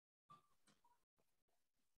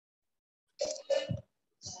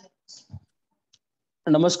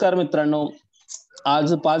नमस्कार मित्रांनो,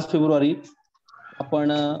 आज 5 फेब्रुवारी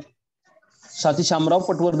आपण साथी शामराव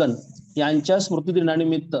पटवर्धन यांच्या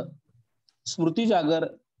स्मृतिदिनानिमित्त स्मृती जागर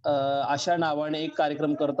अशा नावाने एक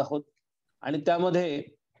कार्यक्रम करत आहोत आणि त्यामध्ये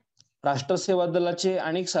राष्ट्रसेवा दलाचे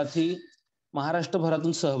अनेक साथी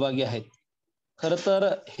महाराष्ट्रभरातून सहभागी आहेत. खरं तर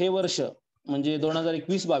हे वर्ष म्हणजे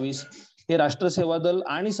 2021-22 हे राष्ट्रसेवा दल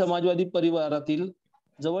आणि समाजवादी परिवारातील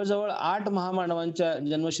जवळजवळ 8 महामानवांच्या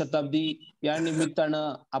जन्मशताब्दी या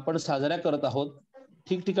निमित्तानं आपण साजऱ्या करत आहोत.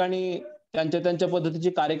 ठिकठिकाणी त्यांच्या पद्धतीचे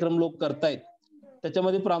कार्यक्रम लोक करतायत.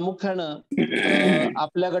 त्याच्यामध्ये प्रामुख्यानं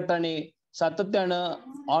आपल्या गटाने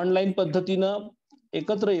सातत्यानं ऑनलाईन पद्धतीनं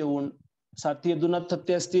एकत्र येऊन साथी यदुनाथ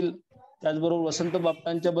थत्ते असतील, त्याचबरोबर वसंत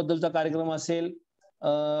बापटांच्या बद्दलचा कार्यक्रम असेल,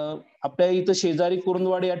 आपल्या इथं शेजारी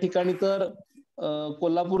कुरुंदवाड या ठिकाणी तर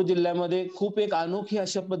कोल्हापूर जिल्ह्यामध्ये खूप एक अनोखी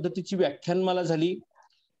अशा पद्धतीची व्याख्यानमाला झाली.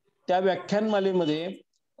 त्या व्याख्यानमालेमध्ये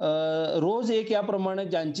रोज एक याप्रमाणे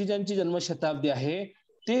ज्यांची जन्मशताब्दी आहे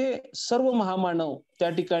ते सर्व महामानव त्या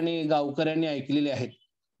ठिकाणी गावकऱ्यांनी ऐकलेले आहेत.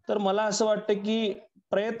 तर मला असं वाटतं की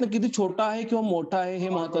प्रयत्न किती छोटा आहे किंवा मोठा आहे हे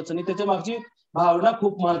महत्वाचं नाही, त्याच्या मागची भावना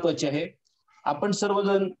खूप महत्वाची आहे. आपण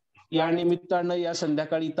सर्वजण या निमित्तानं या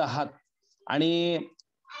संध्याकाळी इथं आहात आणि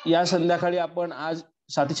या संध्याकाळी आपण आज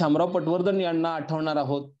साथी शामराव पटवर्धन यांना आठवणार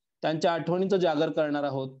आहोत, त्यांच्या आठवणींचा जागर करणार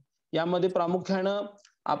आहोत. यामध्ये प्रामुख्यानं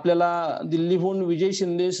आपल्याला दिल्लीहून विजय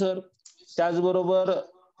शिंदे सर, त्याचबरोबर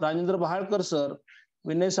राजेंद्र बहाळकर सर,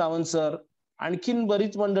 विनय सावंत सर, आणखीन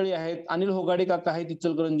बरीच मंडळी आहेत, अनिल होगाडे काका आहेत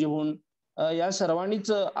इचलकरंजीहून. या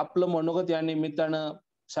सर्वांनीच आपलं मनोगत या निमित्तानं,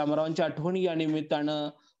 शामरावांच्या आठवणी या निमित्तानं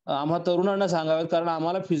आम्हा तरुणांना सांगाव्यात, कारण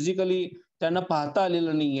आम्हाला फिजिकली त्यांना पाहता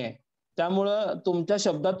आलेलं नाहीये. त्यामुळं तुमच्या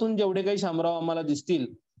शब्दातून जेवढे काही शामराव आम्हाला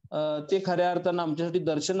दिसतील ते खऱ्या अर्थानं आमच्यासाठी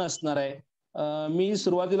दर्शन असणार आहे. मी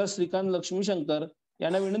सुरुवातीला श्रीकांत लक्ष्मीशंकर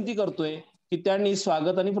यांना विनंती करतोय की त्यांनी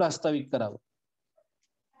स्वागत आणि प्रास्ताविक करावं.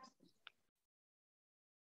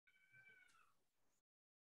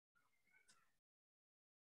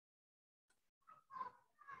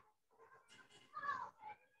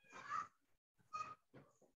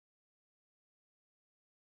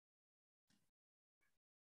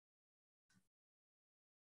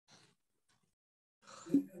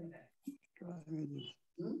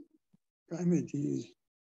 काय माहिती.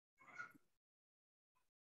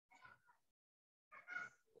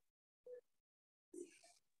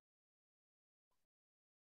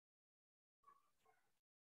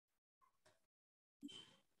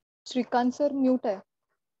 श्रीकांत सर म्यूट आहे.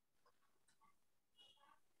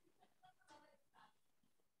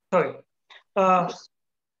 सॉरी,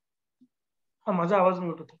 माझा आवाज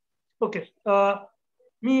म्यूट होता. ओके,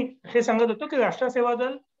 मी हे सांगत होतो की राष्ट्रसेवा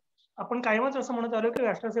दल, आपण कायमच असं म्हणत आलो की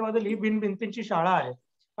राष्ट्रसेवा दल ही भिंतींची शाळा आहे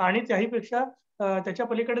आणि त्याहीपेक्षा त्याच्या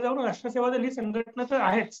पलीकडे जाऊन राष्ट्रसेवा दल ही संघटना तर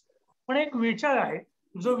आहेच, पण एक विचार आहे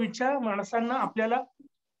जो विचार माणसांना आपल्याला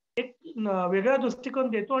एक वेगळा दृष्टिकोन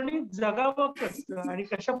देतो आणि जगावं कसं आणि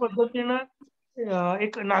कशा पद्धतीनं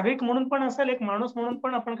एक नागरिक म्हणून पण असेल, एक माणूस म्हणून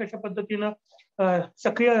पण आपण कशा पद्धतीनं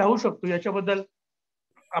सक्रिय राहू शकतो याच्याबद्दल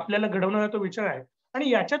आपल्याला घडवणारा तो विचार आहे. आणि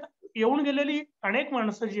याच्यात येऊन गेलेली अनेक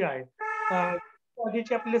माणसं जी आहेत,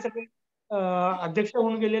 आधीचे आपले सगळे अध्यक्ष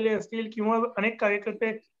होऊन गेलेले असतील किंवा अनेक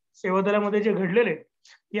कार्यकर्ते सेवा दलामध्ये जे घडलेले,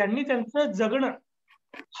 यांनी त्यांचं जगणं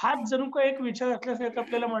हाच जणू का एक विचार असल्यासारखं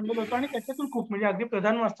आपल्याला मांडलेलं होतं आणि त्याच्यातून खूप म्हणजे अगदी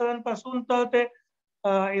प्रधान मास्तरांपासून तर ते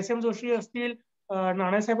एस एम जोशी असतील,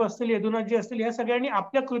 नानासाहेब असतील, यदुनाथजी असतील, या सगळ्यांनी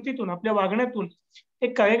आपल्या कृतीतून, आपल्या वागण्यातून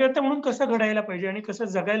एक कार्यकर्ता म्हणून कसं घडायला पाहिजे आणि कसं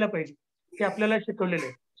जगायला पाहिजे हे आपल्याला शिकवलेलं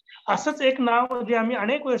आहे. असंच एक नाव जे आम्ही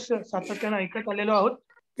अनेक वर्ष सातत्यानं ऐकत आलेलो आहोत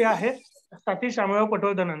ते आहे साथी शामराव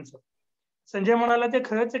पटवर्धनांचं. संजय म्हणाला ते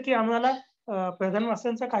खरंच आहे की आम्हाला प्रधान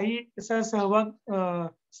मास्तरांचा काही असा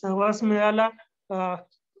सहवास मिळाला,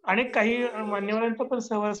 अनेक काही मान्यवरांचा पण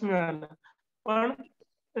सहवास मिळाला, पण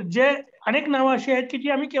जे अनेक नावं अशी आहेत की जी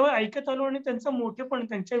आम्ही केवळ ऐकत आलो आणि त्यांचं मोठेपण,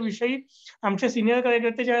 त्यांच्याविषयी आमचे सिनियर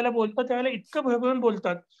कार्यकर्ते ज्यावेळेला बोलतात त्यावेळेला इतकं भरभरून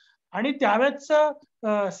बोलतात आणि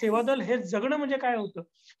त्यावेळेचं सेवा दल हे जगणं म्हणजे काय होतं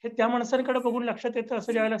हे त्या माणसांकडे बघून लक्षात येतं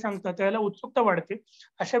असं ज्यावेळेला सांगतात त्यावेळेला उत्सुकता वाढते.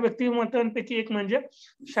 अशा व्यक्तिमत्वांपैकी एक म्हणजे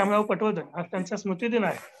शामराव पटवर्धन. आज त्यांचा स्मृतिदिन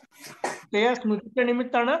आहे. ते या स्मृतीच्या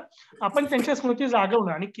निमित्तानं आपण त्यांच्या स्मृती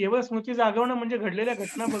जागवणं आणि केवळ स्मृती जागवणं म्हणजे घडलेल्या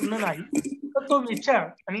घटना बघणं नाही, तर तो विचार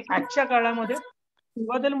आणि आजच्या काळामध्ये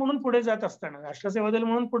सेवा दल म्हणून पुढे जात असताना, राष्ट्रसेवा दल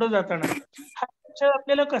म्हणून पुढे जाताना हा विचार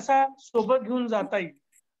आपल्याला कसा सोबत घेऊन जाता येईल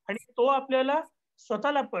आणि तो आपल्याला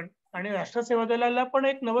स्वतःला पण आणि राष्ट्रसेवा दलाला पण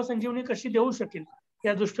एक नवसंजीवनी कशी देऊ शकेल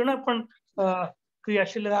या दृष्टीनं आपण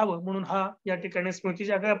क्रियाशील राहावं म्हणून हा या ठिकाणी स्मृती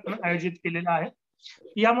जागर आपण आयोजित केलेला आहे.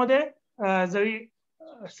 यामध्ये जरी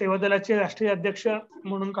सेवा दलाचे राष्ट्रीय अध्यक्ष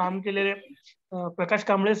म्हणून काम केलेले प्रकाश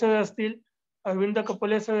कांबळे सर असतील, अरविंद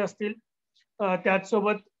कपोले सर असतील,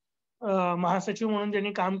 त्याचसोबत महासचिव म्हणून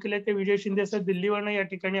ज्यांनी काम केले ते विजय शिंदे सर दिल्लीवरनं या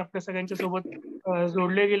ठिकाणी आपल्या सगळ्यांच्या सोबत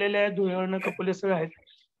जोडले गेलेले आहेत. धुळेवरनं कपोले सर आहेत,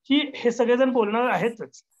 की हे सगळेजण बोलणार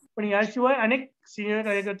आहेतच, पण याशिवाय अनेक सिनियर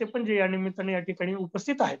कार्यकर्ते पण जे या निमित्ताने या ठिकाणी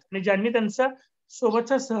उपस्थित आहेत आणि ज्यांनी त्यांचा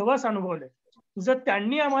सोबतचा सहवास अनुभवलाय. जर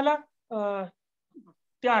त्यांनी आम्हाला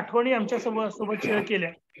त्या आठवणी आमच्या सोबत शेअर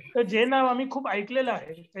केल्या, तर जे नाव आम्ही खूप ऐकलेलं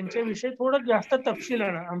आहे त्यांच्याविषयी थोडं जास्त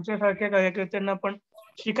तपशिलानं आमच्यासारख्या कार्यकर्त्यांना पण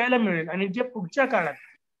शिकायला मिळेल आणि जे पुढच्या काळात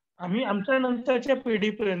आम्ही आमच्या नंतरच्या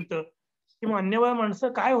पिढीपर्यंत ही मान्यवर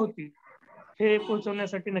माणसं काय होती हे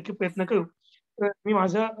पोहोचवण्यासाठी नक्की प्रयत्न करू. तर मी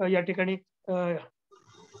माझं या ठिकाणी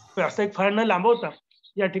व्यावसायिक फार न लांबवता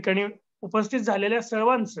या ठिकाणी उपस्थित झालेल्या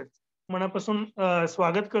सर्वांचं मनापासून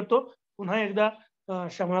स्वागत करतो. पुन्हा एकदा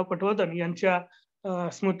शामराव पटवर्धन यांच्या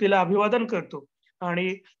स्मृतीला अभिवादन करतो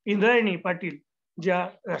आणि इंद्रायणी पाटील ज्या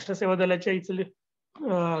राष्ट्र सेवा दलाच्या इथले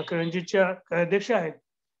करंजीच्या अध्यक्ष आहेत,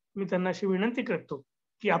 मी त्यांना अशी विनंती करतो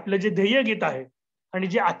की आपलं जे ध्येय गीत आहे आणि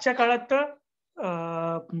जे आजच्या काळात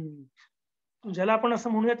ज्याला आपण असं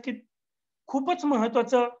म्हणूयात की खूपच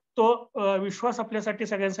महत्वाचं तो विश्वास आपल्यासाठी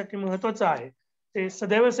सगळ्यांसाठी महत्वाचा आहे, ते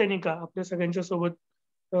सदैव सैनिका आपल्या सगळ्यांच्या सोबत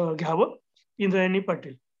घ्यावं. इंद्रायणी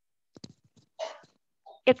पाटील.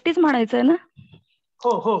 एकटीच म्हणायचंय ना? हो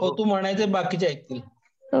हो हो, तू म्हणायचे बाकीचे ऐकतील.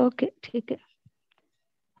 ओके, ठीक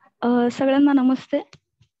आहे. सगळ्यांना नमस्ते.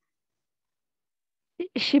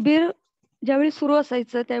 शिबिर ज्यावेळी सुरू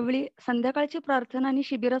असायचं त्यावेळी संध्याकाळची प्रार्थना आणि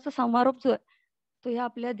शिबिराचा समारोप जो आहे तो ह्या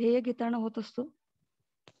आपल्या ध्येय गीतानं होत असतो.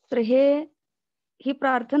 तर ही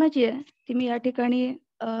प्रार्थना जी आहे ती मी या ठिकाणी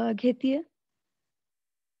घेतीये.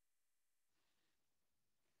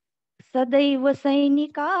 सदैव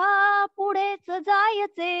सैनिका पुढेच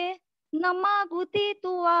जायचे, न मागुती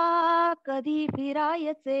तुवा कधी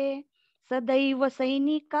फिरायचे. सदैव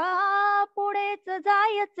सैनिका पुढेच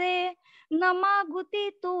जायचे, न मागुती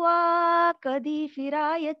तुवा कधी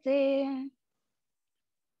फिरायचे.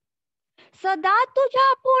 सदा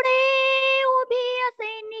तुझ्या पुढे उभी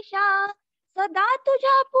असे निशा, सदा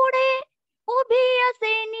तुझ्या पुढे उभी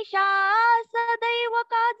असे निशा. सदैव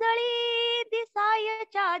काजळी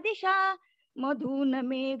दिसायच्या दिशा, मधून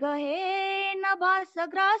मेघ हे नभास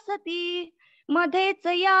ग्रासती. मध्येच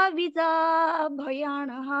या विजा भयान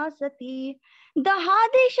हासती. 10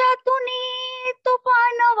 दिशातुनी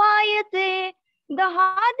तुफान व्हायचे,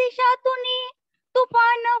 10 दिशातुनी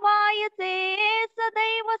तुफान व्हायचे.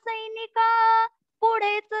 सदैव सैनिका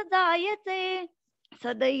पुढेच जायचे,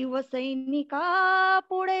 सदैव सैनिका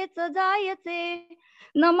पुढेच जायचे.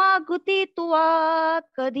 न मागुती तुवा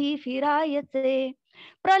कधी फिरायचे.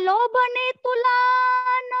 प्रलोभने तुला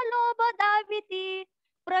न लोभ दाविती,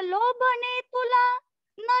 प्रलोभने तुला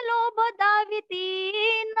न लोभ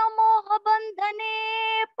दाविती. न मोह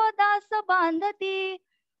बंधने पदास बांधती,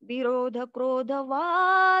 विरोध क्रोध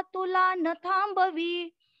वा तुला न थांबवी.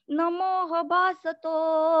 न मोह भासतो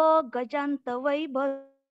गजांत वैभव.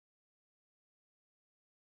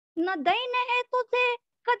 न दैन हे तुझे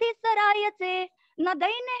कधी सरायचे, न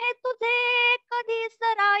दैन हे तुझे कधी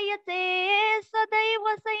सरायचे. सदैव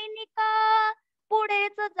सैनिका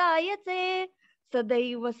पुढेच जायचे,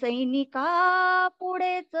 सदैव सैनिका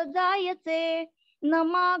पुढेच जायचे. न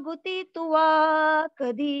मागुती तुवा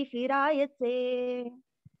कधी फिरायचे.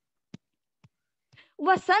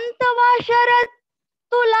 वसंत वा शरद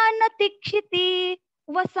तुला न तीक्षिती,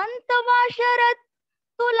 वसंत वा शरद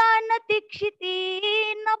तुला न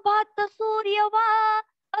तीक्षिती. नभात सूर्य वा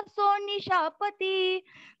असो निशापती,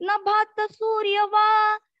 नभात सूर्य वा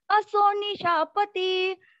असो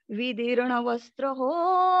निशापती. विदीर्ण वस्त्र हो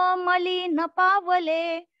मलिन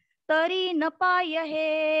पावले, तरी न पाय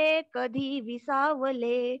हे कधी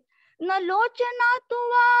विसावले. न लोचना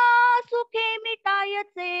तुवा सुखे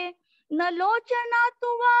मिटायचे, न लोचना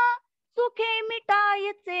तुवा सुखे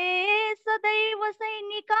मिटायचे. सदैव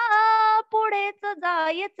सैनिका पुढेच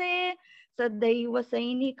जायचे, सदैव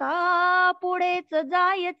सैनिका पुढेच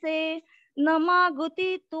जायचे. न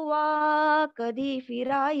मागुती तुवा कधी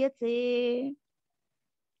फिरायचे.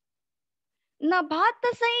 नभात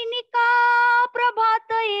सैनिका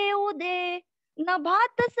प्रभात येऊ दे,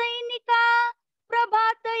 नभात सैनिका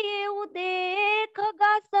प्रभात येऊ दे.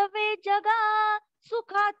 खगासवे जगा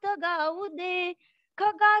सुखात गाऊ दे,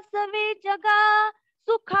 खगासवे जगा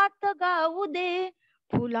सुखात गाऊ दे.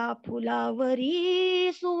 फुला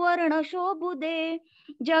फुलावरी सुवर्ण शोभू दे,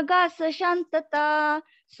 जगास शांतता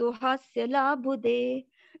सुहास्य लाभू दे.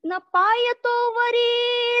 न पाय तो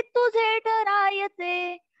वरी तुझे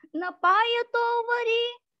ठरायचे, न पाय तो वरी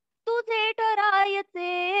तुझे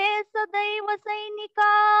ठरायचे. सदैव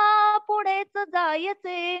सैनिका पुढेच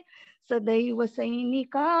जायचे, सदैव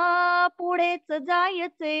सैनिका पुढेच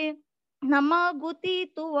जायचे. न मागुती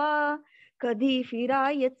तुवा कधी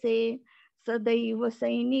फिरायचे, सदैव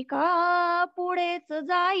सैनिका पुढेच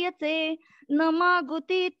जायचे, न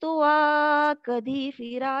मागुती तुवा कधी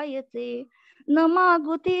फिरायचे, न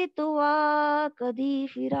मागुती तुवा कधी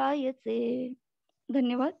फिरायचे.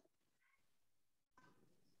 धन्यवाद.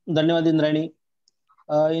 धन्यवाद इंद्रायणी.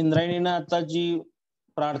 इंद्रायणीनं आता जी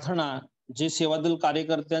प्रार्थना, जे सेवादल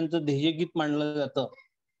कार्यकर्त्यांचं ध्येयगीत मांडलं जातं,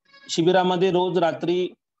 शिबिरामध्ये रोज रात्री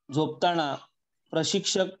झोपताना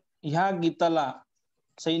प्रशिक्षक ह्या गीताला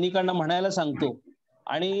सैनिकांना म्हणायला सांगतो.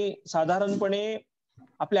 आणि साधारणपणे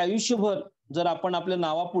आपल्या आयुष्यभर जर आपण आपल्या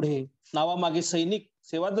नावापुढे, नावामागे सैनिक,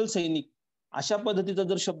 सेवादल सैनिक अशा पद्धतीचा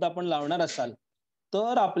जर शब्द आपण लावणार असाल,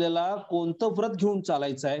 तर आपल्याला कोणतं व्रत घेऊन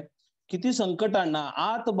चालायचं आहे, किती संकटांना,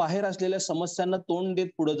 आत बाहेर असलेल्या समस्यांना तोंड देत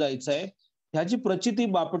पुढे जायचं आहे, ह्याची प्रचिती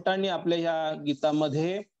बापटांनी आपल्या ह्या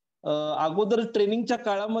गीतामध्ये अगोदर ट्रेनिंगच्या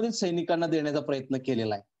काळामध्ये सैनिकांना देण्याचा प्रयत्न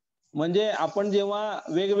केलेला आहे. म्हणजे आपण जेव्हा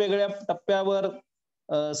वेगवेगळ्या टप्प्यावर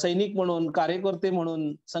सैनिक म्हणून, कार्यकर्ते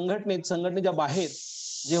म्हणून, संघटनेच्या बाहेर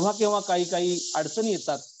जेव्हा केव्हा काही अडचणी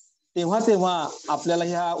येतात, तेव्हा आपल्याला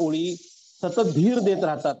ह्या ओळी सतत धीर देत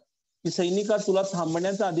राहतात की सैनिका, तुला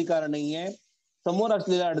थांबण्याचा अधिकार नाहीये, समोर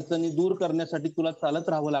असलेल्या अडचणी दूर करण्यासाठी तुला चालत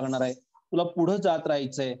राहावं लागणार आहे, तुला पुढे जात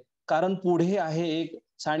राहायचंय, कारण पुढे आहे एक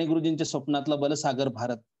साने गुरुजींच्या स्वप्नातला बलसागर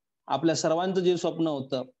भारत. आपल्या सर्वांचं जे स्वप्न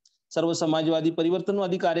होतं, सर्व समाजवादी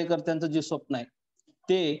परिवर्तनवादी कार्यकर्त्यांचं जे स्वप्न आहे,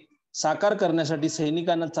 ते साकार करण्यासाठी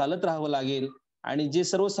सैनिकांना चालत राहावं लागेल. आणि जे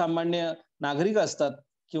सर्वसामान्य नागरिक असतात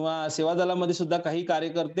किंवा सेवा दलामध्ये सुद्धा काही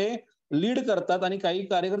कार्यकर्ते लीड करतात आणि काही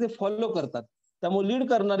कार्यकर्ते फॉलो करतात. त्यामुळे लीड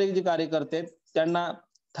करणारे जे कार्यकर्ते आहेत त्यांना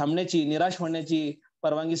थांबण्याची, निराश होण्याची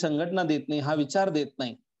परवानगी संघटना देत नाही, हा विचार देत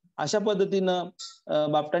नाही. अशा पद्धतीनं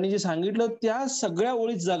बापटांनी जे सांगितलं त्या सगळ्या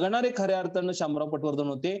ओळी जगणारे खऱ्या अर्थानं शामराव पटवर्धन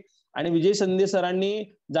होते. आणि विजय संधे सरांनी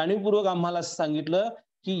जाणीवपूर्वक आम्हाला असं सांगितलं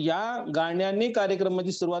की या गाण्याने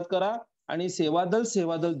कार्यक्रमाची सुरुवात करा आणि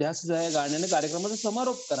सेवादल ध्यास या गाण्याने कार्यक्रमाचा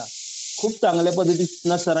समारोप करा. खूप चांगल्या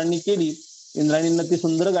पद्धतीनं सरांनी केली. इंद्राणींना ते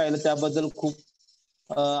सुंदर गायलं, त्याबद्दल खूप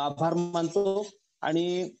आभार मानतो.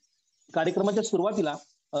 आणि कार्यक्रमाच्या सुरुवातीला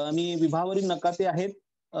मी विभावरी नकाते आहेत,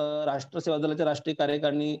 राष्ट्र सेवा दलाच्या राष्ट्रीय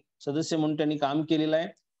कार्यकारिणी सदस्य म्हणून त्यांनी काम केलेलं आहे.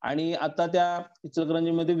 आणि आता त्या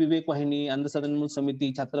इचलकरंजीमध्ये विवेक वाहिनी, अंधश्रद्धा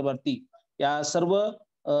समिती, छात्र भारती या सर्व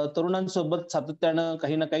तरुणांसोबत सातत्यानं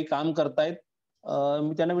काही ना काही काम करतायत.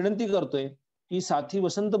 मी त्यांना विनंती करतोय की साथी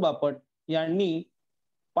वसंत बापट यांनी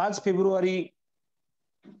 5 फेब्रुवारी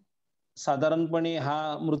साधारणपणे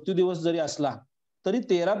हा मृत्यू दिवस जरी असला तरी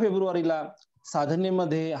 13 फेब्रुवारीला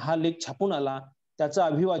साधनेमध्ये हा लेख छापून आला, त्याचं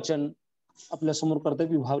अभिवाचन आपल्या समोर करतायत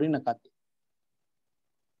विभावरी नकाते.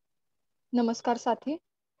 नमस्कार साथी.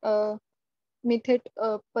 मी थेट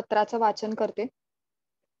पत्राचं वाचन करते.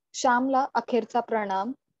 श्यामला अखेरचा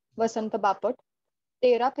प्रणाम. वसंत बापट,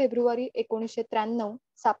 13 फेब्रुवारी 1993,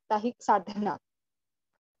 साप्ताहिक साधना.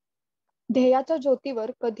 ध्येयाच्या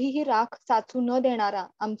ज्योतीवर कधीही राख साचू न देणारा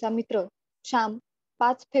आमचा मित्र श्याम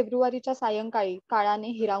 5 फेब्रुवारीच्या सायंकाळी काळाने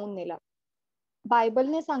हिरावून नेला.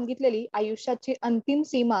 बायबलने सांगितलेली आयुष्याची अंतिम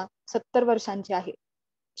सीमा 70 वर्षांची आहे.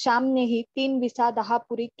 श्यामनेही 3 विसा 10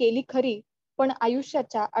 पुरी केली खरी, पण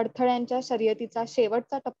आयुष्याच्या अडथळ्यांच्या शर्यतीचा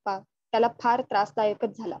शेवटचा टप्पा त्याला फार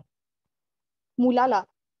त्रासदायकच झाला. मुलाला,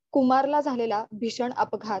 कुमारला झालेला भीषण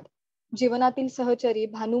अपघात, जीवनातील सहचरी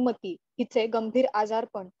भानुमती हिचे गंभीर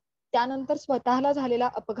आजारपण, त्यानंतर स्वतःला झालेला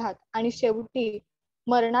अपघात आणि शेवटी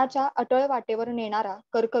मरणाच्या अटळ वाटेवर नेणारा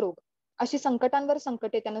कर्करोग, अशी संकटांवर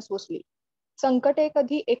संकटे त्यानं सोसली. संकटे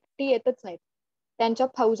कधी एकटी येतच नाहीत, त्यांच्या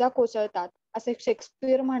फौजा कोसळतात असे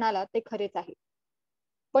शेक्सपियर म्हणाला ते खरेच आहे.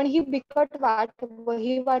 पण ही बिकट वाट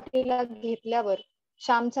वहिवाटीला घेतल्यावर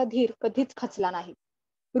श्यामचा धीर कधीच खचला नाही.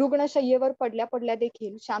 रुग्णशय्येवर पडल्या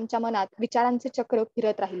देखील श्यामच्या मनात विचारांचे चक्र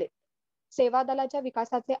फिरत राहिले. सेवा दलाच्या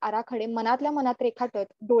विकासाचे आराखडे मनातल्या मनात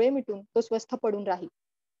रेखाटत डोळे मिटून तो स्वस्थ पडून राही.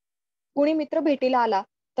 कुणी मित्र भेटीला आला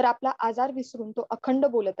तर आपला आजार विसरून तो अखंड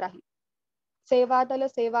बोलत राही. सेवादल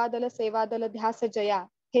सेवादल सेवादल ध्यास जया,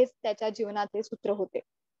 हेच त्याच्या जीवनाचे सूत्र होते.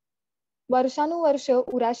 वर्षानुवर्ष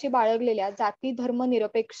उराशी बाळगलेल्या जाती धर्म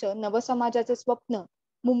निरपेक्ष नवसमाजाचे स्वप्न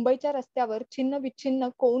मुंबईच्या रस्त्यावर छिन्न विच्छिन्न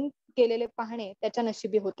कोण केलेले पाहणे त्याच्या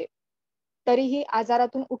नशिबी होते. तरीही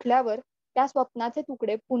आजारातून उठल्यावर त्या स्वप्नाचे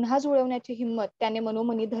तुकडे पुन्हा जुळवण्याची हिंमत त्याने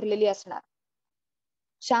मनोमनी धरलेली असणार.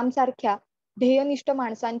 श्यामसारख्या ध्येयनिष्ठ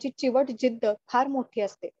माणसांची चिवट जिद्द फार मोठी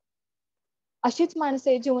असते. अशीच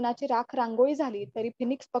माणसे जीवनाची राख रांगोळी झाली तरी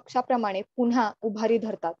फिनिक्स पक्षाप्रमाणे पुन्हा उभारी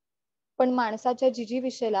धरतात. पण माणसाच्या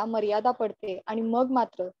जिजीविषयेला मर्यादा पडते आणि मग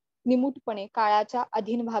मात्र निमूटपणे काळाच्या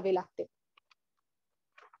अधीन व्हावे लागते.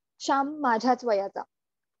 श्याम माझ्याच वयाचा,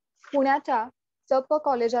 पुण्याच्या चप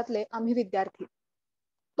कॉलेजातले आम्ही विद्यार्थी.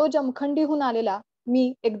 तो जमखंडीहून आलेला,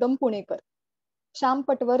 मी एकदम पुणेकर. श्याम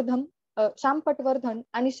पटवर्धन श्याम पटवर्धन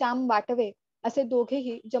आणि श्याम वाटवे असे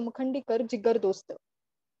दोघेही जमखंडीकर जिगर दोस्त.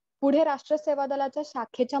 पुढे राष्ट्र सेवा दलाच्या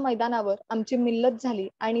शाखेच्या मैदानावर आमची मिल्लत झाली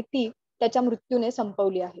आणि ती त्याच्या मृत्यूने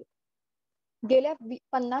संपवली आहे. गेल्या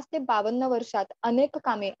 50 ते 52 वर्षात अनेक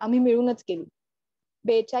कामे आम्ही मिळूनच केली.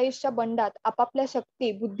 42च्या बंडात आपापल्या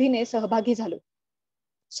शक्ती बुद्धीने सहभागी झालो.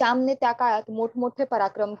 श्यामने त्या काळात मोठमोठे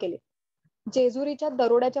पराक्रम केले. जेजुरीच्या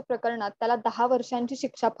दरोड्याच्या प्रकरणात त्याला 10 वर्षांची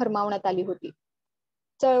शिक्षा फरमावण्यात आली होती.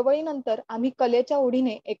 चळवळीनंतर आम्ही कलेच्या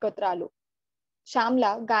ओढीने एकत्र आलो.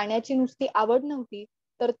 श्यामला गाण्याची नुसती आवड नव्हती,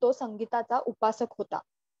 तर तो संगीताचा उपासक होता.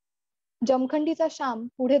 जमखंडीचा श्याम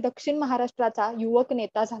पुढे दक्षिण महाराष्ट्राचा युवक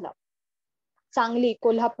नेता झाला. सांगली,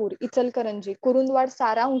 कोल्हापूर, इचलकरंजी, कुरुंदवाड,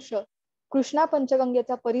 सारांश, कृष्णा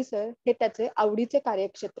पंचगंगेचा परिसर हे त्याचे आवडीचे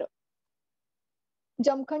कार्यक्षेत्र.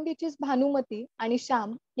 जमखंडीचीच भानुमती आणि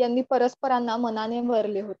श्याम यांनी परस्परांना मनाने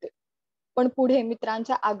वरले होते. पण पुढे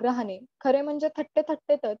मित्रांच्या आग्रहाने, खरे म्हणजे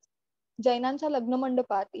थट्टेतच, जैनांच्या लग्न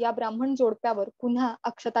मंडपात या ब्राह्मण जोडप्यावर पुन्हा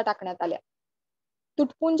अक्षता टाकण्यात आल्या.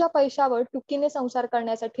 तुटपुंजा पैशावर टुकीने संसार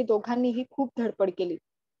करण्यासाठी दोघांनीही खूप धडपड केली.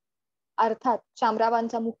 अर्थात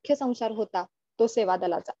शामरावांचा मुख्य संसार होता तो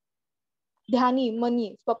सेवादलाचा. ध्यानी,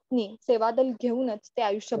 मनी, स्वप्नी सेवादल घेऊनच ते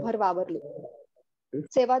आयुष्यभर वावरले.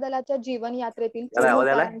 सेवादलाच्या जीवन यात्रेतील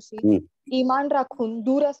चढउतारांशी इमान राखून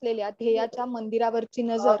दूर असलेल्या ध्येयाच्या मंदिरावरची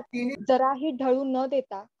नजर जराही ढळू न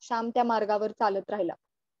देता श्याम त्या मार्गावर चालत राहिला.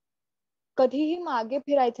 कधीही मागे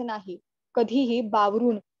फिरायचे नाही, कधीही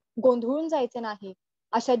बावरून गोंधळून जायचे नाही,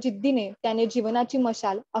 अशा जिद्दीने त्याने जीवनाची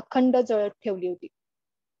मशाल अखंड जळत ठेवली होती.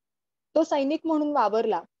 तो सैनिक म्हणून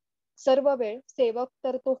वावरला. सर्व वेळ सेवक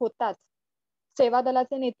तर तो होताच.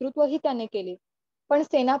 सेवादलाचे नेतृत्वही त्याने केले. पण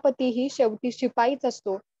सेनापतीही शेवटी शिपाईच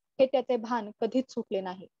असतो हे त्याचे भान कधीच सुटले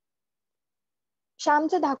नाही.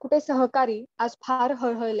 श्यामचे धाकुटे सहकारी आज फार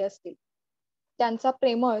हळहळले असतील. त्यांचा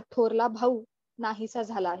प्रेमळ थोरला भाऊ नाहीसा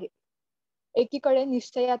झाला आहे. एकीकडे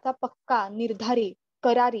निश्चयाचा पक्का, निर्धारी,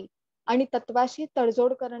 करारी आणि तत्वाशी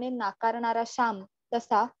तडजोड करणे नाकारणारा श्याम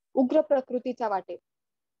तसा उग्र प्रकृतीचा वाटे.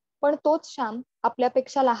 पण तोच श्याम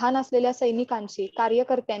आपल्यापेक्षा लहान असलेल्या सैनिकांशी,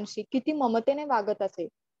 कार्यकर्त्यांशी किती ममतेने वागत असे,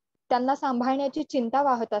 त्यांना सांभाळण्याची चिंता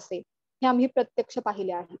वाहत असे, हे आम्ही प्रत्यक्ष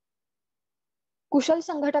पाहिले आहे. कुशल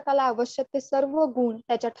संघटकाला आवश्यक ते सर्व गुण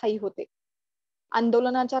त्याच्या ठायी होते.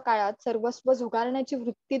 आंदोलनाच्या काळात सर्वस्व झुगारण्याची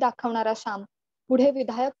वृत्ती दाखवणारा श्याम पुढे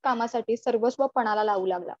विधायक कामासाठी सर्वस्व पणाला लावू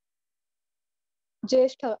लागला.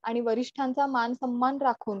 ज्येष्ठ आणि वरिष्ठांचा मान सन्मान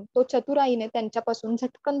राखून तो चतुराईने त्यांच्यापासून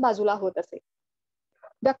झटकन बाजूला होत असे.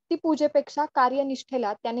 व्यक्तिपूजेपेक्षा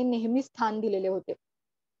कार्यनिष्ठेला त्याने नेहमी स्थान दिलेले होते.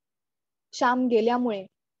 श्याम गेल्यामुळे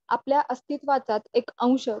आपल्या अस्तित्वाचाच एक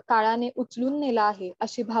अंश काळाने उचलून नेला आहे,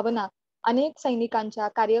 अशी भावना अनेक सैनिकांच्या,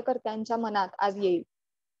 कार्यकर्त्यांच्या मनात आज येईल.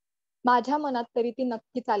 माझ्या मनात तरी ती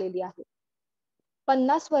नक्कीच आलेली आहे.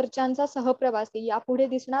 50 वर्षांचा सहप्रवासी यापुढे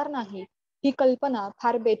दिसणार नाही, ही कल्पना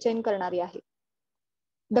फार बेचैन करणारी आहे.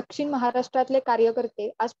 दक्षिण महाराष्ट्रातले कार्यकर्ते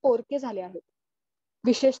आज पोरके झाले आहेत.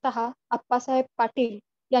 विशेषतः आप्पासाहेब पाटील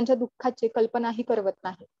यांच्या दुःखाची कल्पनाही करवत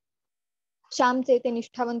नाही. श्यामचे ते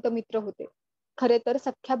निष्ठावंत मित्र होते. खरे तर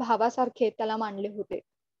सख्ख्या भावासारखे त्याला मानले होते.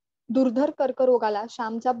 दुर्धर कर्करोगाला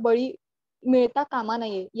श्यामचा बळी मिळता कामा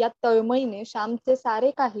नये या तळमळीने श्यामचे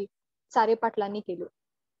सारे काही सारे पाटलांनी केले.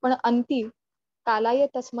 पण अंती कालाय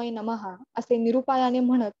तस्मै नमः असे निरुपायाने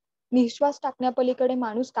म्हणत निश्वास टाकण्यापलीकडे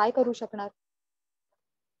माणूस काय करू शकणार.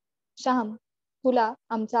 श्याम, तुला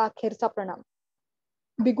आमचा अखेरचा प्रणाम.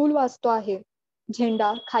 बिगुल वाजतो आहे,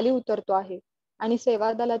 झेंडा खाली उतरतो आहे आणि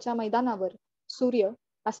सेवा दलाच्या मैदानावर सूर्य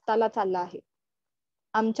अस्ताला चालला आहे.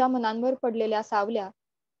 आमच्या मनांवर पडलेल्या सावल्या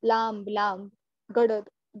लांब लांब गडद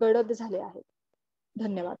गडद झाले आहेत.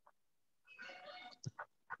 धन्यवाद.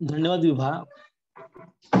 धन्यवाद विभा.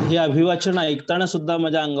 हे अभिवाचन ऐकताना सुद्धा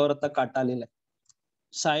माझ्या अंगावर आता काटा आलेला आहे.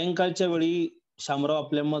 सायंकाळच्या वेळी शामराव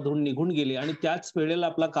आपल्यामधून निघून गेले आणि त्याच वेळेला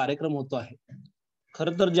आपला कार्यक्रम होतो आहे.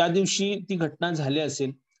 खरं तर ज्या दिवशी ती घटना झाली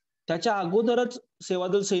असेल त्याच्या अगोदरच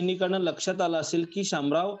सेवादल सैनिकांना लक्षात आलं असेल की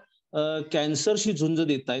शामराव कॅन्सरशी झुंज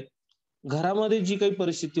देत आहेत. घरामध्ये जी काही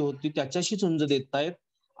परिस्थिती होती त्याच्याशी झुंज देत आहेत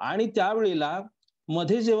आणि त्यावेळेला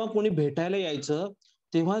मध्ये जेव्हा कोणी भेटायला यायचं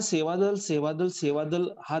तेव्हा सेवादल सेवादल सेवादल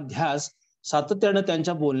हा ध्यास सातत्यानं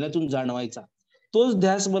त्यांच्या बोलण्यातून जाणवायचा. तोच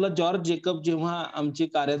ध्यास मला जॉर्ज जेकब जेव्हा आमचे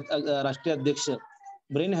राष्ट्रीय अध्यक्ष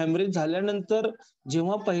ब्रेन हॅमरेज झाल्यानंतर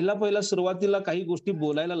जेव्हा पहिला सुरुवातीला काही गोष्टी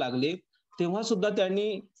बोलायला लागले तेव्हा सुद्धा त्यांनी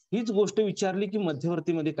हीच गोष्ट विचारली की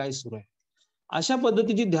मध्यवर्तीमध्ये काय सुरू आहे. अशा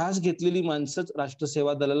पद्धतीची ध्यास घेतलेली माणसंच राष्ट्र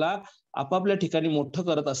सेवा दलाला आपापल्या ठिकाणी मोठं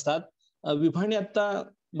करत असतात. विभाने आता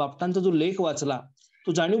बापटांचा जो लेख वाचला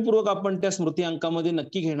तो जाणीवपूर्वक आपण त्या स्मृती अंकामध्ये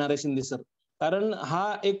नक्की घेणार आहे शिंदे सर, कारण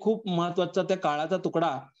हा एक खूप महत्वाचा त्या काळाचा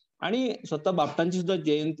तुकडा आणि स्वतः बापटांची सुद्धा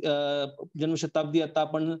जन्मशताब्दी आता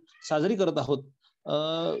आपण साजरी करत आहोत.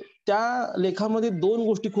 त्या लेखामध्ये 2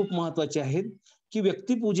 गोष्टी खूप महत्वाच्या आहेत की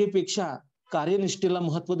व्यक्तिपूजेपेक्षा कार्यनिष्ठेला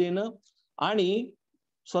महत्व देणं आणि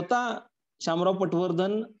स्वतः शामराव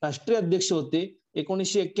पटवर्धन राष्ट्रीय अध्यक्ष होते.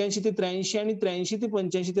 1981 ते 83 आणि 83 ते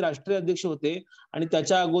 85 ते राष्ट्रीय अध्यक्ष होते आणि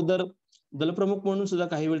त्याच्या अगोदर दलप्रमुख म्हणून सुद्धा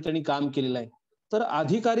काही वेळ त्यांनी काम केलेलं आहे. तर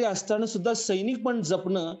अधिकारी असताना सुद्धा सैनिक पण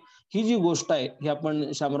जपणं ही जी गोष्ट आहे ही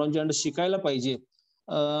आपण शामरावांच्याकडून शिकायला पाहिजे.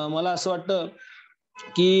 मला असं वाटतं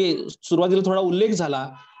की सुरुवातीला थोडा उल्लेख झाला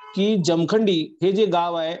की जमखंडी हे जे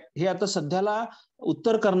गाव आहे हे आता सध्याला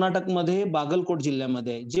उत्तर कर्नाटकमध्ये बागलकोट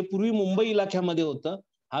जिल्ह्यामध्ये आहे, जे पूर्वी मुंबई इलाख्यामध्ये होतं.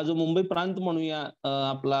 हा जो मुंबई प्रांत म्हणूया,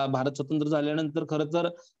 आपला भारत स्वतंत्र झाल्यानंतर खरं तर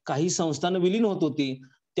काही संस्थानं विलीन होत होती.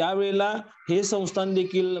 त्यावेळेला हे संस्थान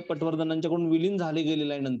देखील पटवर्धनांच्याकडून विलीन झाले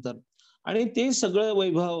गेलेलं आहे नंतर. आणि ते सगळं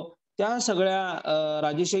वैभव त्या सगळ्या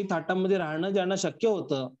राजेशाही थाटामध्ये राहणं ज्यांना शक्य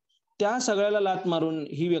होतं त्या सगळ्याला लाथ मारून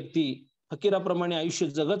ही व्यक्ती फकीराप्रमाणे आयुष्य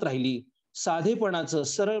जगत राहिली. साधेपणाचं,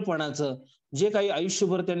 सरळपणाचं जे काही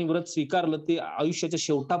आयुष्यभर त्यांनी व्रत स्वीकारलं ते आयुष्याच्या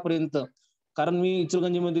शेवटापर्यंत, कारण मी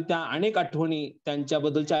इचलकरंजीमध्ये त्या अनेक आठवणी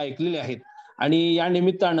त्यांच्याबद्दलच्या ऐकलेल्या आहेत. आणि या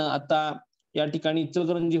निमित्तानं आता या ठिकाणी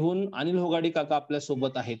इचलकरंजीहून अनिल होगाडे काका आपल्या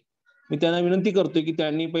सोबत आहेत. मी त्यांना विनंती करतोय की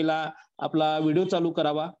त्यांनी पहिला आपला व्हिडिओ चालू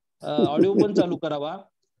करावा, ऑडिओ पण चालू करावा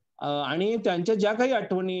आणि त्यांच्या ज्या काही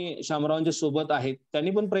आठवणी शामरावांच्या सोबत आहेत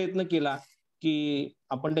त्यांनी पण प्रयत्न केला की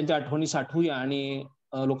आपण त्यांच्या आठवणी साठवूया आणि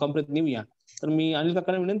लोकांपर्यंत नेऊया. तर मी अनिल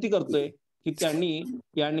काकांना विनंती करतोय की त्यांनी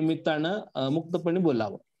या निमित्तानं मुक्तपणे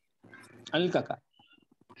बोलावं. अनिल काका.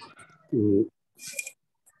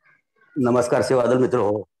 नमस्कार सेवादल मित्र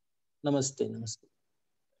हो. नमस्ते. नमस्ते.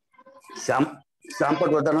 श्याम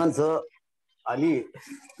पटवर्धनांचं आणि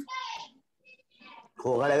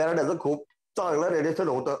होगाड्या घराण्याचं खूप चांगलं रिलेशन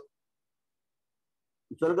होतं.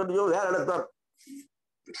 तर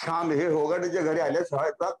श्याम हे होगाड्याच्या घरी आले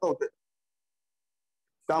शाळेत जात नव्हते,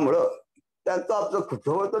 त्यामुळं त्यांचं आपलं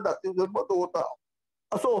जवळचं नातेसंबंध होता.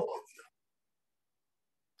 असो,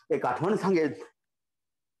 एक आठवण सांगेल.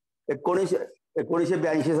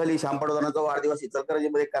 1982 साली श्याम पटवर्धनांचा वाढदिवस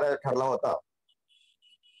इचलकरंजीमध्ये करायला ठरला होता.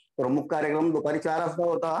 प्रमुख कार्यक्रम दुपारी 4 वाजता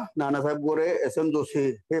होता. नानासाहेब गोरे, SM जोशी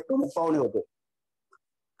हे प्रमुख पाहुणे होते.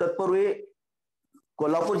 तत्पूर्वी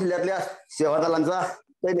कोल्हापूर जिल्ह्यातल्या सेवा दलांचा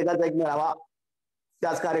सैनिकांचा एक मेळावा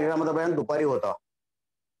त्याच कार्यक्रमादरम्यान दुपारी होता.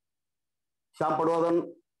 श्याम पटवर्धन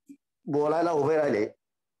बोलायला उभे राहिले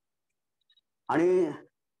आणि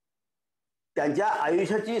त्यांच्या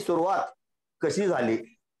आयुष्याची सुरुवात कशी झाली,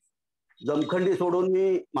 जमखंडी सोडून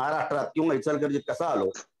मी महाराष्ट्रात किंवा इचलकरंजीत कसा आलो,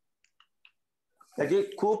 त्याची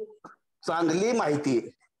खूप चांगली माहिती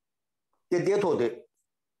ते देत होते.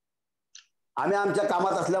 आम्ही आमच्या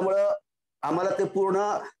कामात असल्यामुळं आम्हाला ते पूर्ण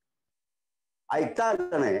ऐकता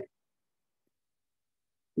आलं नाही.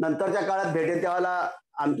 नंतरच्या काळात भेटेल त्यावेळेला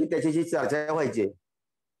आमची त्याच्याशी चर्चा व्हायची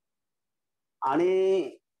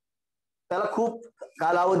आणि त्याला खूप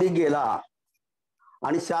कालावधी गेला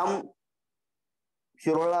आणि श्याम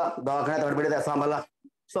शिरोळला दवाखान्यात अडमिट असं आम्हाला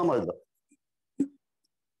समजलं.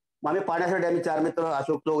 आम्ही पाण्यासाठी आम्ही 4 मित्र,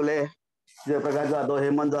 अशोक चोगले, जयप्रकाश जाधव,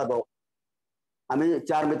 हेमंत जाधव, आम्ही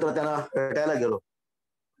 4 मित्र त्यांना भेटायला गेलो.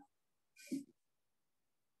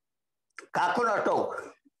 काकून आठव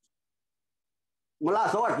मला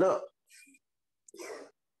असं वाटलं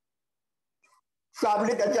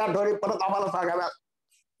श्यामने त्याच्या आठवणी परत आम्हाला सांगाव्या,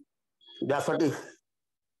 यासाठी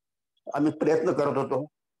आम्ही प्रयत्न करत होतो.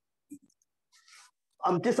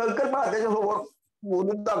 आमची संकल्पना त्याच्यासोबत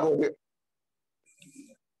बोलून दाखवते.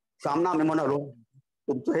 सामना आम्ही म्हणालो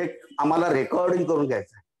तुमचं हे आम्हाला रेकॉर्डिंग करून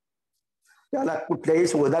घ्यायचं. त्याला कुठल्याही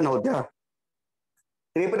सुविधा नव्हत्या.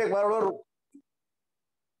 टेप रेकॉर्डवर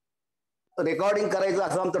रेकॉर्डिंग करायचं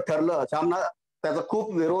असं आमचं ठरलं. श्यामना त्याचा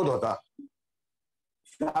खूप विरोध होता.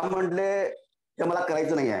 श्याम म्हटले ते मला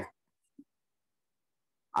करायचं नाही आहे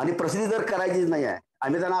आणि प्रसिद्धी जर करायचीच नाही आहे.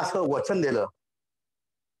 आम्ही त्यांना असं वचन दिलं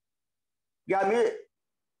की आम्ही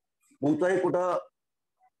तुमचंही कुठं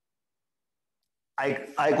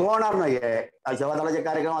ऐकवणार नाहीये. सेवा दलाचे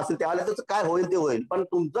कार्यक्रम असतील त्यावेळेला त्याचं काय होईल ते होईल, पण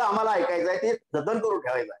तुमचं आम्हाला ऐकायचं आहे, ते जतन करून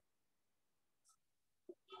ठेवायचं आहे.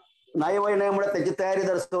 नाही वय नाहीमुळे त्याची तयारी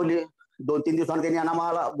दर्शवली. 2-3 दिवसांनी त्यांनी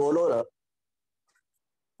आम्हाला बोलवलं.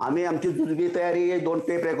 आम्ही आमची जुजबी तयारी, 2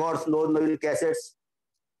 टेप रेकॉर्ड्स, 2 नवीन कॅसेट्स,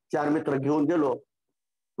 4 मित्र घेऊन गेलो.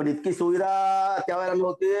 पण इतकी सुविधा त्यावेळेला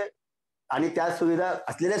नव्हती आणि त्या सुविधा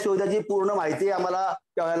असलेल्या सुविधाची पूर्ण माहिती आम्हाला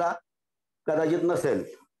त्यावेळेला कदाचित नसेल.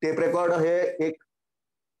 टेप रेकॉर्ड हे एक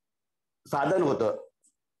साधन होतं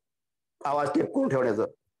आवाज टेप करून ठेवण्याचं.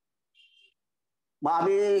 मग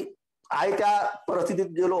आम्ही त्या परिस्थितीत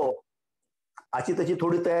गेलो. अशी तशी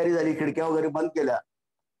थोडी तयारी झाली, खिडक्या वगैरे बंद केल्या,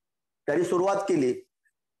 त्यांनी सुरुवात केली.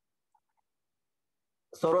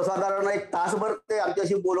 सर्वसाधारण 1 तासभर ते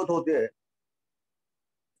आमच्याशी बोलत होते.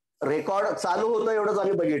 रेकॉर्ड चालू होतं एवढंच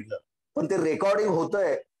आम्ही बघितलं, पण ते रेकॉर्डिंग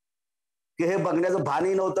होतंय की हे बघण्याचं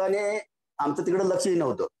भानही नव्हतं आणि आमचं तिकडे लक्षही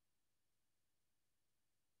नव्हतं.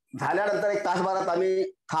 झाल्यानंतर 1 तासभरात आम्ही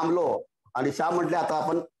थांबलो आणि श्याम म्हटले आता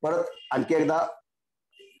आपण परत आणखी एकदा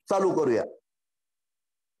चालू करूया.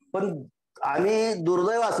 पण आम्ही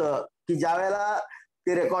दुर्दैव असं की ज्या वेळेला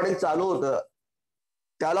ते रेकॉर्डिंग चालू होतं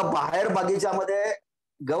त्याला बाहेर बगीच्यामध्ये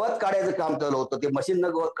गवत काढायचं काम चालू होतं. ते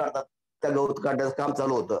मशीननं गवत काढतात, त्या गवत काढण्याचं काम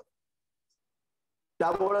चालू होतं.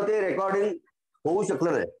 त्यामुळं ते रेकॉर्डिंग होऊ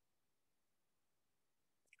शकलं नाही.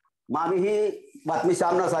 मग आम्ही ही बातमी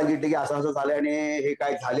श्यामना सांगितली की असं असं झालं आणि हे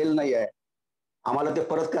काय झालेलं नाही आहे, आम्हाला ते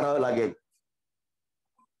परत करावं लागेल.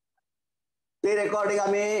 ते रेकॉर्डिंग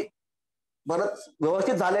आम्ही परत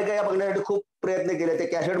व्यवस्थित झाले का या बघण्यासाठी खूप प्रयत्न केले. ते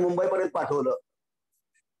कॅसेट मुंबईपर्यंत पाठवलं,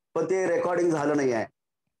 पण ते रेकॉर्डिंग झालं नाही आहे.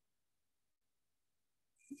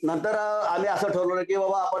 नंतर आम्ही असं ठरवलं की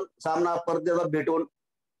बाबा आपण सामना परत त्याला भेटून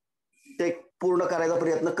ते पूर्ण करायचा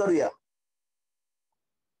प्रयत्न करूया.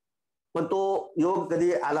 पण तो योग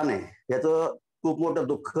कधी आला नाही. याचं खूप मोठं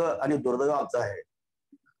दुःख आणि दुर्दैव आमचं आहे.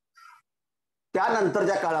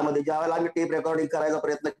 त्यानंतरच्या काळामध्ये ज्या वेळेला आम्ही टेप रेकॉर्डिंग करायचा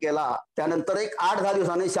प्रयत्न केला, त्यानंतर एक 8-10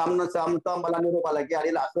 दिवसांनी श्यामचा मला निरोप आला की अरे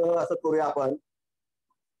असं असं करूया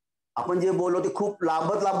आपण जे बोललो ते खूप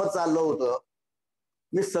लांबत चाललं होतं.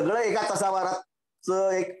 मी सगळं एका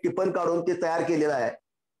तासाभराचं एक टिपण काढून ते तयार केलेलं आहे.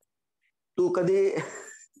 तू कधी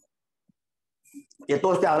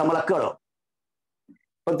येतोस त्यावेळेला मला कळ.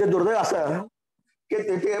 पण ते दुर्दैव असं की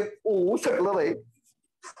ते होऊ शकलं नाही.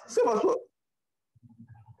 समजलं.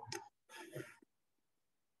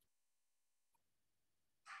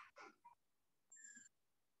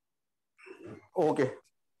 ओके.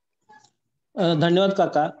 धन्यवाद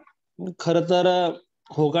काका. खरं तर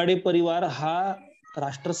होगाडे परिवार हा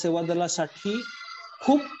राष्ट्रसेवा दलासाठी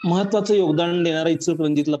खूप महत्वाचं योगदान देणारा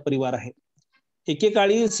इचलकरंजीतला परिवार आहे.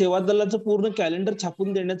 एकेकाळी सेवा दलाचं पूर्ण कॅलेंडर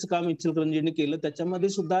छापून देण्याचं काम इचलकरंजीने केलं. त्याच्यामध्ये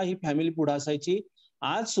सुद्धा ही फॅमिली पुढे असायची.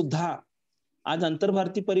 आज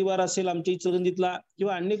आंतरभारती परिवार असेल आमच्या इचलकरंजीतला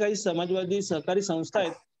किंवा अन्य काही समाजवादी सहकारी संस्था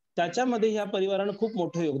आहेत, त्याच्यामध्ये ह्या परिवारानं खूप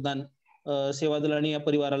मोठं योगदान सेवा दलाने या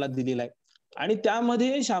परिवाराला दिलेलं आहे. आणि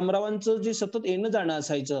त्यामध्ये शामरावांचं जे सतत येणं जाणं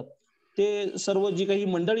असायचं, ते सर्व जी काही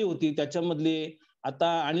मंडळी होती त्याच्यामधले आता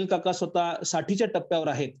अनिल काका स्वतः 60च्या टप्प्यावर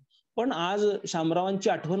आहेत, पण आज शामरावांची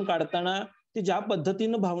आठवण काढताना ते ज्या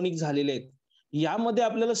पद्धतीनं भावनिक झालेले आहेत, यामध्ये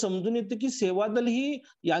आपल्याला समजून येतं की सेवा दल ही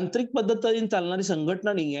यांत्रिक पद्धतीने चालणारी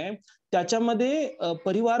संघटना नाही आहे. त्याच्यामध्ये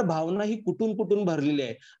परिवार भावना ही कुठून भरलेली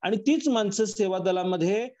आहे आणि तीच माणसं सेवा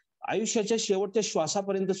दलामध्ये आयुष्याच्या शेवटच्या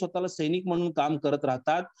श्वासापर्यंत स्वतःला सैनिक म्हणून काम करत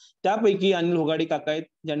राहतात. त्यापैकी अनिल होगाडे काका आहेत,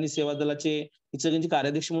 ज्यांनी सेवा दलाचे इचलकरंजी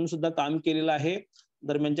कार्याध्यक्ष म्हणून सुद्धा काम केलेलं आहे.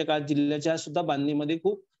 दरम्यानच्या काळात जिल्ह्याच्या सुद्धा बांधणीमध्ये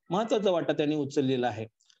खूप महत्वाचा वाटा त्यांनी उचललेला आहे.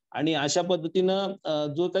 आणि अशा पद्धतीनं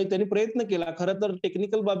जो काही त्यांनी प्रयत्न केला, खरं तर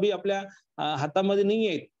टेक्निकल बाबी आपल्या हातामध्ये नाही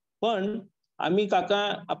आहेत, पण आम्ही काका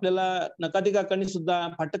आपल्याला नकाते काकांनी सुद्धा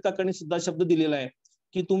फाटक काकांनी सुद्धा शब्द दिलेला आहे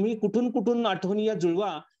की तुम्ही कुठून आठवणी या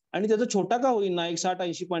जुळवा आणि त्याचा छोटा का होईना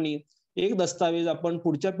 60-80 पानी एक दस्तावेज आपण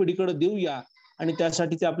पुढच्या पिढीकडे देऊया आणि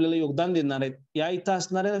त्यासाठी ते आपल्याला योगदान देणार आहेत. या इथं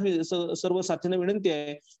असणाऱ्या सर्व साथींना विनंती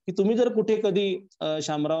आहे की तुम्ही जर कुठे कधी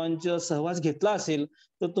शामरावांचा सहवास घेतला असेल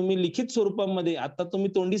तर तुम्ही लिखित स्वरूपामध्ये, आता तुम्ही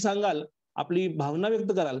तोंडी सांगाल आपली भावना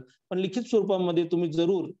व्यक्त कराल, पण लिखित स्वरूपामध्ये तुम्ही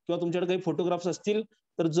जरूर किंवा तुमच्याकडे काही फोटोग्राफ्स असतील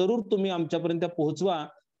तर जरूर तुम्ही आमच्यापर्यंत पोहोचवा.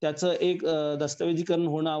 त्याचं एक दस्तऐवजीकरण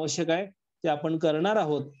होणं आवश्यक आहे, ते आपण करणार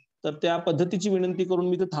आहोत. तर त्या पद्धतीची विनंती करून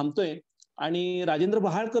मी ते थांबतोय आणि राजेंद्र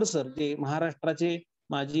बहाळकर सर जे महाराष्ट्राचे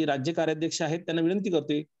माजी राज्य कार्याध्यक्ष आहेत त्यांना विनंती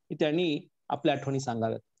करतोय की त्यांनी आपल्या आठवणी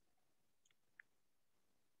सांगाव्यात.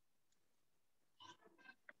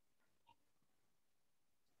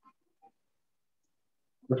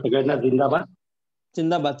 सगळ्यांना जिंदाबाद.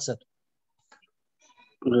 जिंदाबाद सर.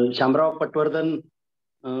 शामराव पटवर्धन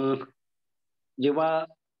जेव्हा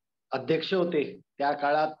अध्यक्ष होते त्या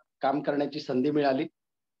काळात काम करण्याची संधी मिळाली.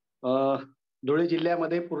 धुळे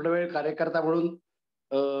जिल्ह्यामध्ये पूर्णवेळ कार्यकर्ता म्हणून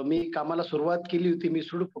मी कामाला सुरुवात केली होती. मी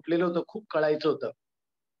सूड फुटलेलं होतं, खूप कळायचं होतं,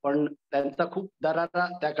 पण त्यांचा खूप दरारा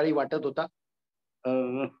त्या काळी वाटत होता.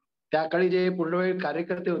 त्या काळी जे पूर्णवेळ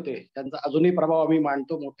कार्यकर्ते होते त्यांचा अजूनही प्रभाव आम्ही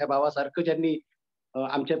मानतो. मोठ्या भावासारखं ज्यांनी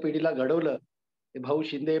आमच्या पिढीला घडवलं ते भाऊ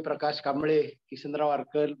शिंदे, प्रकाश कांबळे, किसनराव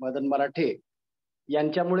आरकल, मदन मराठे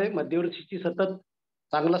यांच्यामुळे मध्यवर्तीची सतत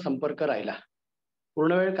चांगला संपर्क राहिला.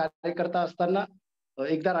 पूर्णवेळ कार्यकर्ता असताना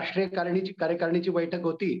एकदा राष्ट्रीय कार्यकारिणीची बैठक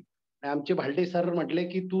होती आणि आमचे भालडे सर म्हटले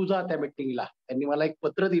की तू जा त्या मीटिंगला. त्यांनी मला एक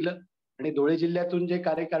पत्र दिलं आणि धुळे जिल्ह्यातून जे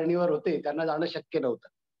कार्यकारिणीवर होते त्यांना जाणं शक्य नव्हतं.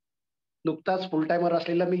 नुकताच फुल टायमर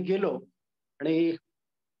असलेला मी गेलो आणि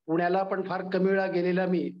पुण्याला पण फार कमी वेळा गेलेला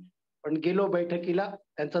मी पण गेलो बैठकीला,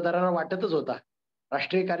 त्यांचा दरारा वाटतच होता.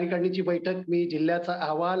 राष्ट्रीय कार्यकारिणीची बैठक, मी जिल्ह्याचा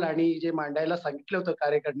अहवाल आणि जे मांडायला सांगितलं होतं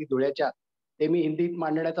कार्यकारिणी धुळ्याच्या, ते मी हिंदीत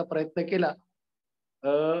मांडण्याचा प्रयत्न केला.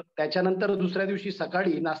 त्याच्यानंतर दुसऱ्या दिवशी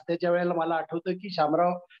सकाळी नाश्त्याच्या वेळेला मला आठवतं की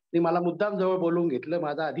शामरावने मला मुद्दाम जवळ बोलवून घेतलं,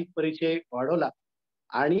 माझा अधिक परिचय वाढवला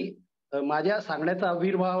आणि माझ्या सांगण्याचा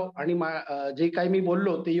आविर्भाव आणि जे काही मी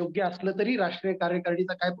बोललो ते योग्य असलं तरी राष्ट्रीय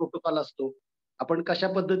कार्यकारिणीचा काय प्रोटोकॉल असतो, आपण कशा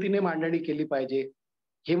पद्धतीने मांडणी केली पाहिजे,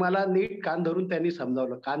 हे मला नीट कान धरून त्यांनी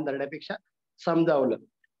समजावलं, कान धरण्यापेक्षा समजावलं.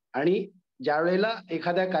 आणि ज्या वेळेला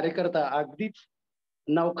एखाद्या कार्यकर्ता अगदीच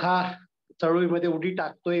नवखा चळवळीमध्ये उडी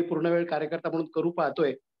टाकतोय, पूर्णवेळ कार्यकर्ता म्हणून करू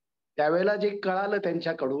पाहतोय, त्यावेळेला जे कळालं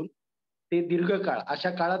त्यांच्याकडून ते दीर्घकाळ, अशा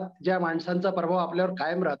काळात ज्या माणसांचा प्रभाव आपल्यावर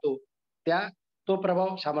कायम राहतो तो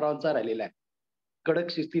प्रभाव शामरावांचा राहिलेला आहे. कडक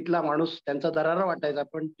शिस्तीतला माणूस, त्यांचा दरारा वाटायचा,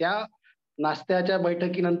 पण त्या नाश्त्याच्या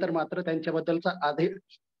बैठकीनंतर मात्र त्यांच्याबद्दलचा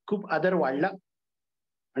खूप आदर वाढला.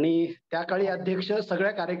 आणि त्या काळी अध्यक्ष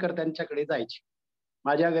सगळ्या कार्यकर्त्यांच्याकडे जायचे.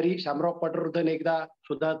 माझ्या घरी शामराव पटवर्धन एकदा,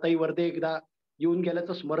 सुधाताई वर्दे एकदा येऊन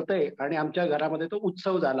गेल्याचं स्मरत आहे आणि आमच्या घरामध्ये तो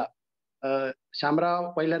उत्सव झाला.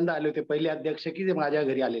 शामराव पहिल्यांदा आले होते, पहिले अध्यक्ष की जे माझ्या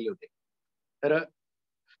घरी आलेले होते. तर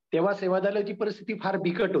तेव्हा सेवादलाची परिस्थिती फार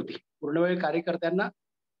बिकट होती. पूर्णवेळ कार्यकर्त्यांना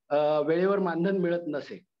वेळेवर मानधन मिळत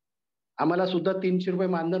नसे. आम्हाला सुद्धा 300 रुपये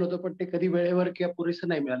मानधन होतं, पण ते कधी वेळेवर किंवा पुरेसं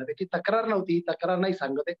नाही मिळालं. त्याची तक्रार नव्हती, तक्रार नाही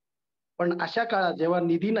सांगत आहे, पण अशा काळात जेव्हा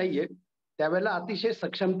निधी नाहीये त्यावेळेला अतिशय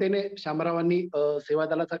सक्षमतेने शामरावांनी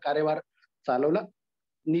सेवादलाचा कार्यभार चालवला.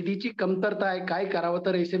 निधीची कमतरता आहे, काय करावं,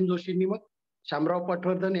 तर एस एम जोशींनी मग शामराव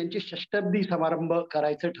पटवर्धन यांची षष्टब्दी समारंभ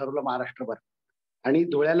करायचं ठरवलं महाराष्ट्रभर आणि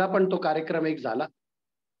धुळ्याला पण तो कार्यक्रम एक झाला.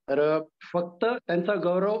 तर फक्त त्यांचा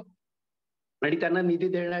गौरव आणि त्यांना निधी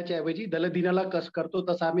देण्याच्या ऐवजी दलदिनाला कस करतो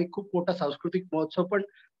तसा आम्ही खूप मोठा सांस्कृतिक महोत्सव पण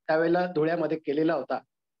त्यावेळेला धुळ्यामध्ये केलेला होता.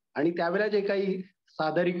 आणि त्यावेळेला जे काही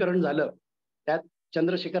सादरीकरण झालं त्यात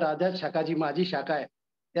चंद्रशेखर आझाद शाखा, जी माझी शाखा आहे,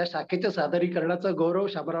 त्या शाखेच्या सादरीकरणाचा गौरव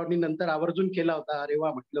शामरावांनी नंतर आवर्जून केला होता. अरे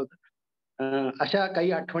वा म्हटलं होतं. अशा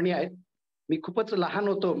काही आठवणी आहेत. मी खूपच लहान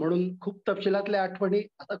होतो म्हणून खूप तपशिलातल्या आठवणी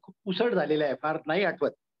आता खूप पुसट झालेल्या आहे, फार नाही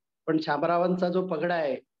आठवत. पण शामरावांचा जो पगडा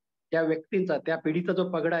आहे, त्या व्यक्तींचा, त्या पिढीचा जो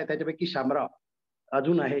पगडा आहे, त्याच्यापैकी शामराव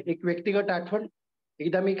अजून आहे. एक व्यक्तिगत आठवण,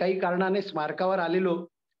 एकदा मी काही कारणाने स्मारकावर आलेलो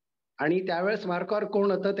आणि त्यावेळेस स्मारकावर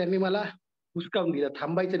कोण होतं, त्यांनी मला हुसकावून दिलं,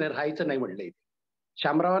 थांबायचं नाही, राहायचं नाही म्हटलं इथे.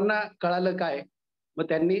 शामरावांना कळालं काय, मग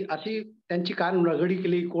त्यांनी अशी त्यांची कान रगडी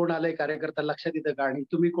केली, कोण आलंय कार्यकर्ता, लक्षात येतं का, आणि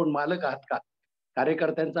तुम्ही कोण, मालक आहात का,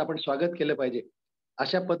 कार्यकर्त्यांचं आपण स्वागत केलं पाहिजे,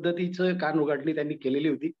 अशा पद्धतीचं कान उघडणी त्यांनी केलेली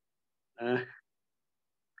होती.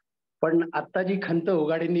 पण आता जी खंत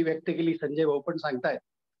उघाडींनी व्यक्त केली, संजय भाऊ पण सांगतायत,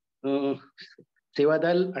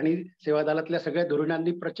 सेवादल आणि सेवादलातल्या सगळ्या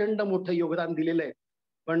धोरणांनी प्रचंड मोठं योगदान दिलेलं आहे,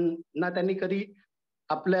 पण ना त्यांनी कधी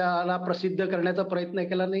आपल्याला प्रसिद्ध करण्याचा प्रयत्न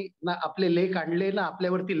केला नाही, ना आपले लेख आणले, ना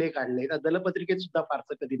आपल्यावरती लेख आणले, ना दलपत्रिकेत सुद्धा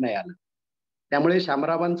फारसं कधी नाही आलं. त्यामुळे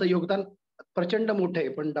शामरावांचं योगदान प्रचंड मोठं आहे,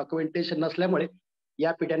 पण डॉक्युमेंटेशन नसल्यामुळे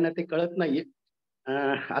या पिढ्यांना ते कळत नाहीये.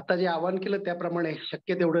 आता जे आवाहन केलं त्याप्रमाणे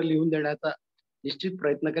शक्य तेवढं लिहून देण्याचा निश्चित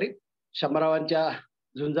प्रयत्न करेन. शामरावांच्या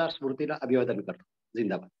झुंजार स्मृतीला अभिवादन करतो.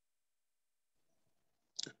 जिंदाबाद.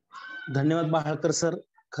 धन्यवाद बहाळकर सर.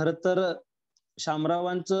 खर तर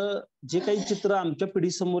शामरावांचं जे काही चित्र आमच्या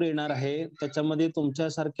पिढीसमोर येणार आहे त्याच्यामध्ये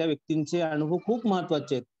तुमच्यासारख्या व्यक्तींचे अनुभव खूप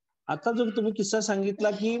महत्वाचे आहेत. आता जो तुम्ही किस्सा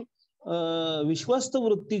सांगितला की विश्वस्त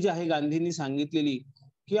वृत्ती जी आहे गांधींनी सांगितलेली,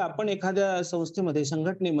 की आपण एखाद्या संस्थेमध्ये,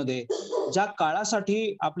 संघटनेमध्ये ज्या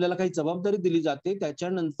काळासाठी आपल्याला काही जबाबदारी दिली जाते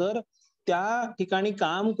त्याच्यानंतर त्या ठिकाणी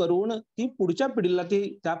काम करून ती पुढच्या पिढीला ती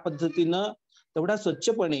त्या पद्धतीनं तेवढ्या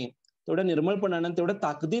स्वच्छपणे, तेवढ्या निर्मळपणानं, तेवढ्या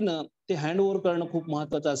ताकदीनं ते हँड ओव्हर करणं खूप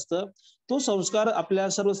महत्वाचं असतं. तो संस्कार आपल्या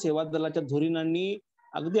सर्व सेवा दलाच्या धुरीणांनी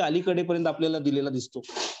अगदी अलीकडेपर्यंत आपल्याला दिलेला दिसतो.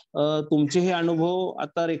 तुमचे हे अनुभव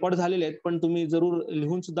आता रेकॉर्ड झालेले आहेत, पण तुम्ही जरूर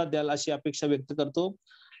लिहून सुद्धा द्याल अशी अपेक्षा व्यक्त करतो.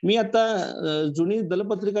 मी आता जुनी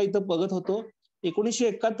दलपत्रिका इथं बघत होतो.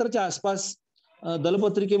 1971च्या आसपास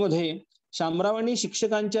दलपत्रिकेमध्ये शामरावांनी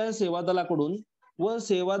शिक्षकांच्या सेवा दलाकडून व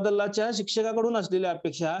सेवा दलाच्या शिक्षकाकडून असलेल्या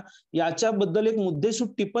अपेक्षा याच्याबद्दल एक मुद्देसूद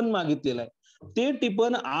टिपण मागितलेलं आहे. ते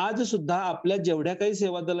टिपण आज सुद्धा आपल्या जेवढ्या काही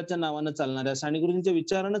सेवा दलाच्या नावानं चालणाऱ्या, सानेगुरूंच्या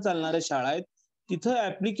विचारानं चालणाऱ्या शाळा आहेत तिथं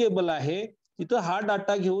ऍप्लिकेबल आहे. तिथं हा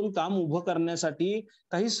डाटा घेऊन काम उभं करण्यासाठी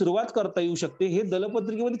काही सुरुवात करता येऊ शकते. हे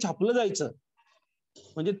दलपत्रिकेमध्ये छापलं जायचं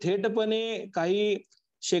म्हणजे थेटपणे काही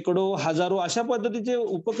शेकडो, हजारो अशा पद्धतीचे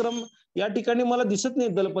उपक्रम या ठिकाणी मला दिसत नाही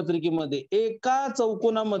दलपत्रिकेमध्ये. एका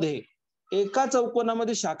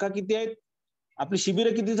चौकोनामध्ये शाखा किती आहेत, आपली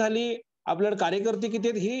शिबिरं किती झाली, आपल्याला कार्यकर्ते किती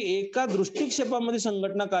आहेत, हे एका दृष्टिक्षेपामध्ये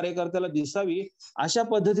संघटना कार्यकर्त्याला दिसावी अशा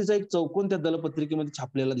पद्धतीचा एक चौकोन त्या दलपत्रिकेमध्ये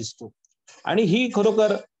छापलेला दिसतो. आणि ही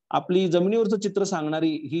खरोखर आपली जमिनीवरचं चित्र सांगणारी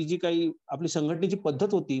ही जी काही आपली संघटनेची पद्धत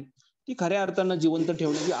होती ती खऱ्या अर्थानं जिवंत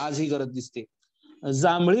ठेवण्याची आजही गरज दिसते.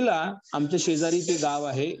 जांभळीला आमच्या शेजारी ते गाव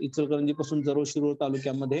आहे इचलकरंजी पासून जरोळ शिरोळ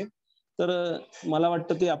तालुक्यामध्ये. तर मला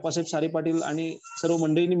वाटतं ते आप्पासाहेब सारे पाटील आणि सर्व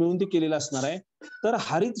मंडळींनी मिळून ते केलेलं असणार आहे. तर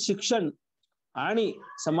हरित शिक्षण आणि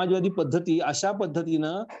समाजवादी पद्धती अशा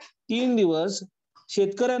पद्धतीनं 3 दिवस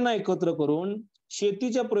शेतकऱ्यांना एकत्र करून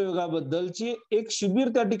शेतीच्या प्रयोगाबद्दलची एक शिबिर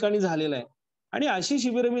त्या ठिकाणी झालेलं आहे. आणि अशी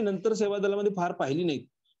शिबिरं मी नंतर सेवा दलामध्ये फार पाहिली नाहीत.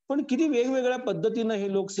 पण किती वेगवेगळ्या पद्धतीनं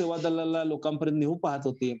हे लोक सेवा दलाला लोकांपर्यंत नेऊ पाहत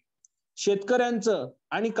होते. शेतकऱ्यांचं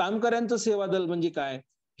आणि कामकऱ्यांचं सेवा दल म्हणजे काय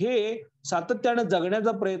हे सातत्यानं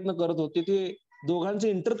जगण्याचा प्रयत्न करत होते. ते दोघांचे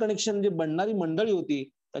इंटरकनेक्शन जे बनणारी मंडळी होती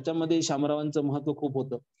त्याच्यामध्ये शामरावांचं महत्व खूप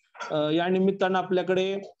होतं. या निमित्तानं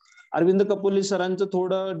आपल्याकडे अरविंद कपोले सरांचं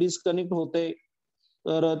थोडं डिस्कनेक्ट होतंय,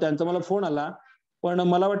 तर त्यांचा मला फोन आला. पण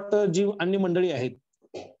मला वाटतं जी अन्य मंडळी आहेत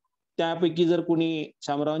त्यापैकी जर कोणी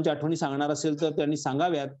शामरावांच्या आठवणी सांगणार असेल तर त्यांनी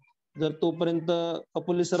सांगाव्यात. जर तोपर्यंत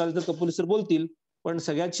कपोले सर आले तर कपोले सर बोलतील. पण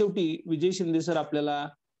सगळ्यात शेवटी विजय शिंदे सर आपल्याला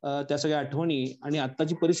त्या सगळ्या आठवणी आणि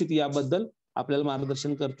आत्ताची परिस्थिती याबद्दल आपल्याला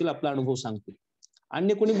मार्गदर्शन करतील, आपला अनुभव सांगतील.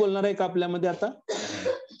 अन्य कोणी बोलणार आहे का आपल्यामध्ये आता?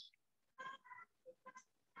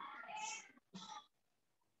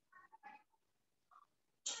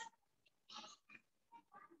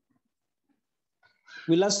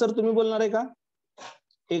 विलास सर तुम्ही बोलणार आहे का?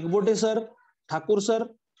 Ekbote sir, Thakur sir,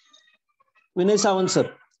 Vinay Sawant sir,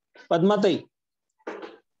 पद्माताई,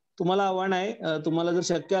 तुम्हाला आव्हान आहे. तुम्हाला जर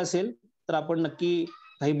शक्य असेल तर आपण नक्की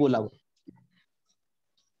काही बोलावं.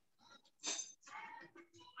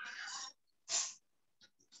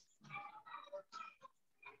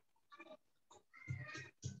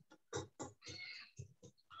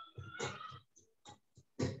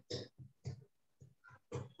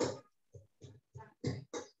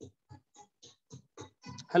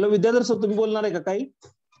 हॅलो विद्याधर सर तुम्ही बोलणार आहे का काही?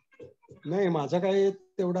 नाही, माझा काही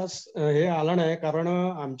तेवढाच हे आला नाही, कारण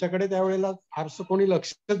आमच्याकडे त्यावेळेला फारसं कोणी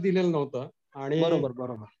लक्षच दिलेलं नव्हतं. आणि बरोबर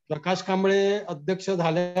बरोबर. प्रकाश कांबळे अध्यक्ष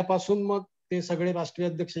झाल्यापासून मग ते सगळे राष्ट्रीय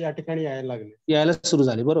अध्यक्ष या ठिकाणी यायला लागले, यायला सुरू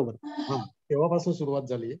झाले. बरोबर, तेव्हापासून सुरुवात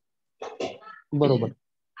झाली. बरोबर.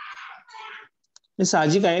 हे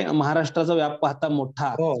साहजिक आहे, महाराष्ट्राचा व्याप पाहता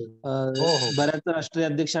मोठा. बऱ्याच राष्ट्रीय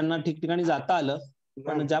अध्यक्षांना ठिकठिकाणी जाता आलं.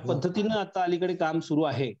 पण ज्या पद्धतीनं आता अलीकडे काम सुरू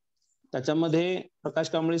आहे त्याच्यामध्ये प्रकाश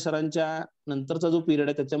कांबळे सरांच्या नंतरचा जो पिरियड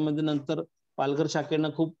आहे त्याच्यामध्ये नंतर पालघर शाखेनं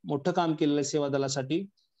खूप मोठं काम केलेलं आहे सेवा दलासाठी.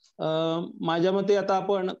 माझ्या मते आता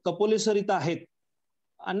आपण कपोले सर इथं आहेत.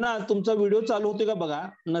 अण्णा तुमचा व्हिडिओ चालू होते का बघा,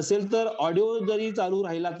 नसेल तर ऑडिओ जरी चालू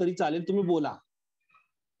राहिला तरी चालेल, तुम्ही बोला.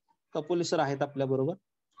 कपोले सर आहेत आपल्या बरोबर.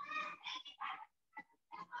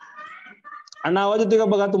 अण्णा आवाज येते का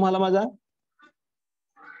बघा तुम्हाला माझा?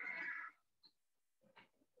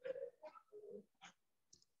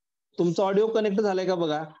 तुमचा ऑडिओ कनेक्ट झालाय का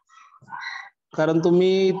बघा, कारण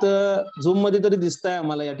तुम्ही इथं झूम मध्ये तरी दिसताय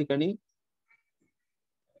आम्हाला या ठिकाणी.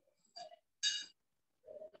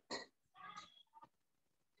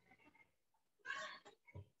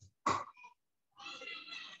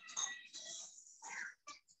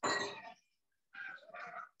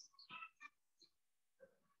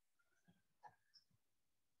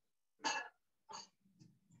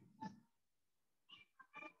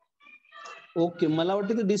 ओके, मला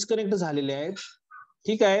वाटतं ते डिस्कनेक्ट झालेले आहेत.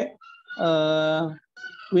 ठीक आहे.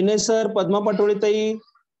 विनय सर, पद्मा पाटोळे ताई,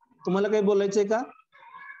 तुम्हाला काही बोलायचंय का?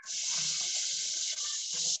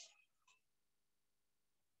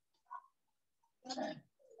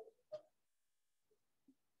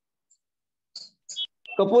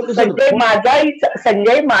 कपोले सर.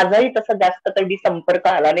 संजय माझाही तसा जास्त कधी संपर्क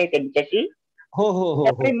आला नाही त्यांच्याशी. हो हो हो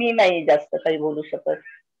हो. मी नाही जास्त काही बोलू शकत.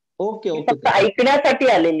 Okay okay. फक्त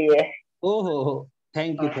ऐकण्यासाठी आलेली आहे. हो हो हो,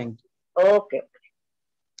 थँक्यू थँक्यू. ओके.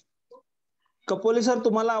 कपोले सर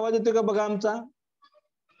तुम्हाला आवाज येतोय का बघा आमचा?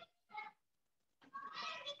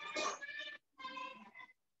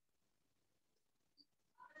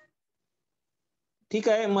 ठीक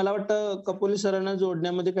आहे, मला वाटतं कपोले सरांना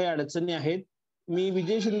जोडण्यामध्ये काही अडचणी आहेत. मी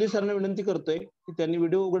विजय शिंदे सरांना विनंती करतोय की त्यांनी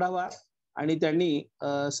व्हिडिओ उघडावा आणि त्यांनी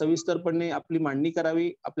सविस्तरपणे आपली मांडणी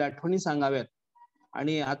करावी, आपल्या आठवणी सांगाव्यात.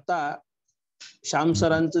 आणि आता श्याम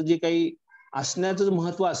सरांचं जे काही असण्याचं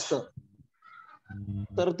महत्व असतं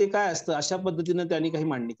तर ते काय असतं अशा पद्धतीने त्यांनी काही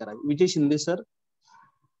मांडणी करावी. विजय शिंदे सर.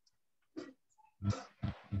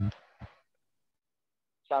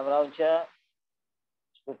 श्यामरावच्या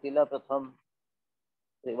स्मृतीला प्रथम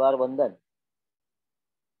त्रिवार वंदन.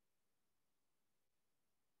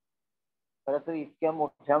 खरं तर इतक्या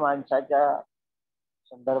मोठ्या माणसाच्या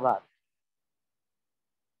संदर्भात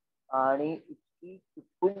आणि इतकी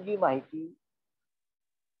तुटपुंजी माहिती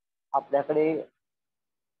आपल्याकडे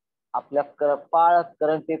आपल्या कपाळ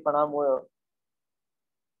करंटेपणामुळं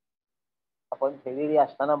आपण फेलेली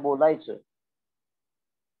असताना बोलायचं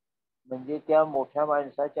म्हणजे त्या मोठ्या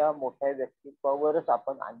माणसाच्या मोठ्या व्यक्तित्वावरच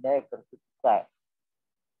आपण अन्याय करतो काय.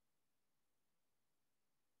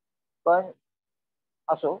 पण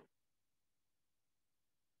असो,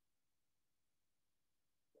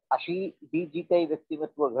 अशी ही जी काही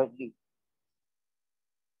व्यक्तिमत्व घडली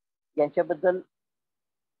यांच्याबद्दल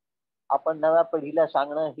आपण नव्या पिढीला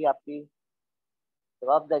सांगणं ही आपली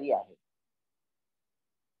जबाबदारी आहे.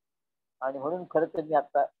 आणि म्हणून खरं तर मी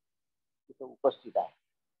आता तिथे उपस्थित आहे.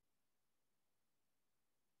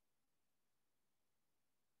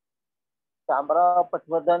 शामराव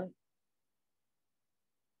पटवर्धन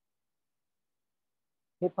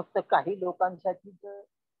हे फक्त काही लोकांसाठीच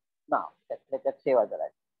नाव, त्यातल्या त्यात सेवादल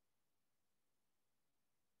आहे.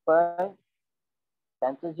 पण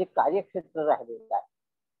त्यांचं जे कार्यक्षेत्र राहिलेलं आहे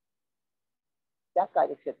त्या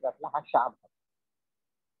कार्यक्षेत्रातला हा श्याम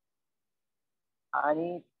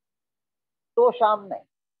आणि तो श्याम नाही,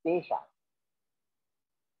 ते श्याम.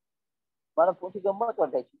 मला मोठी गंमत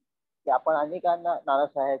वाटायची की आपण अनेकांना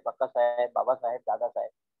नानासाहेब, काकासाहेब, बाबासाहेब,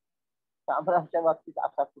 दादासाहेब, शामरावच्या बाबतीत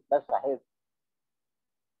असा कुठला साहेब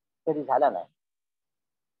तरी झाला नाही.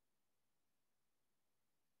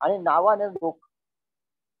 आणि नावाने लोक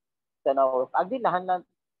त्यांना ओळख, अगदी लहान लहान.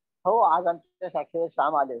 हो, आज आमच्या शाखेवर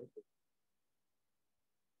श्याम आले होते.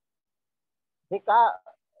 हे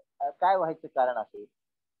काय व्हायचं कारण असेल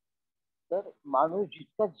तर माणूस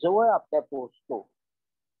जितका जवळ आपल्या पोहोचतो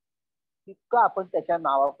तितकं आपण त्याच्या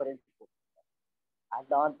नावापर्यंत पोहोचतो,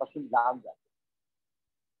 आजनावांपासून लांब जातो.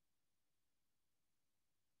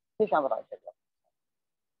 हे शामरावच्या बाबतीत.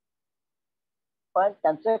 पण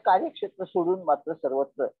त्यांचं कार्यक्षेत्र सोडून मात्र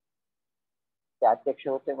सर्वत्र ते अध्यक्ष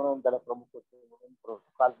होते म्हणून, त्याला प्रमुख होते म्हणून,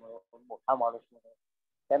 प्रोटोकॉल म्हणून, मोठा माणूस म्हणून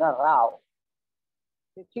त्यांना राव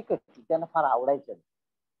हे ठीक आहे, त्यांना फार आवडायचं नाही.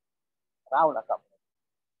 राव नका.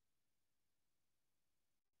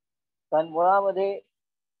 कारण मुळामध्ये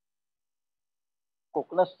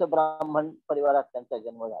कोकणस्थ ब्राह्मण परिवारात त्यांचा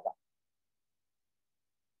जन्म झाला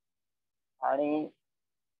आणि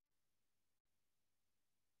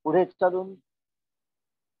पुढे चालून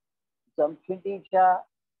जमखिंडीच्या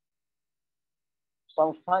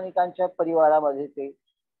संस्थानिकांच्या परिवारामध्ये ते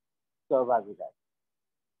सहभागी झाले.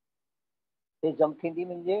 हे जमखिंडी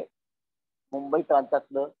म्हणजे मुंबई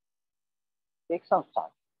प्रांतातलं एक संस्थान.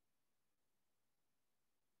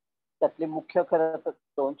 त्यातले मुख्य खरं तर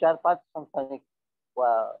 2, 4, 5 संस्थानिक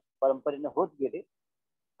परंपरेने होत गेले.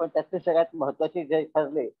 पण त्यातले सगळ्यात महत्वाचे जे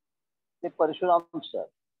ठरले ते परशुराम सर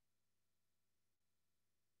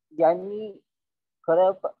यांनी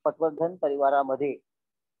खरं पटवर्धन परिवारामध्ये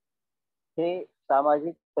हे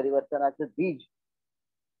सामाजिक परिवर्तनाचं बीज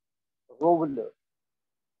रोवलं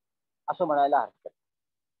असं म्हणायला हरकत.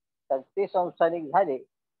 तर ते संस्थानिक झाले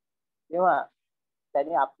तेव्हा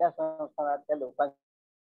त्यांनी आपल्या संस्थानातल्या लोकांना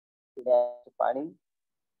पाणी,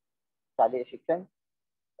 शालेय शिक्षण,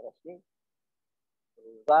 रस्ते,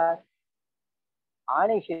 रोजगार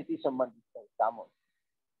आणि शेती संबंधित कामं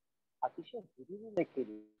अतिशय हिरिरीने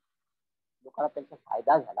केली. लोकांना त्यांचा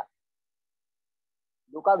फायदा झाला.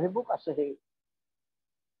 लोकाभिमुख असं हे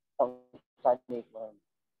संस्थानिक म्हणून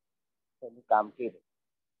त्यांनी काम केलं.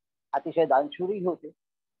 अतिशय दानशूरही होते.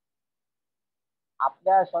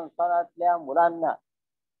 आपल्या संस्थानातल्या मुलांना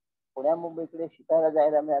पुण्या मुंबईकडे शिकायला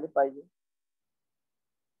जायला मिळालं पाहिजे,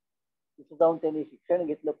 तिथे जाऊन त्यांनी शिक्षण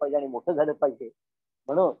घेतलं पाहिजे आणि मोठं झालं पाहिजे.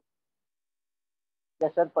 म्हणून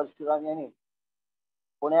सर परशुराम यांनी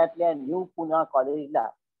पुण्यातल्या न्यू पुणा कॉलेजला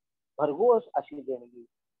भरघोस अशी देणगी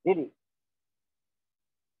दिली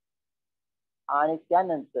आणि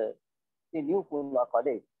त्यानंतर ते new Pune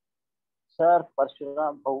college sir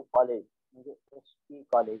Parshuram भाऊ कॉलेज म्हणजे SP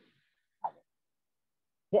कॉलेज झाले.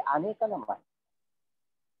 हे अनेकांना माहिती.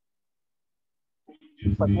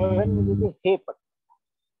 पटवर्धन म्हणजे हे पटवर्धन,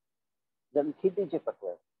 जमखिंडीचे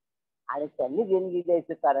पटवर्धन. आणि त्यांनी देणगी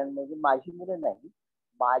द्यायचं कारण म्हणजे माझी मुलं नाही,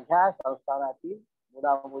 माझ्या संस्थानातील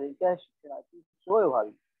मुला मुलींच्या शिक्षणाची सोय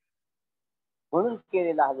व्हावी म्हणून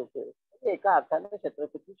केलेला हा होतो. एका अर्थाने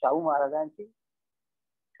छत्रपती शाहू महाराजांची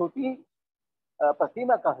छोटी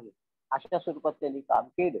प्रतिमा काढली अशा स्वरूपात त्यांनी काम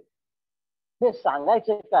केलं. हे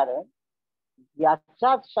सांगायचं कारण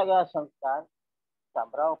याचाच सगळा संस्कार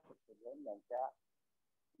शामराव पटवर्धन यांच्या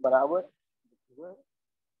बराबर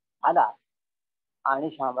आला आणि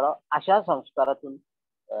शामराव अशा संस्कारातून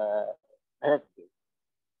घडत गेले.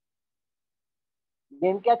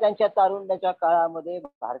 नेमक्या त्यांच्या तारुण्याच्या काळामध्ये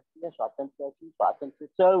भारतीय स्वातंत्र्य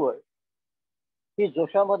चळवळ ही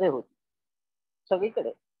जोशामध्ये होती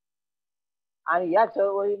सगळीकडे. आणि या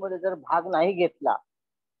चळवळीमध्ये जर भाग नाही घेतला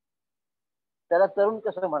त्याला तरुण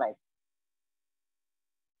कसं म्हणायचं.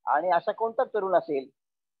 आणि असा कोणता तरुण असेल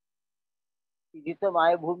की जिथं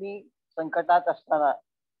मायभूमी संकटात असताना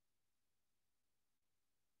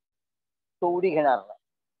तो उडी घेणार नाही,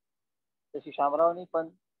 तशी शामरावनी पण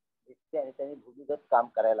घेतली आणि त्यांनी भूमिगत काम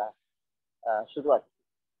करायला सुरुवात केली.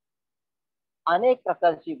 अनेक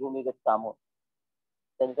प्रकारची भूमिगत कामं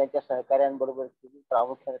त्यांनी त्यांच्या सहकाऱ्यांबरोबर केली.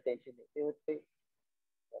 प्रामुख्याने त्यांचे नेते होते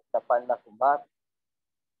तपांना कुंभार,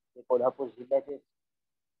 ते कोल्हापूर जिल्ह्याचे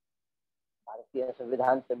भारतीय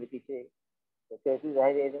संविधान समितीचे सेक्रेटरी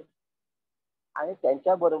राहिलेले, आणि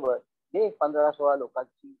त्यांच्याबरोबर जे 15-16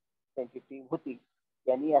 लोकांची त्यांची टीम होती,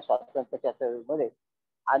 त्यांनी या स्वातंत्र्याच्या चळवळीमध्ये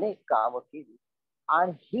अनेक कामं केली.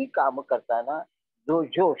 आणि ही कामं करताना जो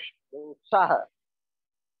जोश, जो उत्साह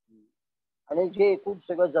आणि जे एकूण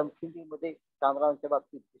सगळं जमखिंडीमध्ये शामरावांच्या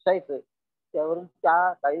बाबतीत दिसायचं, त्यावरून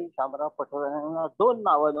त्या काही शामराव पटवर्धनांना 2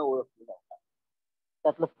 नावानं ओळखलं जातात.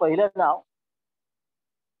 त्यातलं पहिलं नाव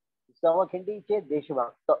जमखिंडीचे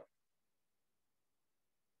देशभक्त.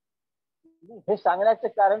 हे सांगण्याचं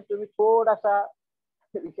कारण तुम्ही थोडासा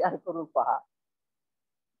विचार करून पहा.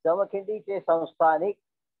 जमखिंडीचे संस्थानिक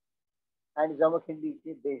आणि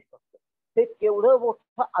जमखिंडीचे देशभक्त, हे केवढं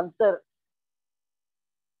मोठं अंतर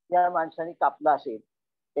या माणसाने कापलं असेल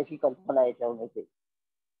त्याची कल्पना याच्यावर येते.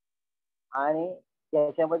 आणि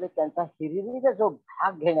त्याच्यामध्ये त्यांचा हिरिरीचा जो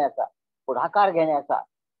भाग घेण्याचा, पुढाकार घेण्याचा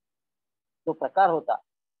जो प्रकार होता,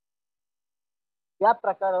 त्या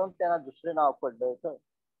प्रकारावरून त्यांना दुसरं नाव पडलं होतं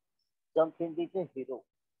जमखिंडीचे हिरो.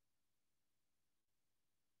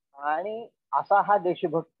 आणि असा हा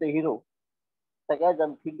देशभक्त हिरो सगळ्या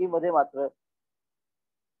जमखिंडीमध्ये मात्र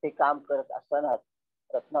ते काम करत असताना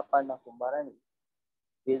रत्नाप्पांना कुंभारांनी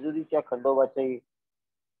जेजुरीच्या खंडोबाची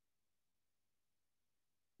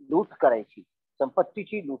लूट करायची,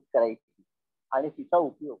 संपत्तीची लूट करायची आणि तिचा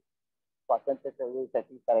उपयोग स्वातंत्र्य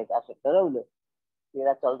चळवळीसाठी करायचा असं ठरवलं.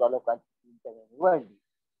 13-14 लोकांची टीम त्यांनी निवडली.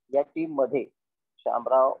 या टीम मध्ये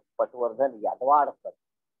शामराव पटवर्धन यादवाडकर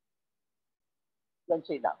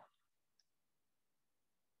यांचे नाव.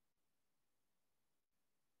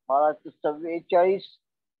 मला 24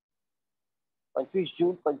 25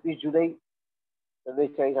 जून 25 जुलै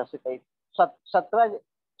 44 असं काही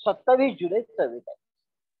 27 जुलै 44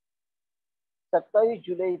 27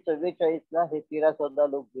 जुलै 44 हे 13-14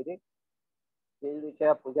 लोक गेले.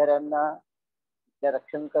 देवीच्या पुजाऱ्यांना, त्या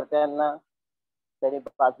रक्षणकर्त्यांना त्याने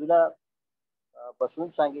बाजूला बसून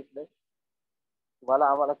सांगितलं, तुम्हाला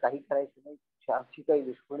आम्हाला काही करायचं नाही, आमची काही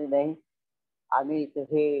दुश्मनी नाही, आम्ही इथे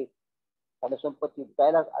हे धनसंपत्ती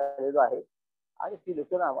विकायला आलेलो आहे आणि ती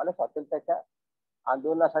लुटून आम्हाला स्वातंत्र्याच्या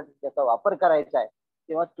आंदोलनासाठी त्याचा वापर करायचा आहे,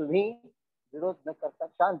 तेव्हा तुम्ही विरोध न करता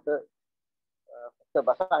शांत फक्त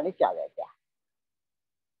बसा आणि चाव्या द्या.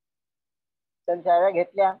 त्यांनी चाव्या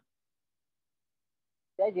घेतल्या.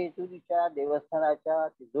 त्या जेजुरीच्या देवस्थानाच्या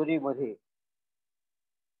तिजोरीमध्ये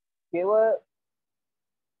केवळ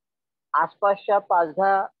आसपासच्या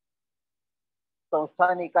 5-10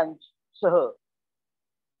 संस्थानिकांसह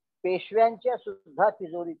पेशव्यांच्या सुद्धा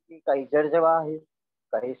तिजोरीतली काही जडजवाहर,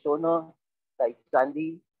 काही सोनं, काही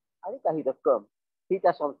चांदी आणि काही रक्कम ही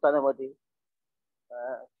त्या संस्थानामध्ये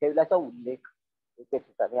ठेवल्याचा उल्लेख एके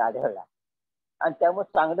ठिकाणी आढळला. आणि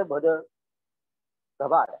त्यामुळे चांगलं भलं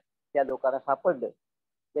गबाड त्या लोकांना सापडलं.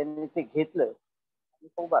 त्यांनी ते घेतलं आणि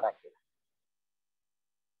उभारा केला.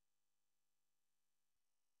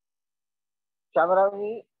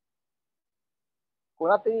 शामरावनी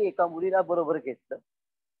कोणातरी एका मुलीला बरोबर घेतलं,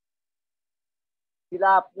 तिला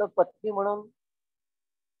आपलं पत्नी म्हणून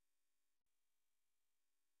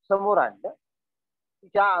समोर आणलं,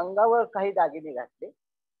 तिच्या अंगावर काही दागिने घातले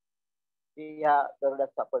ते या दरोड्यात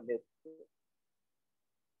सापडले होते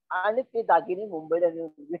आणि ते दागिने मुंबईला नेऊन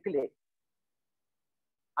विकले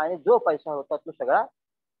आणि जो पैसा होता तो सगळा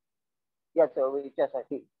या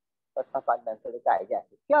चळवळीच्यासाठी रत्नापांड्यांकडे कायदे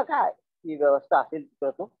आहे किंवा काय ही व्यवस्था असेल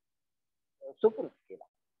तिकडे तो सुपूर्द केला.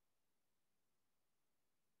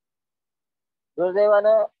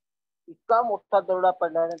 दुर्दैवानं इतका मोठा दरोडा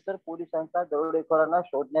पडल्यानंतर पोलिसांचा दरोडेखोरांना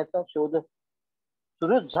शोधण्याचा शोध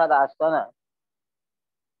सुरूच झाला असताना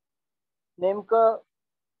नेमकं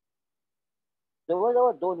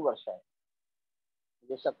जवळजवळ 2 वर्ष आहे,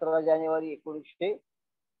 म्हणजे 17 जानेवारी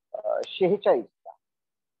 1946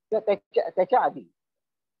 किंवा त्याच्या आधी,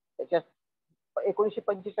 त्याच्या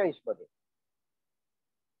 1945 मध्ये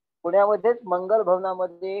पुण्यामध्येच मंगल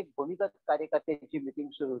भवनामध्ये एक भूमिगत कार्यकर्त्यांची मीटिंग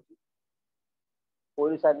सुरू होती.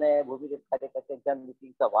 पोलिसांना या भूमिगत कार्यकर्त्यांच्या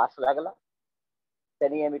मीटिंगचा वास लागला.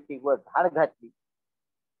 त्यांनी या मीटिंगवर धाड घातली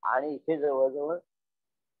आणि इथे जवळजवळ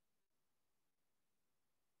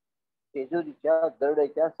जेजुरीच्या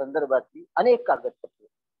दरोड्याच्या संदर्भातली अनेक कागदपत्रे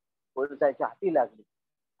पोलिसांच्या हाती लागली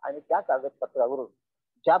आणि त्या कागदपत्रावरून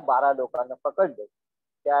ज्या 12 लोकांना पकडलं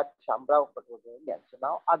त्यात शामराव पटवर्धन यांचं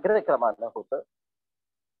नाव अग्रक्रमानं होतं.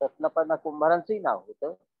 रत्नापन्ना कुंभारांचंही नाव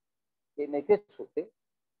होतं, ते नेतेच होते.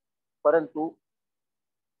 परंतु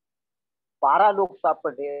 12 लोक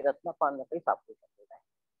सापडले, रत्नापांना काही सापडू शकले नाही.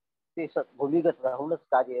 ते भूमिगत राहूनच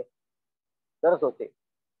कार्य करत होते.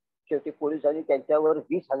 शेवटी पोलिसांनी त्यांच्यावर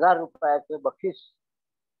 20,000 रुपयाचं बक्षीस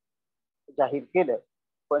जाहीर केलं,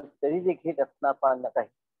 पण तरी देखील रत्नापांना काही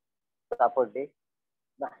सापडले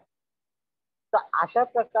नाही. तर अशा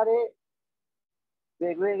प्रकारे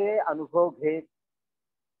वेगवेगळे अनुभव घेत,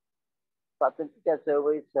 स्वातंत्र्याच्या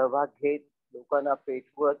चळवळीत सहभाग घेत, लोकांना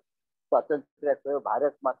पेटवत, स्वातंत्र्याचं,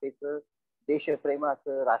 भारत मातेचं,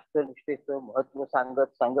 देशप्रेमाचं, राष्ट्रनिष्ठेचं महत्व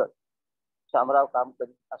सांगत शामराव काम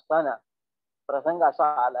करीत असताना प्रसंग असा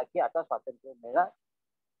आला की आता स्वातंत्र्य मिळणार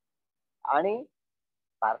आणि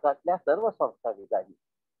भारतातल्या सर्व संस्थानिकांनी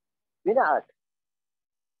विनाअट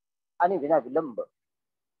आणि विनाविलंब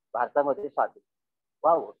भारतामध्ये स्वातंत्र्य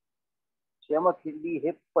व्हावं. श्रमखिंडी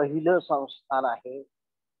हे पहिलं संस्थान आहे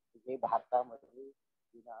जे भारतामध्ये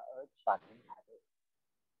विनाअट स्वाधीन झाले.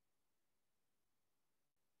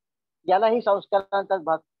 यालाही संस्कारांचाच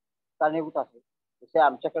भाग कारणीभूत आहे. जसे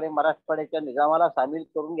आमच्याकडे मराठवाड्याच्या निजामाला सामील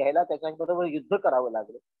करून घ्यायला त्याच्याबरोबर युद्ध करावं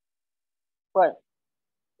लागलं, पण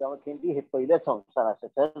श्रमखिंडी हे पहिलं संस्थान असं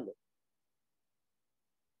ठरलं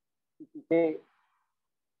की तिथे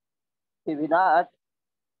ते विनाअट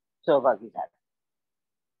सहभागी झाले.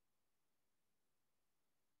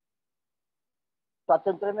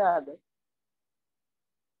 स्वातंत्र्य मिळालं,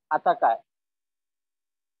 आता काय?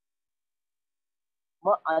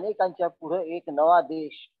 मग अनेकांच्या पुढे एक नवा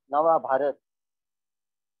देश, नवा भारत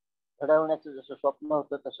घडवण्याचं जसं स्वप्न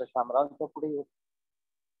होतं तसं शामरावांच्या पुढे होतं.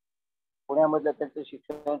 पुण्यामधलं त्यांचं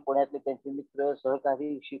शिक्षण, पुण्यातले त्यांचे मित्र,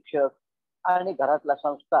 सहकारी, शिक्षक आणि घरातला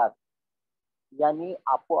संस्कार यांनी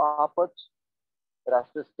आपोआपच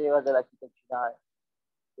राष्ट्रसेवा दलाची त्यांची नाळ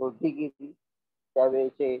जोडली गेली.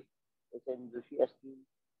 त्यावेळेचे जोशी असतील,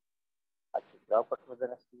 अच्युतराव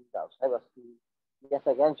पटवर्धन असतील, रावसाहेब असतील, या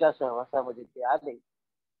सगळ्यांच्या सहवासामध्ये ते आले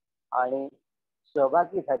आणि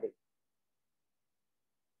सहभागी झाले.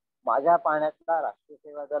 माझ्या पाहण्यातला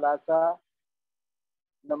राष्ट्रसेवा दलाचा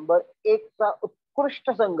नंबर 1 चा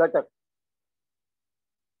उत्कृष्ट संघटक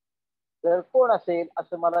जर कोण असेल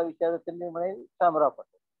असं मला विचारलं तर मी म्हणेल शामराव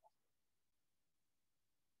पटवर्धन.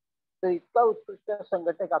 तर इतका उत्कृष्ट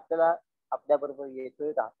संघटक आपल्याला आपल्या बरोबर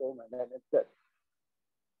येतोय, राहतोय म्हणल्यानंतर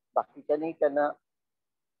बाकीच्यांनी त्यांना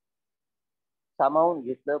सामावून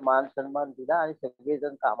घेतलं, मान सन्मान दिला आणि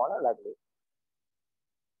सगळेजण कामाला लागले.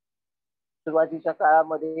 सुरुवातीच्या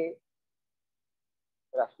काळामध्ये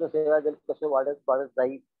राष्ट्रसेवा दल कसं वाढत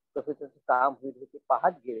जाईल, कसं त्याचं काम होईल ते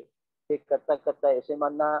पाहत गेले. ते करता करता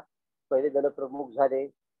एसएमांना पहिले दलप्रमुख झाले,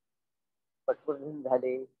 पटवर्धन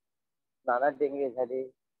झाले, नाना डेंगळे झाले,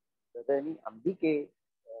 सदनी अंबिके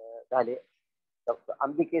झाले. डॉक्टर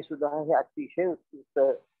अंबिके सुद्धा हे अतिशय उत्कृष्ट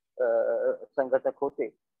संघटक होते.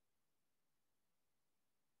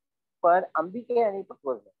 पण अंबिके आणि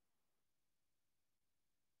पटवर्धन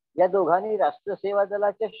या दोघांनी राष्ट्रसेवा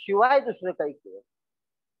दलाच्या शिवाय दुसरं काही केलं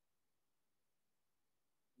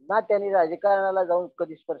ना. त्यांनी राजकारणाला जाऊन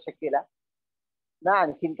कधी स्पर्श केला ना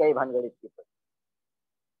आणखीन काही भानगडीत केलं.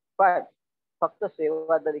 पण फक्त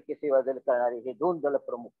सेवा दल करणारे हे 2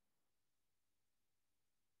 दलप्रमुख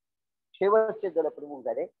शेवटचे दलप्रमुख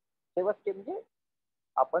झाले. शेवटचे म्हणजे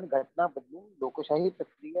आपण घटना बदलून लोकशाही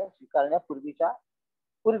प्रक्रिया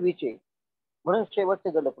पूर्वीचे म्हणून शेवटचे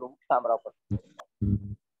दलप्रमुख शामराव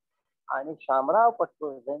पटवर्धन. आणि शामराव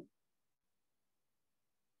पटवर्धन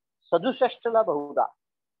 67 ला बहुधा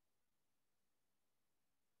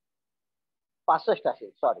 65 असेल,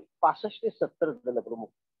 सॉरी 65 ते 70 दलप्रमुख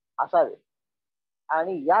असावे.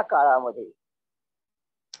 आणि या काळामध्ये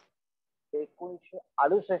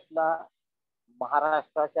 1968 ला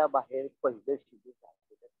महाराष्ट्राच्या बाहेर पहिलं शिबिर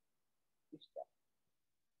झालेलं दिसतं.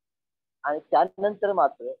 आणि त्यानंतर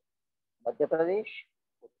मात्र मध्य प्रदेश,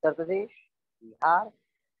 उत्तर प्रदेश, बिहार,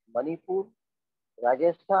 मणिपूर,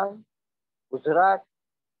 राजस्थान, गुजरात,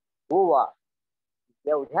 गोवा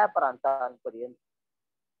एवढ्या प्रांतांपर्यंत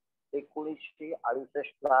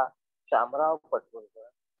 1968 ला शामराव पटवर्धन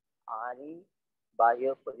आणि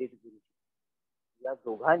बाय फरीद गुरुजी या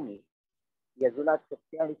दोघांनी यजुनाथ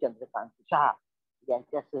सत्य आणि चंद्रकांत शहा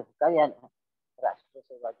यांच्या सहकार्याने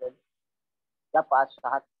राष्ट्रसेवा दल त्या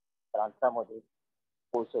 5-6 प्रांतामध्ये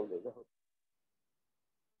पोहोचवलेलं होतं.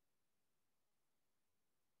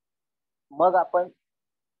 मग आपण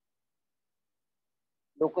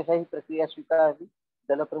लोकशाही प्रक्रिया स्वीकारली,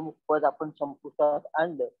 दलप्रमुख पद आपण संपुष्टात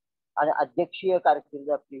आणलं आणि अध्यक्षीय कारकीर्द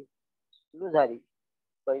आपली सुरू झाली.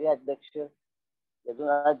 पहिले अध्यक्ष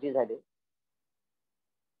यदुनाथजी झाले,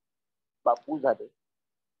 बापू झाले,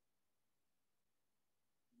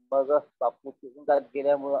 मग बापू तुरुंगात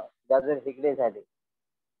गेल्यामुळं दादर हेगडे झाले,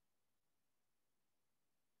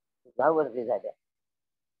 10 वर्षे झाल्या.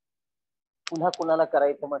 पुन्हा कुणाला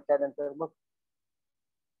करायचं म्हटल्यानंतर मग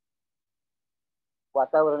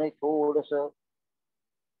वातावरण थोडस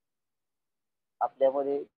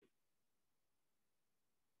आपल्यामध्ये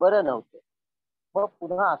बरं नव्हतं. मग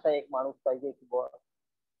पुन्हा असा एक माणूस पाहिजे की बुवा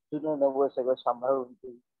जुनं नवं सगळं सांभाळून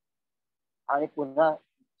घेईल आणि पुन्हा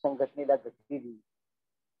संघटनेला गती देईल.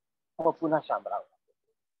 मग पुन्हा शामराव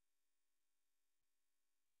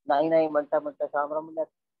नाही नाही म्हणता म्हणता शामराव म्हणतात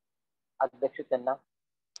अध्यक्ष त्यांना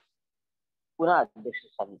पुन्हा अध्यक्ष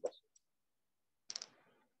सांगितलं.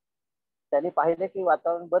 त्यांनी पाहिलं की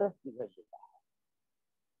वातावरण बरंच बिघडलेलं आहे.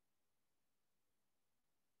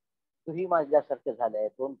 तुही माझ्यासारखं झालंय,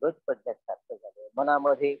 2 गट पडल्यासारखं झालंय,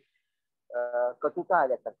 मनामध्ये कटुता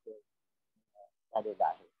आल्यासारखं झालेलं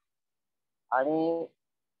आहे. आणि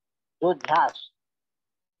जो ध्यास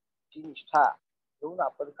जी निष्ठा घेऊन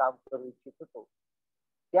आपण काम करू इच्छित होतो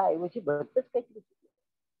त्याऐवजी भरतच काहीतरी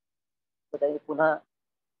तर त्यांनी पुन्हा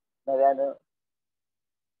नव्यानं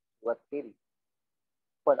सुरुवात केली.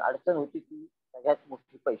 पण अडचण होती ती सगळ्यात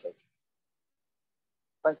मोठी पैशाची.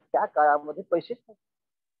 पण त्या काळामध्ये पैसेच नव्हते.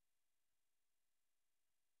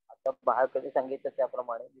 आता बाहेरकडे सांगितलं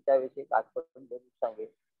त्याप्रमाणे मी त्याविषयी एक आठवण देऊन सांगेन.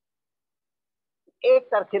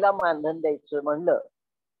 1 तारखेला मानधन द्यायचं म्हणलं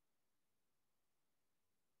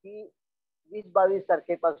की 20-22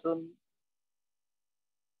 तारखेपासून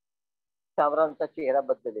शामरावांचा चेहरा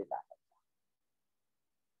बदललेला आहे.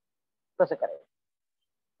 कसं करायचं,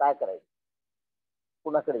 काय करायचं,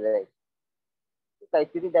 कुणाकडे जायचं,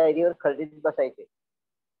 काहीतरी डायरीवर खरेदीत बसायचे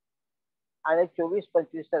आणि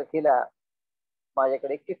 24-25 तारखेला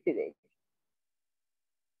माझ्याकडे चिठ्ठी द्यायची.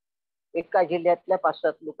 एका जिल्ह्यातल्या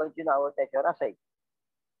 5-7 लोकांची नावं त्याच्यावर असायची.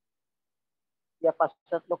 या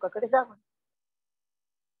 5-7 लोकांकडे जा.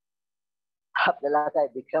 आपल्याला काय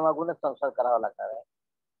भिक्षा मागूनच संसार करावा लागणार आहे.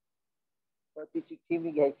 तर ती चिठ्ठी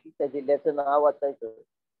मी घ्यायची, त्या जिल्ह्याचं नाव वाचायचं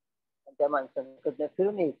आणि त्या माणसांकडनं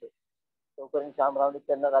फिरून यायचं. तोपर्यंत शामरावने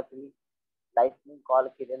त्यांना रात्री लाईटनिंग कॉल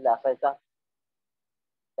केलेला असायचा,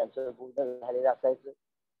 त्यांचं बोलणं झालेलं असायचं.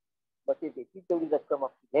 मग ते देखील तेवढी रक्कम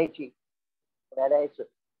घ्यायची, पुण्याला यायचं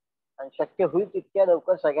आणि शक्य होईल तितक्या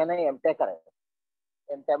लवकर सगळ्यांना एमट्या करायचं.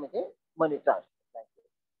 एमट्या म्हणजे मनी ट्रान्सफर.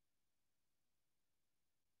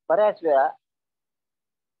 बऱ्याच वेळा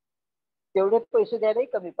तेवढे पैसे द्यायलाही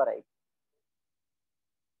कमी पडायचे.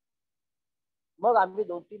 मग आम्ही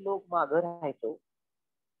 2-3 लोक मागं राहायचो.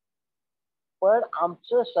 पण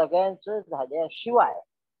आमचं सगळ्यांचं झाल्याशिवाय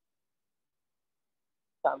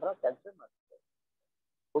शामराव त्यांचं म्हणत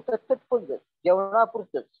होतं चटपट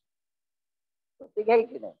जेवणापुरतच ते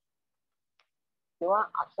घ्यायचे नाही. तेव्हा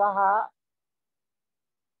असा हा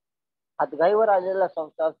हातगाईवर आलेला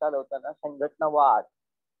संसार चालवताना संघटनावाद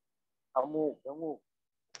अमुक धमुक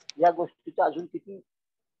या गोष्टीचा अजून किती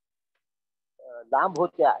लांब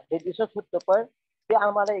होत्या हे दिसत होतं. पण ते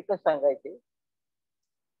आम्हाला एकच सांगायचे,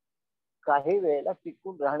 काही वेळेला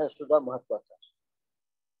टिकून राहणं सुद्धा महत्वाचं असतं.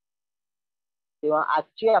 तेव्हा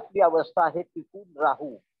आजची आपली अवस्था आहे टिकून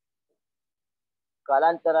राहू.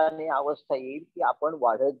 कालांतराने अवस्था येईल की आपण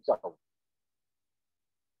वाढत जाऊ,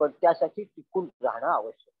 पण त्यासाठी टिकून राहणं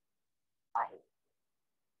आवश्यक आहे.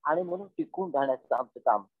 आणि म्हणून टिकून राहण्याचं आमचं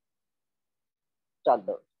काम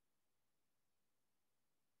चाललं.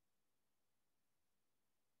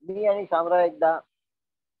 मी आणि शामराव एकदा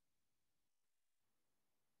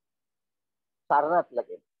सारनाथला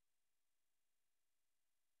गेलो.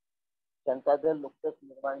 जनता दल नुकतंच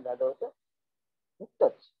निर्माण झालं होतं,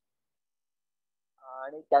 नुकतंच.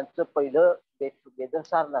 आणि त्यांचं पहिलं गेट टुगेदर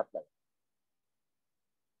सारनाथला.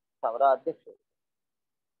 शामराव अध्यक्ष होते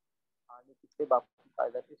आणि तिथे बापू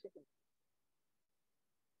कायद्याचे सेक्रेटरी.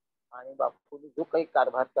 आणि बापूने जो काही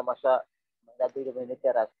कारभार तमाशा महिना 1.5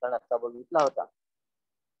 महिन्याच्या राजकारणाचा बघितला होता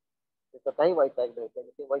ते स्वतःही वैतागले होते.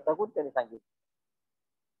 ते वैतागून त्यांनी सांगितलं,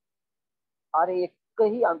 अरे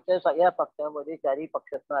एकही आमच्या सगळ्या पक्षामध्ये 4ही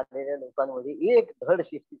पक्षातून आलेल्या लोकांमध्ये एक धड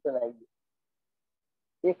शिस्तीचं नाही,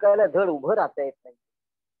 एकाला धड उभं राहता येत नाही.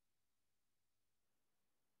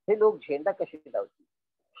 हे लोक झेंडा कशी लावतील,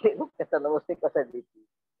 हे लोक त्याचा नमस्ते कसा देतील,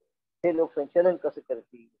 हे लोक संचलन कसं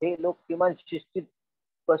करतील, हे लोक किमान शिस्तीत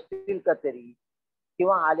बसतील का तरी,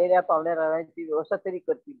 किंवा आलेल्या पाहुण्यारांची व्यवस्था तरी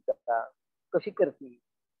करतील का, कशी करतील.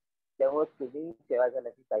 त्यामुळे तुम्ही सेवा झाला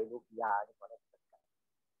की काही लोक या आणि मला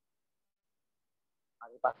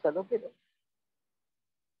आणि 5-6 लोक गेलो.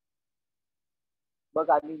 मग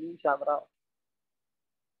आम्ही शामराव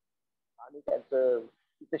आणि त्यांचं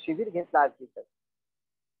तिथं शिबिर घेतलं 8 दिवसात.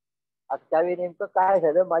 आता त्यावेळी नेमकं काय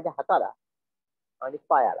झालं, माझ्या हाताला आणि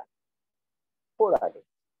पायाला फोड आले.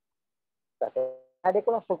 आले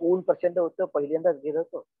कोण असतो, ऊन प्रचंड होतं, पहिल्यांदाच गेलो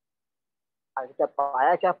होतो आणि त्या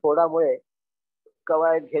पायाच्या फोडामुळे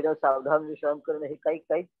कवायत घेणं, सावधान विश्राम करणं हे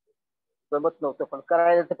काही जमत नव्हतं, पण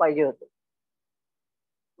करायला तर पाहिजे होतं.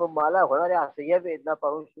 मग मला होणाऱ्या असह्य वेदना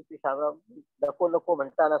पाहून श्री शामराव नको नको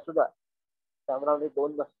म्हणताना सुद्धा शामरावने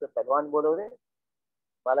 2 मस्त पहलवान बोलवले,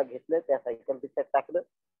 मला घेतलं, त्या सायकल पिक्चर टाकलं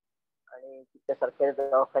आणि तिथल्या सरकारी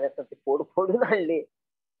दवाखान्यात ते पोड फोडून आणले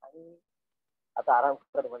आणि आता आराम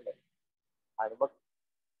कर म्हणले. आणि मग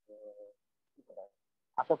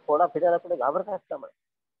असं फोडा फिरायला कुठे घाबरत असता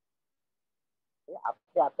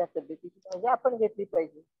आपल्या तब्येतीची काळजी आपण घेतली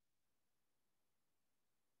पाहिजे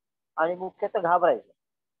आणि मुख्यतः घाबरायचं.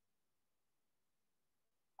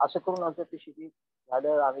 असं करून आमचं ते शिबिर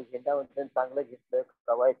झालं. आम्ही झेंडावंदन चांगलं घेतलं,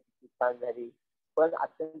 कवायत छान झाली, पण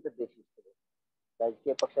अत्यंत बेशिस्त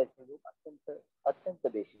राजकीय पक्षाचे लोक अत्यंत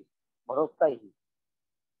बेशिस्त म्हणून काही.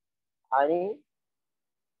 आणि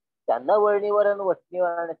त्यांना वळणीवर आणि वटणीवर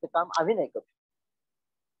आणण्याचं काम आम्ही नाही करू,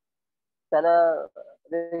 त्याला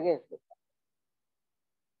वेगळेच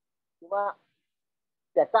किंवा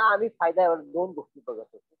त्याचा आम्ही फायदा 2 गोष्टी बघत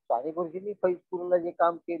होतो. साने गुरुजींनी फैजपूरला जे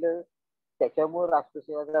काम केलं त्याच्यामुळे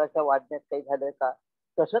राष्ट्रसेवा दलाच्या वाढण्यात काही झालं का,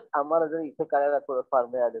 तसंच आम्हाला जर इथं करायला थोडंफार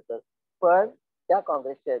मिळालं तर. पण त्या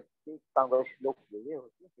काँग्रेस लोक वेगळे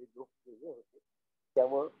होते, हे लोक वेगळे होते,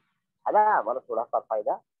 त्यामुळं झाला आम्हाला थोडाफार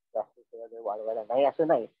फायदा. राष्ट्रसेवा दल वाढवायला नाही असं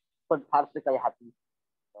नाही, पण फारसं काही हाती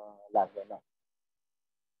लागलं नाही.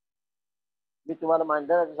 मी तुम्हाला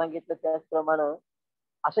मांडराचं सांगितलं त्याचप्रमाणे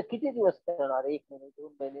असं किती दिवस करणार, 1 महिने,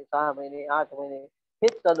 2 महिने, 6 महिने, 8 महिने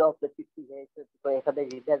हेच चालू. आपलं चिठ्ठी घ्यायचं, एखाद्या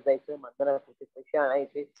जिल्ह्यात जायचं, मंदिरात पैसे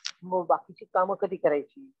आणायचे, मग बाकीची कामं कधी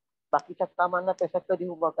करायची, बाकीच्या कामांना पैसा कधी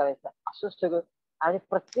उभा करायचा, असंच सगळं. आणि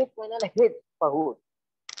प्रत्येक महिन्याला हेच पाहून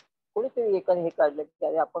कोणीतरी एकाने हे काढलं की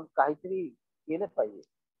अरे आपण काहीतरी केलं पाहिजे,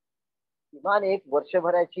 किमान 1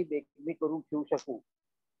 वर्षभराची बेगमी करून ठेवू शकू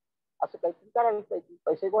असं काहीतरी करायला पाहिजे,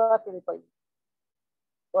 पैसे गोळा केले पाहिजे.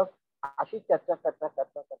 मग अशी चर्चा करता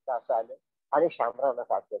करता करता असं आलं, अरे शामरावला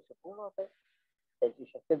 7 वर्ष पूर्ण होत आहे, त्याची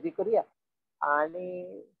शक्यती करूया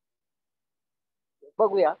आणि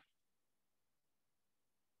बघूया.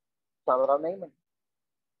 शामराव नाही म्हणते,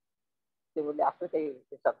 ते बोलले असं काही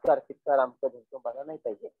सत्कार आमचं धमकं मला नाही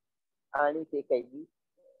पाहिजे आणि ते काही मी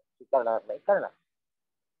स्वीकारणार नाही करणार.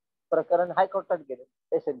 प्रकरण हायकोर्टात गेलं,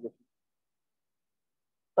 एसएनबीसी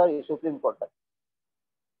सॉरी सुप्रीम कोर्टात.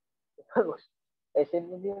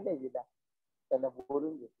 एसएनबीसी नाही दिला, त्यांना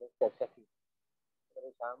बोलून घेतलं, चर्चा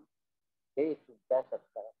केली. श्याम हे तुमच्या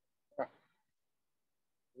सत्कारात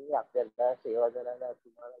हे आपल्याला सेवा दलाला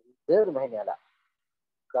तुम्हाला दर महिन्याला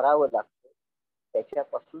करावं लागतं,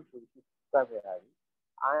 त्याच्यापासून थोडीशी सुटका मिळावी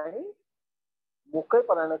आणि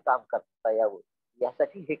मोकळेपणानं काम करता यावं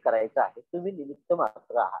यासाठी हे करायचं आहे. तुम्ही निमित्त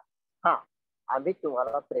मात्र आहात. हा, आम्ही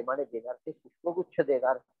तुम्हाला प्रेमाने देणार, ते पुष्पगुच्छ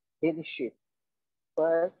देणार हे निश्चित,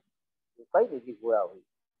 पण जो काही निधी गोळा होईल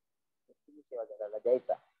तुम्ही सेवा दलाला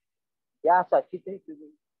द्यायचा, यासाठी तरी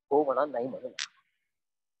तुम्ही हो म्हणा नाही म्हणून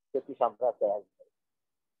ते ती शामराव तयार झाली.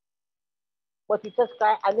 मग तिथंच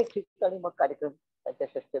काय अनेक ठिकाणी मग कार्यक्रम, त्यांच्या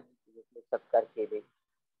शस्त्रक्रियेचे सत्कार केले.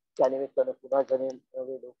 त्यानिमित्तानं पुन्हा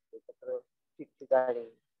नवे लोक एकत्र ठिकठिकाणी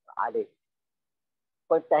आले.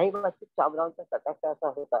 पण त्याही बाबतीत शामरावांचा कटाक्ष असा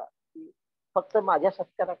होता की फक्त माझ्या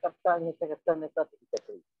सत्काराकरता आणि ह्याच्याकरता नेतात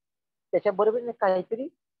एकत्र, त्याच्या बरोबरीने काहीतरी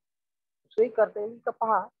सोयी करता येईल का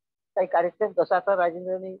पहा. काही कार्यक्रम जसा आता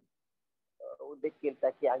राजेंद्रने उल्लेख केला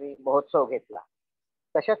की आम्ही महोत्सव घेतला,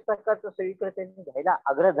 तशाच प्रकारचं सगळीकडे त्यांनी घ्यायला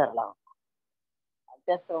आग्रह धरला होता. आणि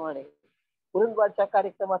त्याचप्रमाणे कुरुंदवाडच्या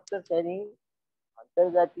कार्यक्रमात तर त्यांनी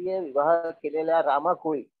आंतरजातीय विवाह केलेल्या रामा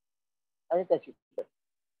कोळी आणि त्याची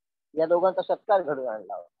या दोघांचा सत्कार घडून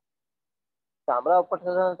आणला होता. शामराव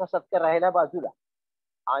पटवर्धनांचा सत्कार राहिला बाजूला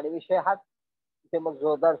आणि विषय हाच तिथे मग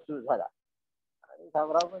जोरदार सुरू झाला. आणि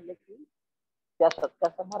शामराव म्हणले की त्या सत्कार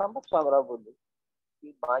समारंभात शामराव बोलले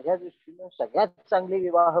की माझ्या दृष्टीनं सगळ्यात चांगली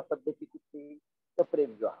विवाह पद्धती कुठली तर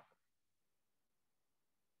प्रेम विवाह.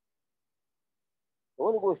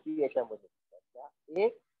 2 गोष्टी याच्यामध्ये,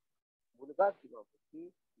 एक मुलगा किंवा मुलगी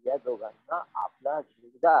या दोघांना आपला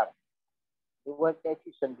जोडीदार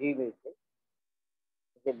निवडण्याची संधी मिळते,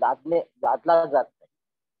 म्हणजे लादला जात नाही,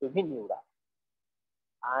 तुम्ही निवडा.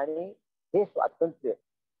 आणि हे स्वातंत्र्य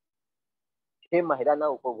हे महिलांना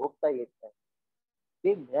उपभोगता येत नाही,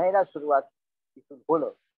 ते मिळायला सुरुवात तिथून होणं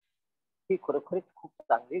ही खरोखरीच खूप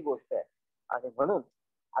चांगली गोष्ट आहे. आणि म्हणून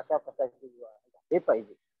अशा प्रकारचे विवाह झाले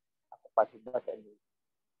पाहिजे असा पाठिंबा त्यांनी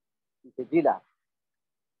तिथे दिला.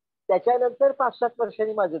 त्याच्यानंतर 5-7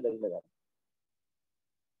 वर्षांनी माझं लग्न झालं.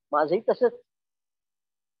 माझंही तसंच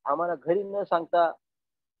आम्हाला घरी न सांगता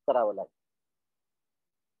करावं लागलं.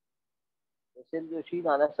 एस एन जोशी,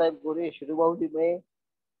 नानासाहेब गोरे, शिरूभाऊ लिमये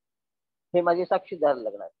हे माझे साक्षीदार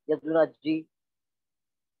लग्नात, यजुनाथजी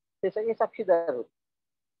ते सगळे साक्षीदार होते.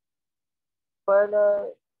 पण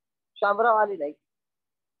शामराव आले नाही,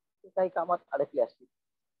 ते काही कामात अडकले असतील.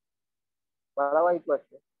 मला वाईट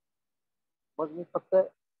वाटलं. मग मी फक्त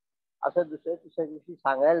असं दुसऱ्या तिसऱ्या दिवशी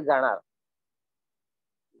सांगायला जाणार,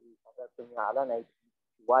 आता तुम्ही आला नाही,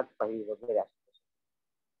 वाट पाहिजे वगैरे असं.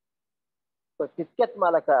 पण तितक्यात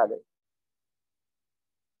मला कळालं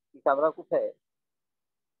की शामराव कुठे आहे.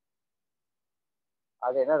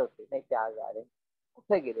 आज येणार होते, नाही ते आज आले,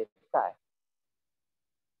 कुठे गेले काय.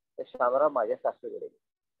 तर शामराव माझ्या सासूकडे गेले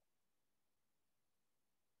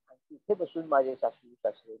आणि तिथे बसून माझे सासू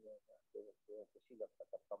सासरे कशी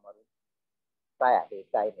गप्पा मारून काय आहे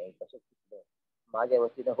काय नाही कसं कुठलं. माझ्या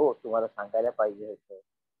वतीनं हो तुम्हाला सांगायला पाहिजे होतं,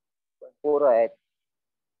 पण पोरं आहेत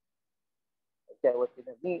त्या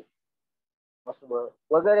वतीनं मी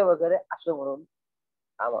वगैरे वगैरे असं म्हणून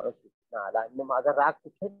हा माणूस तिथनं आला आणि माझा राग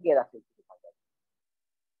कुठे गेला असेल तिथे सांगायला.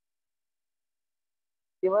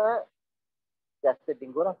 तेव्हा जास्त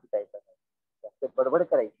डिंगोरा सुटायचा नाही, जास्त बडबड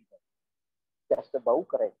करायची नाही, जास्त बाऊ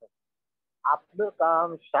करायचं. आपलं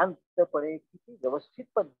काम शांतपणे किती व्यवस्थित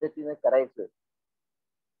पद्धतीने करायचं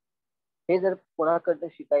हे जर कोणाकडनं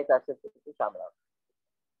शिकायचं असेल तर ते शामराव.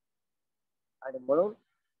 आणि म्हणून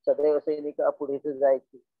सदैव सैनिका पुढेच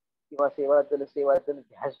जायचे किंवा सेवा दल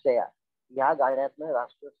ध्यास जया या गाण्यातनं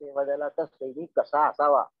राष्ट्र सेवा दलाचा सैनिक कसा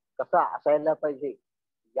असावा, कसा असायला पाहिजे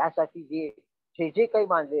यासाठी जे जे जे काही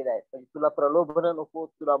मांडलेलं आहे, म्हणजे तुला प्रलोभन नको,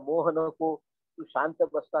 तुला मोह नको, तू शांत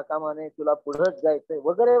बसता कामा नये, तुला पुढंच जायचंय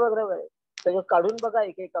वगैरे वगैरे वगैरे सगळं काढून बघा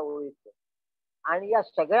एकेका ओळीत. आणि या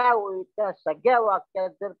सगळ्या ओळीच्या सगळ्या वाक्यात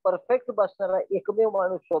जर परफेक्ट बसणारा एकमेव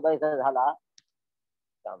माणूस शोधायचा झाला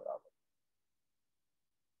शामराव.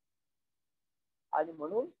 आणि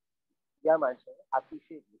म्हणून या माणसाने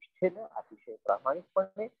अतिशय निष्ठेनं, अतिशय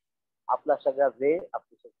प्रामाणिकपणे आपला सगळा वेळ,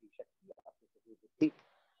 आपली सगळी शक्ती, आपली सगळी बुद्धी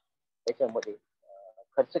त्याच्यामध्ये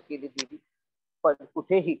खर्च केली दिली. पण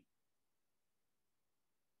कुठेही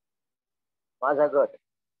माझा गट,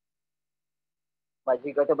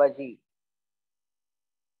 माझी गटबाजी,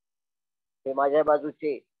 हे माझ्या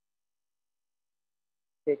बाजूचे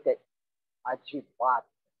ते अजिबात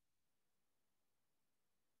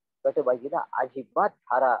गटबाजीला अजिबात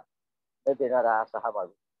थारा न देणारा असा हा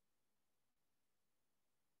माणूस.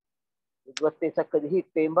 विद्वत्तेचा कधीही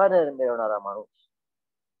पेंबा न मिळवणारा माणूस.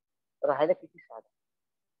 राहायला किती साधा.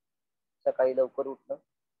 सकाळी लवकर उठणं,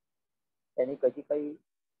 त्यांनी कधी काही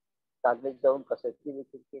तालमीत जाऊन कसरती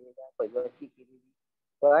देखील केलेल्या, पैलवानकी केलेली.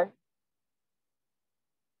 पण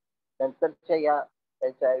नंतरच्या या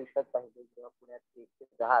त्यांच्या आयुष्यात पाहिजे जेव्हा पुण्यात 1 ते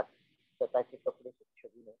 10 स्वतःचे कपडे स्वच्छ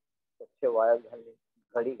धुणे, स्वच्छ वाळत घालणे,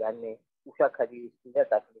 घडी घालणे, उशाखाली स्त्रिया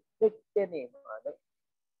टाकणे, नित्य नेमानं.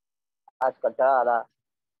 आज कंटाळा आला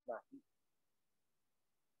नाही,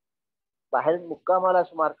 बाहेर मुक्कामाला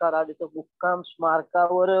स्मारकावर आले तर मुक्काम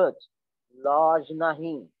स्मारकावरच, लॉज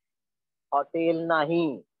नाही, हॉटेल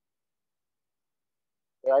नाही.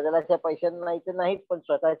 व्याजाच्या पैशांनी नाही तर नाहीत, पण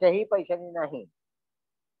स्वतःच्याही पैशांनी नाही,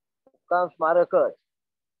 मुक्काम स्मारकच.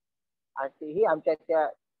 आणि तेही आमच्या त्या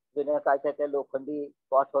जुन्या काळच्या त्या लोखंडी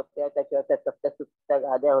कॉट होत्या, त्याच्यावर त्या तप्त्या तुटत्या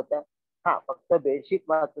गाद्या होत्या. हा फक्त बेडशीट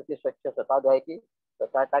मात्र ते स्वच्छ स्वतः धुवायचे,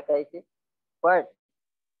 स्वतः टाकायचे. पण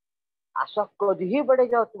असा कधीही बडे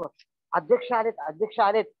जाऊ तुम्ही अध्यक्ष आलेत, अध्यक्ष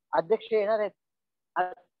आलेत, अध्यक्ष येणार आहेत,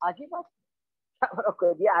 अजिबात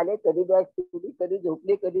कधी आले, कधी बॅग ठेवली, कधी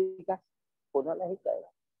झोपली, कधी काय कोणालाही कळलं.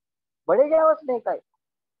 बडे जावच नाही काय.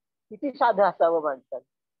 किती साधं असावं माणसानं,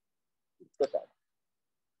 इतकं साधं.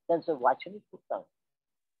 त्यांचं वाचन खूप चांगलं.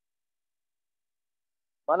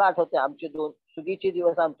 मला आठवते आमचे 2 सुगीचे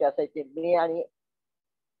दिवस आमचे असायचे, मे आणि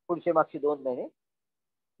पुढचे मागचे 2 महिने,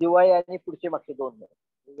 दिवाळी आणि पुढचे मागचे 2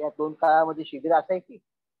 महिने. या 2 काळामध्ये शिबिर असायची.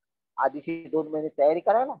 आधीची 2 महिने तयारी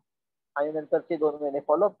करायला आणि नंतरचे 2 महिने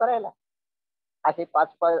फॉलोअप करायला. असे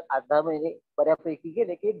 5-5, 8-10 महिने बऱ्यापैकी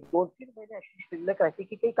गेले की 2-3 महिने अशी शिल्लक राहायची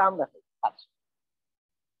की काही काम नसायचं.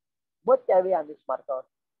 मग त्यावेळी आम्ही स्मारकावर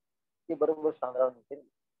ते बरोबर शामराव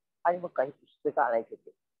आणि मग काही पुस्तकं आणायचे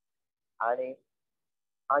ते. आणि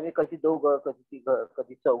आम्ही कधी 2, कधी 3,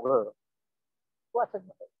 कधी 4 वाचत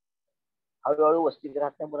नसायचं. हळूहळू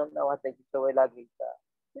वसतिगृहातल्या मुलांना वाचायची सवय लागली का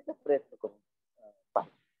त्याचा प्रयत्न करून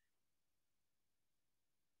पाहिजे.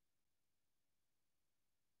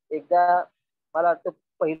 एकदा मला वाटतं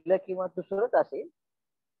पहिलं किंवा दुसरंच असेल,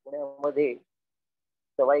 पुण्यामध्ये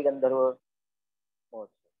सवाई गंधर्व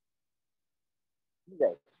महोत्सव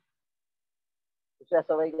जायचं. दुसऱ्या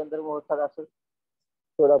सवाई गंधर्व महोत्सवात असं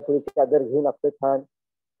सोलापुरी चादर घेऊन आपलं छान,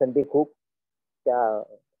 थंडी खूप, त्या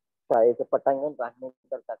शाळेचं पटांगण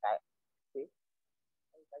राखण्याकरता काय ते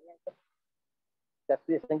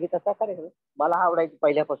शास्त्रीय संगीताचा कार्यक्रम मला आवडायचं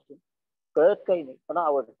पहिल्यापासून, कळत काही नाही पण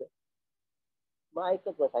आवडतं. मग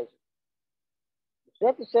ऐकत बसायचं.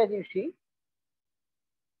 दुसऱ्या तिसऱ्या दिवशी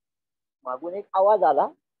मागून एक आवाज आला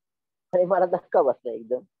आणि मला धक्का बसला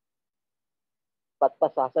एकदम.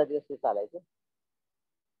 5-5, 6-6 दिवस ते चालायचं.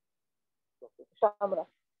 शामराव,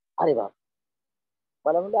 अरे बाप,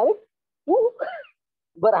 मला म्हणलं अरे तू.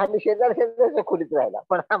 बरं आम्ही शेजारच्या खोलीत राहिला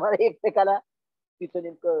पण आम्हाला एकमेकाला तिथं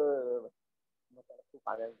नेमकं खूप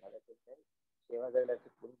आनंद झाला. सेवा दलाची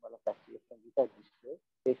खोली मला शास्त्रीय संगीतात दिसलं,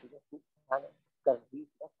 ते सुद्धा खूप छान आहे. कारण ही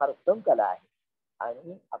फार उत्तम कला आहे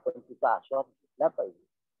आणि आपण तिचा आस्वाद घेतला पाहिजे.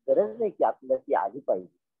 गरज नाही की आपल्याला ती आली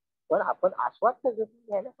पाहिजे, पण आपण आस्वाद तर घेऊन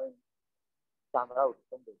घ्यायला पाहिजे. शामराव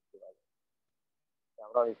उत्तम व्यक्ती.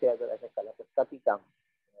 शामराव विषयावर अशा कलापथकातही काम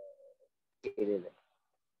केलेलं आहे.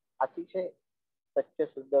 अतिशय स्वच्छ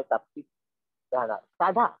सुंदर टापटीप राहणार,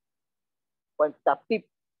 साधा पण टापटीप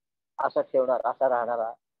असा ठेवणार, असा राहणारा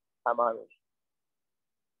हा माणूस.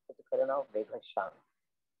 त्याचं खरं नाव मेघश्याम.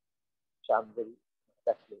 श्याम जरी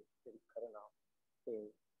असले तरी खरं नाव ते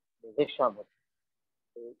मेघश्याम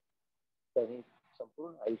होते. त्यांनी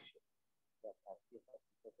संपूर्ण आयुष्य या भारतीय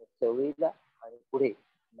साहित्याच्या चळवळीला आणि पुढे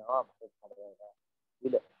नवा भारत घडवायला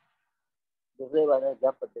दिलं. दुर्दैवानं ज्या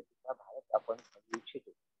पद्धतीचा भारत आपण घडवू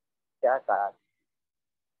इच्छितो त्या काळात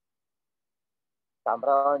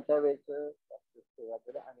शामरावांच्या वेळेचं राष्ट्रीय सेवा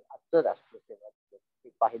दिलं आणि आजचं राष्ट्रीय सेवा दिलं हे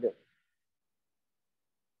पाहिलं,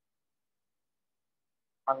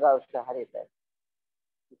 अंगावर शहार येत आहे.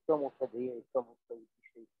 इतकं मोठं ध्येय, इतकं मोठं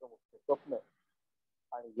उद्दिष्ट, इतकं मोठं स्वप्न,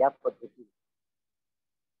 आणि या पद्धतीने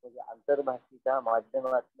म्हणजे आंतरभाषेच्या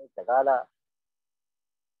माध्यमातून जगाला,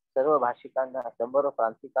 सर्व भाषिकांना, सर्व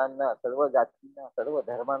प्रांतिकांना, सर्व जातींना, सर्व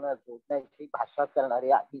धर्मांना जोडण्याची भाषा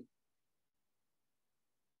करणारी आहे.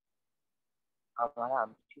 आम्हाला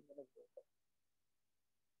आमची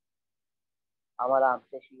आम्हाला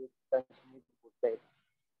आमच्याशी बोलता येत.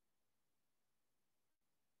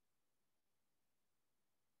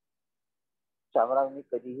 शामरावांनी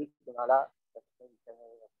कधीही कुणाला प्रश्न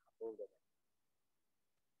विचारण्याला थांबवलं नाही.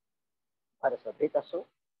 फार सभेत असो,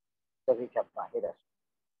 सभेच्या बाहेर असो,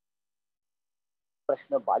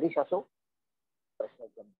 प्रश्न बालिश असो, प्रश्न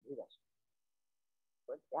गंभीर असो,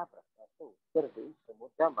 पण त्या प्रश्नाचं उत्तर देऊन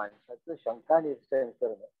समोरच्या माणसाचं शंका निरसन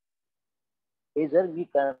करणं, हे जर मी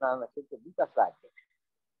करणार नसेल तर मी कसा अध्यक्ष.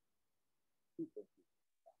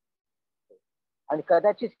 आणि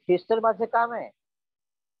कदाचित हेच तर माझं काम आहे.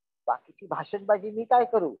 बाकीची भाषणबाजी मी काय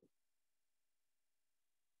करू?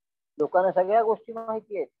 लोकांना सगळ्या गोष्टी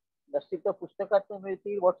माहिती आहेत. नसतील तर पुस्तकात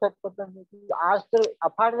मिळतील, व्हॉट्सअप मिळतील. आज तर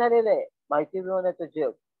अफाट झालेलं आहे माहिती मिळवण्याचं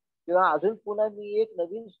जग. किंवा अजून पुन्हा मी एक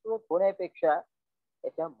नवीन स्रोत होण्यापेक्षा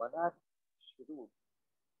त्याच्या मनात शिरून,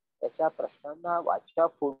 त्याच्या प्रश्नांना वाचा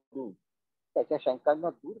फोडून, त्याच्या शंकांना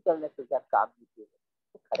दूर करण्याचं ज्या काम मी केलं,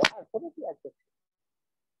 खऱ्या अर्थाने ती अध्यक्ष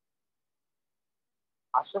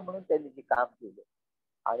असं म्हणून त्यांनी जे काम केलं.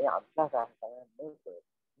 आणि आमच्या राष्ट्राला न कळत,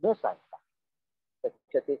 न सांगता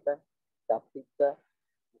स्वच्छतेचा, जागतिकचा,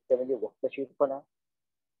 मुख्य म्हणजे वक्तशीरपणा,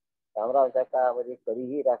 शामरावांच्या काळामध्ये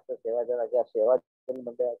कधीही राष्ट्र सेवा दलाच्या सेवा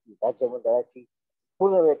मंडळाची, राज्य मंडळाची,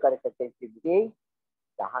 पूर्ण वेळ कार्यकर्त्यांची मिटिंग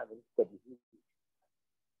 10 मिनिट कधीही.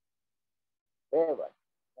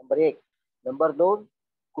 नंबर 1. नंबर 2,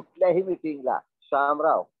 कुठल्याही मिटिंगला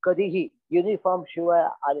शामराव कधीही युनिफॉर्म शिवाय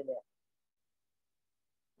आले नाही.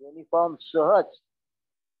 युनिफॉर्म सहज.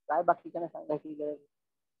 काय बाकीच्यांना सांगायची गरज?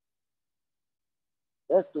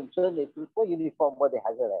 जर तुमचं नेतृत्व युनिफॉर्म मध्ये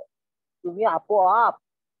हजर आहे, तुम्ही आपोआप,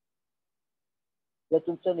 जर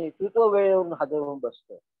तुमचं नेतृत्व वेळेवरून हजर होऊन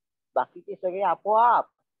बसतं, बाकीचे सगळे आपोआप.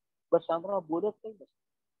 बस शामराव बोलत काही नसतं.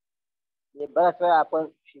 बऱ्याच वेळा आपण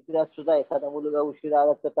शिबिरात सुद्धा एखादा मुलगा उशिरा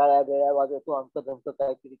आला तर टाळ्या बेळ्या वाजवतो, आमचं धमकं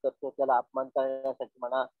काहीतरी करतो, त्याला अपमान करण्यासाठी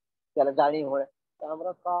म्हणा, त्याला जाणीव होण्या.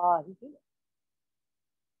 शामराव काही केलं,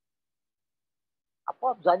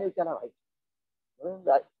 आपोआप जाणीव त्याला व्हायची. म्हणून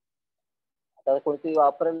आता कोणतरी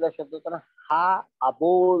वापरलेला शब्द होता ना, हा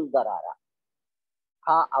अबोल दरारा,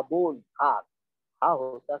 हा अबोल भाग, हा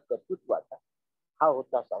होता कर्तृत्वाचा, हा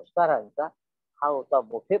होता संस्कारांचा, हा होता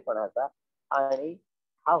मोठेपणाचा, आणि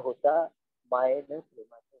हा होता मायेनं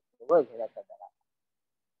प्रेमाचं जवळ घेण्याचा दरारा.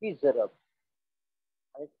 ही जरब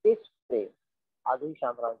आणि तेच प्रेम आजही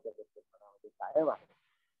शामरावांच्या कर्तृत्वामध्ये कायम आहे.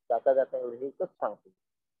 जाता जाता एवढे एकच सांगतो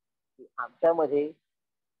की आमच्यामध्ये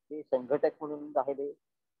जे संघटक म्हणून राहिले,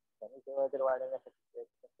 जर वाढवण्यासाठी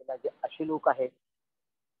प्रयत्न केला, जे असे लोक आहेत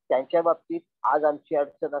त्यांच्या बाबतीत आज आमची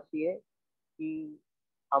अडचण अशी आहे की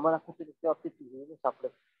आम्हाला कुठे दुसऱ्या बाबतीत सापडत,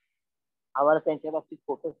 आम्हाला त्यांच्या बाबतीत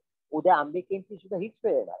खोटं. उद्या आंबेकेंची सुद्धा हीच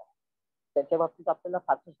वेळ येणार आहे, त्यांच्या बाबतीत आपल्याला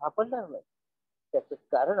फारसं सापडणार नाही. त्याचं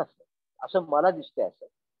कारण असं मला दिसतंय. असं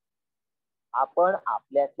आपण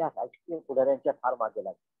आपल्यातल्या राजकीय पुढाऱ्यांच्या फार मागे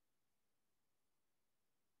लागतो,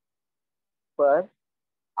 पण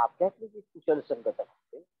आपल्यातले जे कुशल संघटक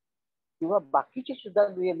होते किंवा बाकीचे सुद्धा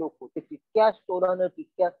लोक होते तितक्याच तोलानं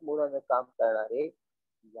तितक्याच मोलानं काम करणारे,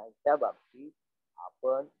 यांच्या बाबतीत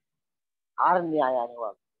आपण फार न्यायाने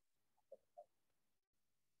वागतो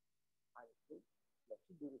आणि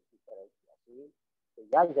याची दुरुस्ती करायची असेल तर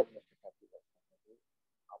या जन्मशताब्दी वर्षामध्ये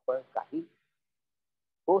आपण काही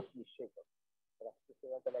ठोस निश्चय करू. राष्ट्रीय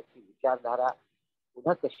सेवा दलाची विचारधारा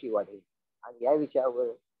पुन्हा कशी वाढेल आणि या विषयावर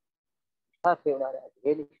निष्ठा ठेवणाऱ्या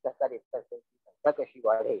ध्येयनिष्ठ कार्यकर्त्यांची संख्या कशी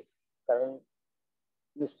वाढेल, कारण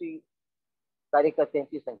नुसती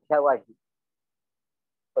कार्यकर्त्यांची संख्या वाढली,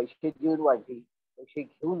 पैसे देऊन वाढली, पैसे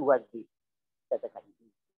घेऊन वाढली, त्याचा काही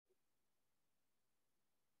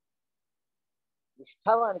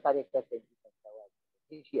निष्ठावान कार्यकर्त्यांची संख्या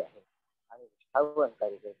वाढली आहे आणि निष्ठावान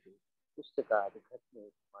कार्यकर्ते पुस्तकात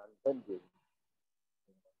घटनेत मानधन देऊन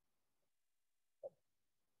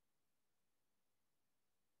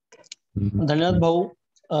धन्यवाद भाऊ.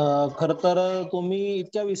 खर तर तुम्ही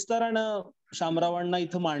इतक्या विस्तारानं शामरावांना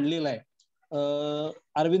इथं मांडलेलं आहे.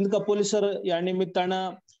 अरविंद कपोले सर या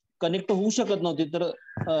निमित्तानं कनेक्ट होऊ शकत नव्हते, तर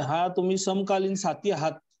हा तुम्ही समकालीन साथी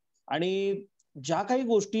आहात आणि ज्या काही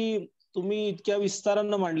गोष्टी तुम्ही इतक्या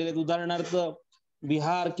विस्तारानं मांडलेल्या आहेत, उदाहरणार्थ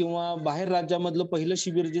बिहार किंवा बाहेर राज्यामधलं पहिलं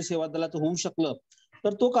शिबिर जे सेवा दलाचं होऊ शकलं,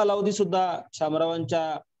 तर तो कालावधी सुद्धा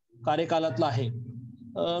शामरावांच्या कार्यकालातला आहे.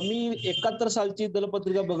 मी 71 सालची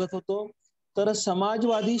दलपत्रिका बघत होतो, तर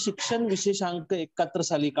समाजवादी शिक्षण विशेषांक 71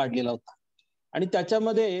 साली काढलेला होता आणि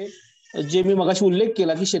त्याच्यामध्ये जे मी मगाशी उल्लेख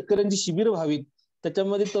केला की शेतकऱ्यांची शिबिर व्हावीत,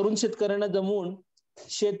 त्याच्यामध्ये तरुण शेतकऱ्यांना जमवून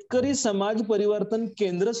शेतकरी समाज परिवर्तन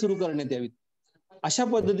केंद्र सुरू करण्यात यावीत, अशा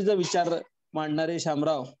पद्धतीचा विचार मांडणारे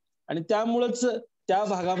शामराव. आणि त्यामुळेच त्या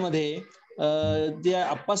भागामध्ये जे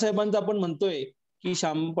आप्पासाहेबांचं आपण म्हणतोय की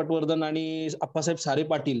श्याम पटवर्धन आणि आप्पासाहेब सारे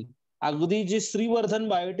पाटील, अगदी जे श्रीवर्धन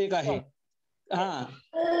बायोटेक आहे, हा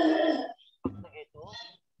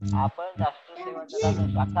आपण राष्ट्रीय सेवा दलानं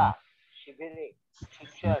शाखा, शिबिरे,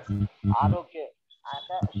 शिक्षण, आरोग्य,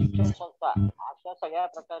 आता शिक्षण संस्था अशा सगळ्या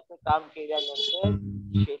प्रकारचं काम केल्यानंतर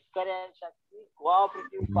शेतकऱ्यांसाठी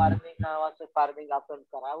कोऑपरेटिव्ह फार्मिंग नावाचं फार्मिंग आपण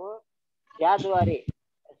करावं, त्याद्वारे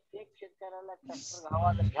प्रत्येक शेतकऱ्याला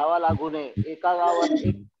ट्रॅक्टर घ्यावा लागू नये, एका गावात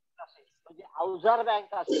एक असेल, म्हणजे अवजार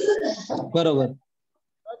बँक असेल, बरोबर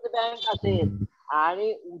बँक असेल,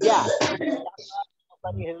 आणि उद्या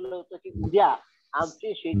लोकांनी हेरलं होतं की उद्या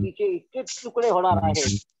आमचे शेतीचे इतके तुकडे होणार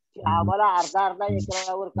आहेत की आम्हाला अर्धा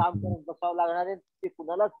एकरावर काम करत बसावं लागणार आहे, ते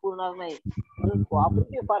कुणालाच पुरणार नाही, म्हणून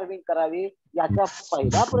कोऑपरेटिव्ह फार्मिंग करावी. याचा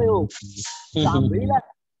पहिला प्रयोग जांभळीला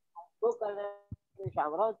तो करण्याचा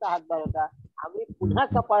शामरावचा हातभार होता. आम्ही पुन्हा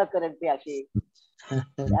कपाळ करेल ते असे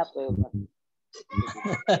त्या प्रयोगात.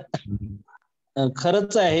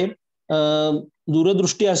 खरंच आहे,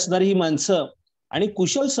 दूरदृष्टी असणारी ही माणसं आणि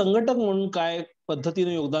कुशल संघटक म्हणून काय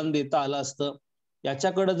पद्धतीने योगदान देता आलं असतं,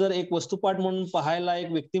 याच्याकडे जर एक वस्तुपाठ म्हणून पाहायला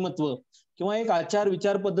एक व्यक्तिमत्व किंवा एक आचार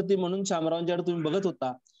विचार पद्धती म्हणून शामरावांच्याकडे तुम्ही बघत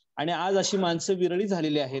होता. आणि आज अशी माणसं विरळी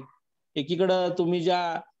झालेली आहेत. एकीकडं तुम्ही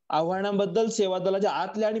ज्या आव्हानांबद्दल सेवा दलाच्या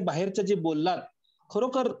आतल्या आणि बाहेरच्या जे बोललात,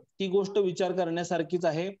 खरोखर ती गोष्ट विचार करण्यासारखीच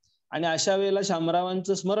आहे. आणि अशा वेळेला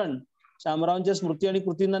शामरावांचं स्मरण, शामरावांच्या स्मृती आणि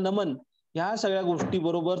कृतींना नमन, ह्या सगळ्या गोष्टी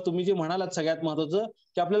बरोबर तुम्ही जे म्हणालात सगळ्यात महत्वाचं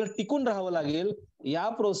की आपल्याला टिकून राहावं लागेल, या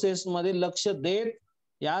प्रोसेसमध्ये लक्ष देत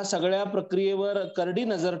या सगळ्या प्रक्रियेवर करडी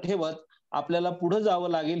नजर ठेवत आपल्याला पुढे जावं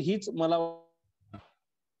लागेल, हीच मला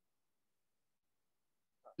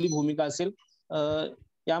भूमिका असेल.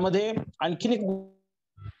 यामध्ये आणखीन एक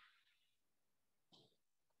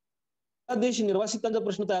देश निर्वासितांचा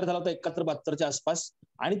प्रश्न तयार झाला होता 71-72च्या आसपास,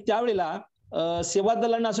 आणि त्यावेळेला सेवा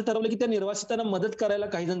दलांना असं ठरवलं की त्या निर्वासितांना मदत करायला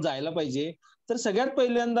काही जण जायला पाहिजे. तर सगळ्यात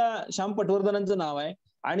पहिल्यांदा श्याम पटवर्धनांचं नाव आहे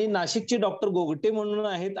आणि नाशिकचे डॉक्टर गोगटे म्हणून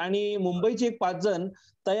आहेत आणि मुंबईचे एक 5 जण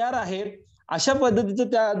तयार आहेत. अशा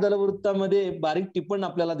पद्धतीचं त्या दलवृत्तामध्ये बारीक टिप्पण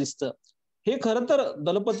आपल्याला दिसतं. हे खरं तर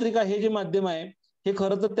दलपत्रिका हे जे माध्यम आहे हे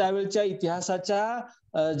खरं तर त्यावेळच्या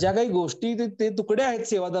इतिहासाच्या ज्या काही गोष्टी ते तुकडे आहेत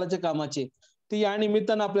सेवा दलाच्या कामाचे, ते या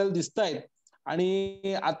निमित्तानं आपल्याला दिसत आहेत.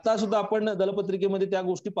 आणि आता सुद्धा आपण दलपत्रिकेमध्ये त्या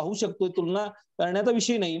गोष्टी पाहू शकतो, तुलना करण्याचा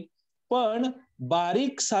विषय नाही, पण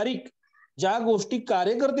बारीक सारीक ज्या गोष्टी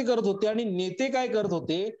कार्यकर्ते करत होते आणि नेते काय करत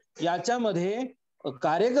होते, याच्यामध्ये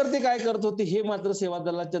कार्यकर्ते काय करत होते हे मात्र सेवा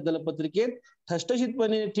दलाच्या दलपत्रिकेत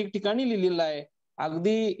ठसठशीतपणे ठिकठिकाणी लिहिलेलं आहे.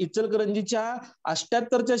 अगदी इचलकरंजीच्या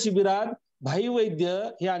 78च्या शिबिरात भाई वैद्य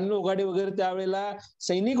हे अनिल ओघाडे वगैरे त्यावेळेला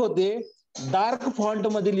सैनिक होते, डार्क फॉन्ट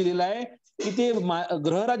मध्ये लिहिलेलं आहे की ते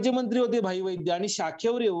गृहराज्यमंत्री होते भाई वैद्य, आणि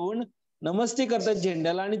शाखेवर येऊन नमस्ते करतात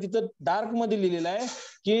झेंड्याला, आणि तिथं डार्क मध्ये लिहिलेलं आहे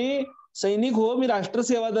की सैनिक हो, मी राष्ट्र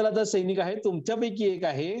सेवा दलाचा सैनिक आहे, तुमच्यापैकी एक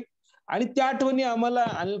आहे, आणि त्या आठवणी आम्हाला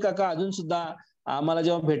अनिल काका अजून सुद्धा आम्हाला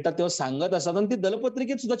जेव्हा भेटतात तेव्हा सांगत असतात, आणि ते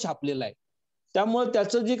दलपत्रिकेत सुद्धा छापलेलं आहे. त्यामुळे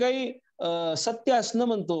त्याचं जे काही सत्य असणं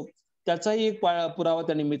म्हणतो त्याचाही एक पुरावा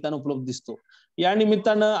त्या निमित्तानं उपलब्ध दिसतो. या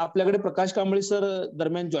निमित्तानं आपल्याकडे प्रकाश कांबळे सर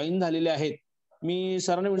दरम्यान जॉईन झालेले आहेत. मी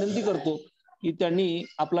सरांना विनंती करतो की त्यांनी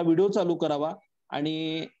आपला व्हिडिओ चालू करावा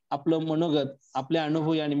आणि आपलं मनोगत, आपले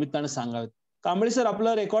अनुभव या निमित्तानं सांगावेत. कांबळे सर,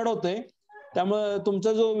 आपलं रेकॉर्ड होतंय, त्यामुळे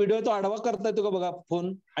तुमचा जो व्हिडिओ आहे तो आढावा करता येतो का बघा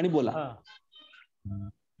फोन आणि बोला.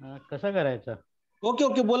 कसं करायचं? ओके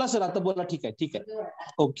ओके, बोला सर, आता बोला. ठीक आहे ठीक आहे,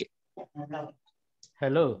 ओके.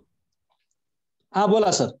 हॅलो. हा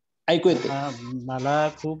बोला सर, ऐकू येते. मला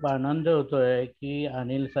खूप आनंद होतोय की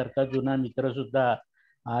अनिल सारखा जुना मित्र सुद्धा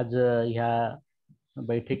आज ह्या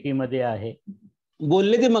बैठकीमध्ये आहे.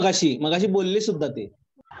 बोलले ते मगाशी बोलले सुद्धा ते.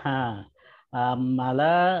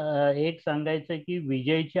 मला एक सांगायचं की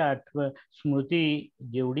विजयची स्मृती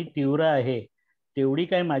जेवढी तीव्र आहे तेवढी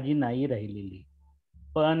काय माझी नाही राहिलेली,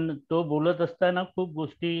 पण तो बोलत असताना खूप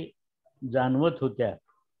गोष्टी जाणवत होत्या.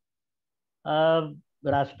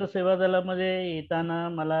 राष्ट्रसेवा दलामध्ये येताना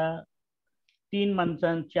मला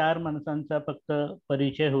 4 माणसांचा फक्त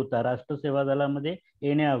परिचय होता राष्ट्रसेवा दलामध्ये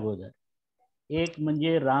येण्या अगोदर. एक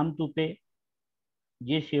म्हणजे राम तुपे,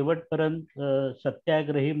 जे शेवटपर्यंत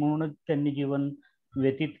सत्याग्रही म्हणूनच त्यांनी जीवन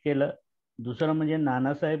व्यतीत केलं. दुसरं म्हणजे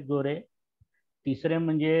नानासाहेब गोरे. तिसरे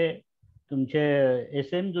म्हणजे तुमचे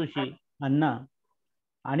SM जोशी अण्णा.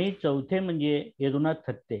 आणि चौथे म्हणजे यदुनाथ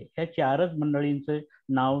थत्ते. ह्या 4च मंडळींचं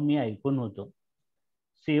नाव मी ऐकून होतो.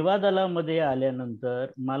 सेवा दलामध्ये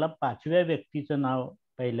आल्यानंतर मला 5व्या व्यक्तीचं नाव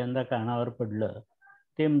पहिल्यांदा कानावर पडलं,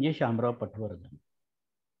 ते म्हणजे शामराव पटवर.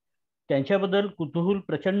 त्यांच्याबद्दल कुतूहल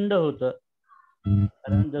प्रचंड होतं,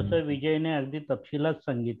 कारण जसं विजयने अगदी तपशिलात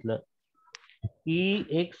सांगितलं की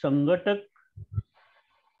एक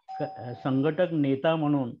संघटक नेता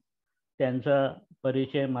म्हणून त्यांचा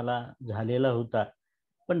परिचय मला झालेला होता,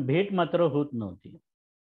 पण भेट मात्र होत नव्हती.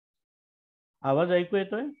 आवाज ऐकू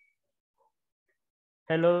येतोय?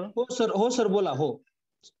 हॅलो. हो सर बोला. हो,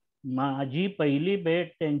 माझी पहिली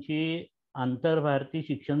भेट त्यांची आंतरभारती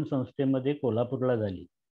शिक्षण संस्थेमध्ये कोल्हापूरला झाली,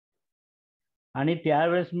 आणि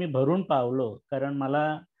त्यावेळेस मी भरून पावलो, कारण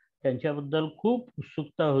मला त्यांच्याबद्दल खूप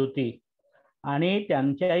उत्सुकता होती आणि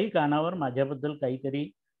त्यांच्याही कानावर माझ्याबद्दल काहीतरी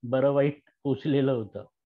बरं वाईट पोचलेलं होतं.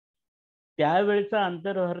 त्यावेळचा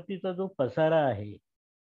आंतरभारतीचा जो पसारा आहे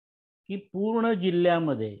की पूर्ण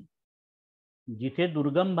जिल्ह्यामध्ये जिथे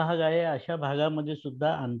दुर्गम भाग आहे अशा भागामध्ये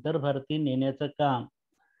सुद्धा आंतरभारती नेण्याचं काम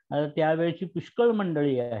त्यावेळची पुष्कळ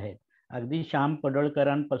मंडळी आहेत. अगदी श्याम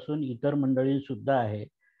पडळकरांपासून इतर मंडळी सुद्धा आहे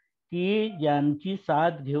की ज्यांची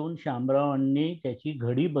साथ घेऊन शामरावांनी त्याची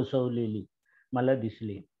घडी बसवलेली मला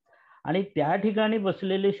दिसली. आणि त्या ठिकाणी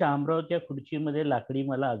बसलेले शामराव त्या खुर्चीमध्ये लाकडी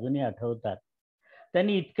मला अजूनही आठवतात.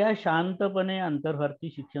 त्यांनी इतक्या शांतपणे आंतरभारती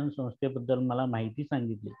शिक्षण संस्थेबद्दल मला माहिती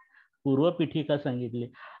सांगितली, पूर्वपीठिका सांगितली.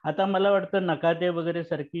 आता मला वाटतं नकाते वगैरे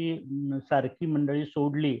सारखी मंडळी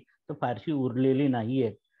सोडली तर फारशी उरलेली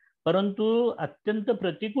नाहीये, परंतु अत्यंत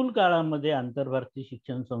प्रतिकूल काळामध्ये आंतरभारती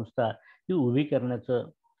शिक्षण संस्था ही उभी करण्याचं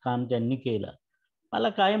काम त्यांनी केलं. मला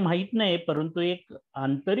काय माहित नाही, परंतु एक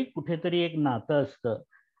आंतरिक कुठेतरी एक नातं असतं,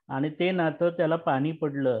 आणि ते नातं त्याला पाणी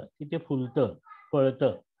पडलं की ते फुलतं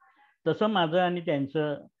फळतं. तसं माझं आणि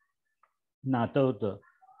त्यांचं नातं होतं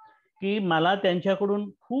की मला त्यांच्याकडून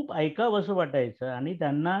खूप ऐकावंसं वाटायचं, आणि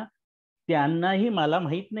त्यांनाही मला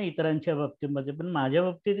माहित नाही इतरांच्या बाबतीमध्ये, पण माझ्या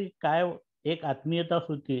बाबतीत काय एक आत्मीयता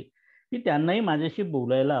होती की त्यांनाही माझ्याशी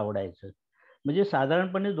बोलायला आवडायचं. म्हणजे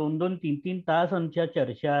साधारणपणे 2-2, 3-3 तास आमच्या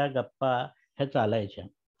चर्चा गप्पा ह्या चालायच्या.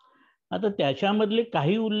 आता त्याच्यामधले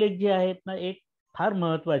काही उल्लेख जे आहेत ना, एक फार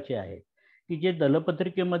महत्वाचे आहेत की जे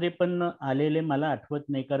दलपत्रिकेमध्ये पण आलेले मला आठवत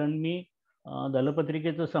नाही, कारण मी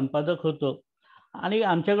दलपत्रिकेचं संपादक होतो आणि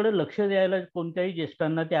आमच्याकडे लक्ष द्यायला कोणत्याही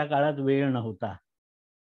ज्येष्ठांना त्या काळात वेळ नव्हता.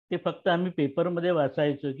 ते फक्त आम्ही पेपरमध्ये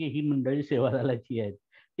वाचायचो की ही मंडळी सेवा दलाची आहेत.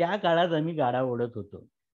 त्या काळात आम्ही गाडा ओढत होतो.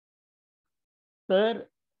 तर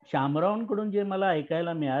शामरावांकडून जे मला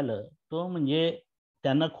ऐकायला मिळालं तो म्हणजे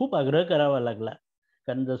त्यांना खूप आग्रह करावा लागला,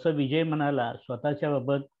 कारण जसं विजय म्हणाला स्वतःच्या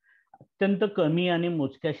बाबत अत्यंत कमी आणि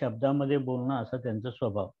मोजक्या शब्दामध्ये बोलणं असा त्यांचा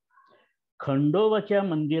स्वभाव. खंडोबाच्या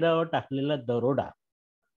मंदिरावर टाकलेला दरोडा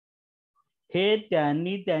हे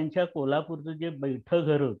त्यांनी त्यांच्या कोल्हापूरचं जे बैठं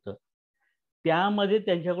घर होतं त्यामध्ये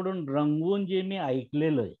त्यांच्याकडून रंगवून जे मी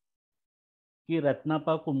ऐकलेलं आहे की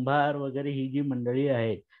रत्नापा कुंभार वगैरे ही जी मंडळी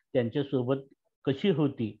आहेत त्यांच्यासोबत कशी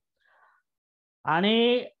होती,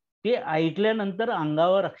 आणि ते ऐकल्यानंतर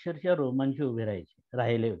अंगावर अक्षरशः रोमांच उभे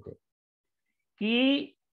राहिले होते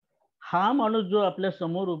की हा माणूस जो आपल्या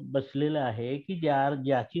समोर बसलेला आहे की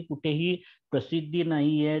ज्याची कुठेही प्रसिद्धी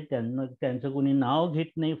नाहीये, त्यांचं कोणी नाव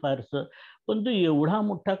घेत नाही फारसं, पण तो एवढा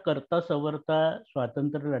मोठा करता सवरता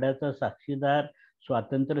स्वातंत्र्य लढ्याचा साक्षीदार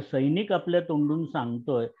स्वातंत्र्य सैनिक आपल्या तोंडून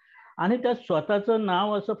सांगतोय, आणि त्यात स्वतःचं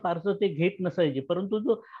नाव असं फारसं ते घेत नसायचे, परंतु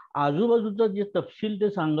जो आजूबाजूचा जे तपशील ते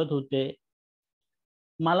सांगत होते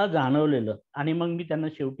मला जाणवलेलं. आणि मग मी त्यांना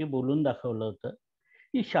शेवटी बोलून दाखवलं होतं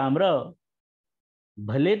की शामराव,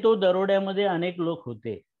 भले तो दरोड्यामध्ये अनेक लोक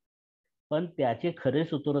होते, पण त्याचे खरे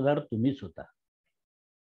सूत्रधार तुम्हीच होता.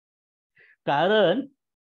 कारण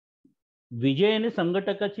विजयने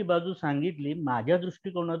संघटकाची बाजू सांगितली, माझ्या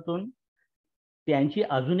दृष्टिकोनातून त्यांची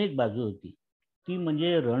अजून एक बाजू होती, ती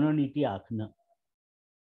म्हणजे रणनीती आखणं,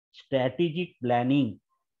 स्ट्रॅटेजिक प्लॅनिंग,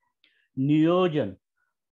 नियोजन,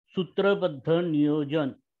 सूत्रबद्ध नियोजन,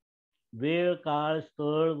 वेळ काळ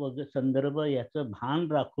स्थळ वगैरे संदर्भ याचं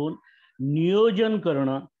भान राखून नियोजन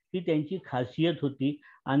करणं ही त्यांची खासियत होती.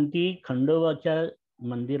 आणि ती खंडोबाच्या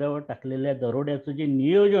मंदिरावर टाकलेल्या दरोड्याचं जे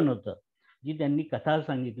नियोजन होतं, जी त्यांनी कथा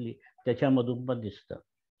सांगितली, त्याच्यामधून पण दिसतं.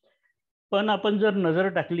 पण आपण जर नजर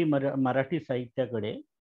टाकली मराठी साहित्याकडे,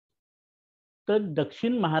 तर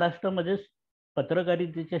दक्षिण महाराष्ट्रामध्ये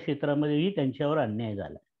पत्रकारितेच्या क्षेत्रामध्येही त्यांच्यावर अन्याय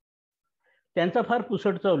झाला. त्यांचा फार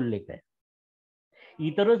पुसटचा उल्लेख आहे,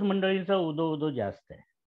 इतरच मंडळींचा उदो जास्त आहे.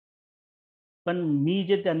 पण मी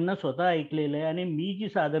जे त्यांना स्वतः ऐकलेलं आहे आणि मी जी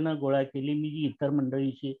साधनं गोळा केली, मी जी इतर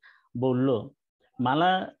मंडळीशी बोललो,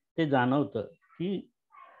 मला ते जाणवतं की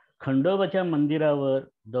खंडोबाच्या मंदिरावर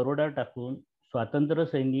दरोडा टाकून स्वातंत्र्य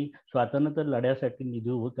सैनिक स्वातंत्र्य लढ्यासाठी निधी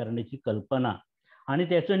उभं करण्याची कल्पना आणि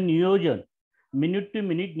त्याचं नियोजन, मिनिट टू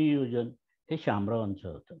मिनिट नियोजन, हे शामरावांचं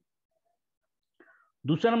होतं.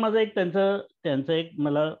 दुसरा माझा एक त्यांचा एक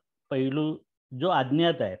मला पैलू जो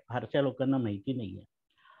अज्ञात आहे, फारशा लोकांना माहिती नाही आहे.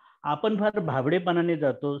 आपण फार भाबडेपणाने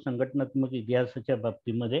जातो संघटनात्मक इतिहासाच्या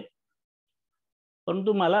बाबतीमध्ये,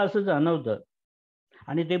 परंतु मला असं जाणवतं,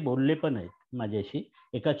 आणि ते बोलले पण आहेत माझ्याशी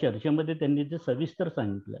एका चर्चेमध्ये, त्यांनी ते सविस्तर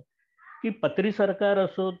सांगितलं की पत्री सरकार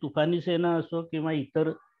असो, तुफानी सेना असो, किंवा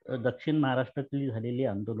इतर दक्षिण महाराष्ट्रातली झालेली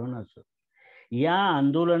आंदोलनं असो, या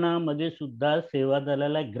आंदोलनामध्ये सुद्धा सेवा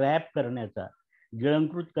दलाला ग्रॅब करण्याचा,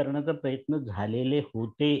 गिळंकृत करण्याचा प्रयत्न झालेले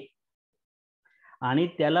होते, आणि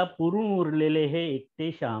त्याला पुरून उरलेले हे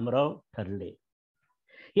एकटे शामराव ठरले.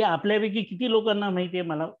 हे आपल्यापैकी किती लोकांना माहिती आहे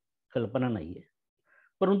मला कल्पना नाहीये,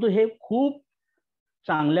 परंतु हे खूप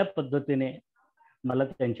चांगल्या पद्धतीने मला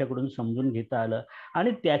त्यांच्याकडून समजून घेता आलं.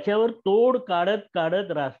 आणि त्याच्यावर तोड काढत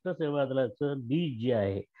काढत राष्ट्रसेवा दलाचं बीज जे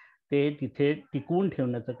आहे ते तिथे टिकवून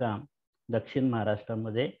ठेवण्याचं काम दक्षिण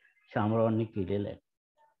महाराष्ट्रामध्ये शामरावांनी केलेलं आहे.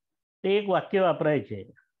 ते एक वाक्य वापरायचे,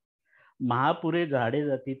 महापुरे झाडे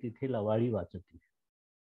जाती तिथे लवाळी वाचती.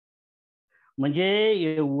 म्हणजे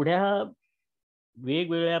एवढ्या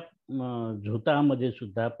वेगवेगळ्या झोतामध्ये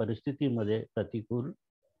सुद्धा, परिस्थितीमध्ये प्रतिकूल,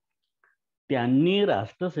 त्यांनी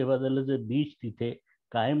राष्ट्रसेवा दलाचं बीज तिथे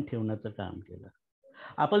कायम ठेवण्याचं काम केलं.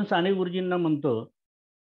 आपण साने गुरुजींना म्हणतो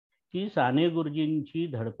की साने गुरुजींची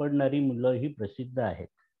धडपडणारी मुलं ही प्रसिद्ध आहेत,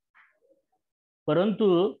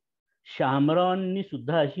 परंतु शामरावांनी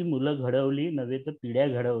सुद्धा अशी मुलं घडवली नव्हे तर पिढ्या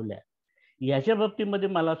घडवल्या. याच्या बाबतीमध्ये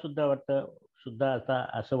मला सुद्धा आता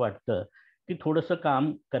असं वाटतं की थोडंसं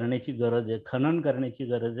काम करण्याची गरज आहे, खनन करण्याची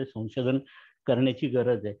गरज आहे, संशोधन करण्याची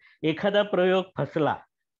गरज आहे. एखादा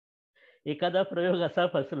प्रयोग असा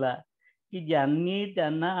फसला की ज्यांनी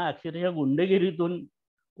त्यांना अक्षरशः गुंडगिरीतून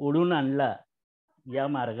ओढून आणला या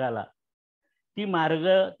मार्गाला,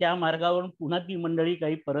 त्या मार्गावरून पुन्हा ती मंडळी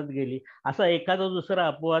काही परत गेली, असा एखादा दुसरा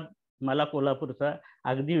अपवाद मला कोल्हापूरचा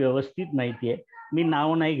अगदी व्यवस्थित माहिती आहे. मी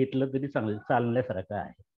नाव नाही घेतलं तरी चालण्यासारखं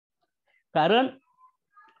आहे. कारण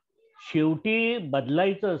शेवटी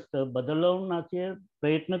बदलायचं असतं, बदलवण्याचे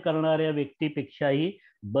प्रयत्न करणाऱ्या व्यक्तीपेक्षाही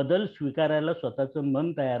बदल स्वीकारायला स्वतःचं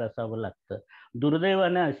मन तयार असावं लागतं.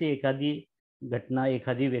 दुर्दैवाने अशी एखादी घटना,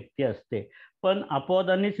 एखादी व्यक्ती असते, पण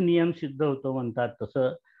अपवादानेच नियम सिद्ध होतो म्हणतात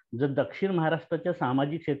तसं जर दक्षिण महाराष्ट्राच्या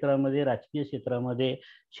सामाजिक क्षेत्रामध्ये, राजकीय क्षेत्रामध्ये,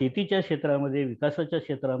 शेतीच्या क्षेत्रामध्ये, विकासाच्या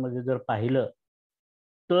क्षेत्रामध्ये जर पाहिलं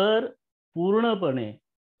तर पूर्णपणे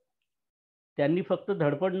त्यांनी फक्त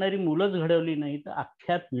धडपडणारी मुलंच घडवली नाही तर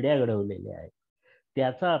अख्ख्या पिढ्या घडवलेल्या आहेत.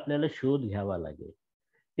 त्याचा आपल्याला शोध घ्यावा लागेल,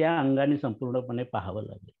 त्या अंगाने संपूर्णपणे पाहावं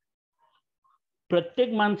लागेल.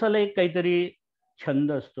 प्रत्येक माणसाला एक काहीतरी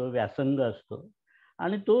छंद असतो, व्यासंग असतो,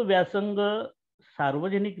 आणि तो व्यासंग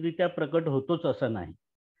सार्वजनिकरित्या प्रकट होतोच असं नाही,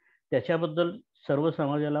 त्याच्याबद्दल सर्व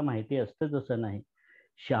समाजाला माहिती असतंच असं नाही.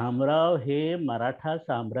 शामराव हे मराठा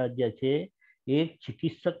साम्राज्याचे एक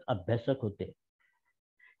चिकित्सक अभ्यासक होते.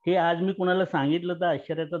 हे आज मी कुणाला सांगितलं तर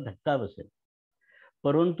आश्चर्याचा धक्का बसेल,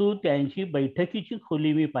 परंतु त्यांची बैठकीची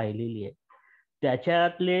खोली मी पाहिलेली आहे.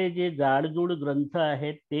 त्याच्यातले जे जाडजूड ग्रंथ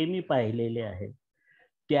आहेत ते मी पाहिलेले आहेत.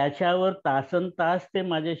 त्याच्यावर तासन तास ते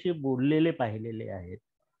माझ्याशी बोललेले पाहिलेले आहेत.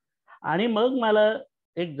 आणि मग मला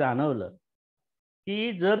एक जाणवलं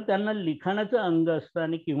की जर त्यांना लिखाणाचं अंग असतं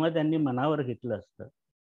आणि किंवा त्यांनी मनावर घेतलं असतं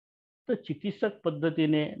तर चिकित्सक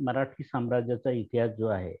पद्धतीने मराठी साम्राज्याचा इतिहास जो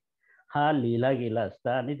आहे हा लिहिला गेला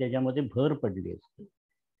असता आणि त्याच्यामध्ये भर पडली असती.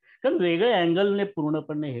 कारण वेगळ्या अँगलने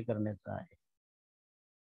पूर्णपणे हे करण्याचं आहे.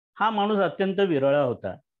 हा माणूस अत्यंत विरळा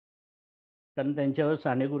होता, कारण त्यांच्यावर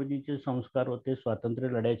साने गुरुजींचे संस्कार होते, स्वातंत्र्य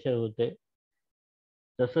लढ्याचे होते.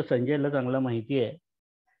 जसं संजयला चांगला माहिती आहे,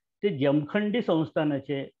 ते जमखंडी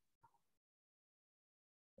संस्थानाचे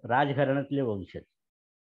राजघराण्यातले वंशज.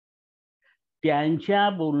 त्यांच्या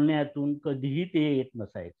बोलण्यातून कधीही ते येत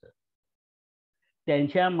नसायचं,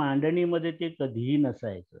 त्यांच्या मांडणीमध्ये ते कधीही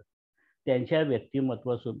नसायचं, त्यांच्या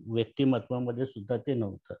व्यक्तिमत्वामध्ये सुद्धा ते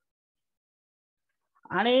नव्हतं.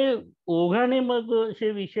 आणि ओघाने मग असे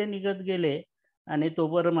विषय निघत गेले आणि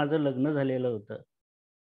तोपर्यंत माझं लग्न झालेलं होतं.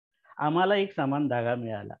 आम्हाला एक समान धागा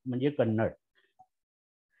मिळाला, म्हणजे कन्नड.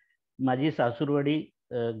 माझी सासूरवाडी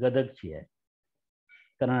गदगची आहे,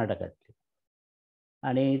 कर्नाटकातली.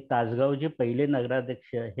 आणि तासगावचे पहिले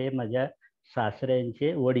नगराध्यक्ष हे माझ्या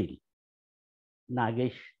सासऱ्यांचे वडील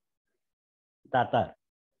नागेश दातार.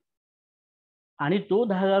 आणि तो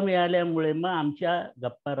धागा मिळाल्यामुळे मग आमच्या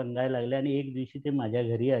गप्पा रंगायला लागल्या आणि एक दिवशी ते माझ्या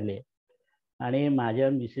घरी आले आणि माझ्या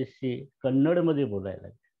मिसेसशी कन्नडमध्ये बोलायला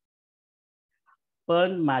लागले.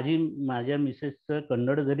 पण माझ्या मिसेसचं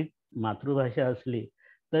कन्नड जरी मातृभाषा असली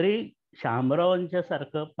तरी शामरावांच्या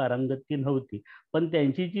सारखं पारंगती नव्हती. पण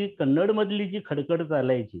त्यांची जी कन्नडमधली जी खडखड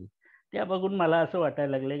चालायची त्या बघून मला असं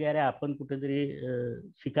वाटायला लागलं की अरे आपण कुठेतरी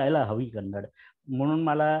शिकायला हवी कन्नड. म्हणून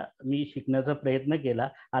मी शिकण्याचा प्रयत्न केला.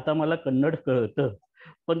 आता मला कन्नड कळतं,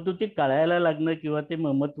 पण ते कळायला लागणं किंवा ते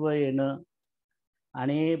ममत्व येणं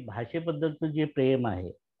आणि भाषेबद्दलचं जे प्रेम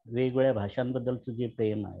आहे, वेगवेगळ्या भाषांबद्दलचं जे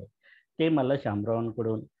प्रेम आहे, ते मला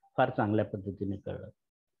शामरावांकडून फार चांगल्या पद्धतीने कळलं.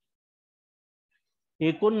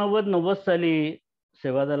 89-90 साली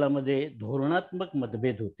सेवादलामध्ये धोरणात्मक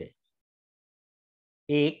मतभेद होते.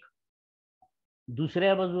 एक,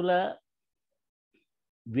 दुसऱ्या बाजूला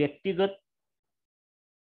व्यक्तिगत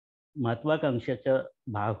महत्वाकांक्षाचा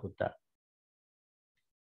भाग होता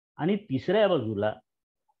आणि तिसऱ्या बाजूला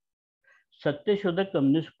सत्यशोधक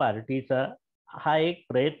कम्युनिस्ट पार्टीचा हा एक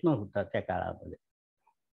प्रयत्न होता त्या काळामध्ये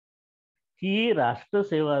की राष्ट्र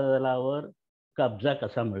सेवा दलावर कब्जा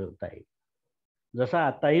कसा मिळवता येईल. जसा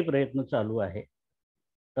आताही प्रयत्न चालू आहे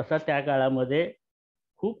तसा त्या काळामध्ये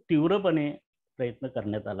खूप तीव्रपणे प्रयत्न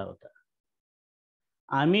करण्यात आला होता.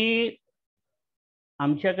 आम्ही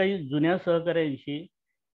आमच्या काही जुन्या सहकाऱ्यांशी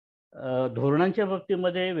धोरणांच्या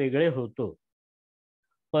बाबतीमध्ये वेगळे होतो,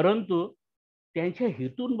 परंतु त्यांच्या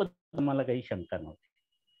हेतूंबद्दल आम्हाला काही शंका नव्हती.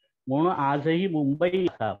 म्हणून आजही मुंबई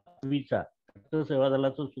पूर्वीचा सेवा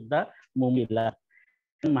दलाचा सुद्धा मुंबईला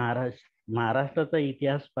महाराष्ट्राचा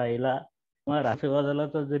इतिहास पाहिला किंवा राष्ट्रसेवा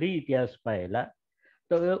दलाचा जरी इतिहास पाहिला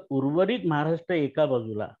तर उर्वरित महाराष्ट्र एका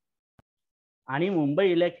बाजूला आणि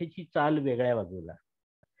मुंबई इलाख्याची चाल वेगळ्या बाजूला.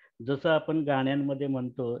 जसं आपण गाण्यांमध्ये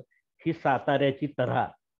म्हणतो ही साताऱ्याची तऱ्हा,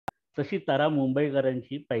 तशी तऱ्हा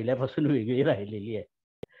मुंबईकरांची पहिल्यापासून वेगळी राहिलेली आहे.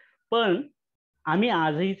 पण आम्ही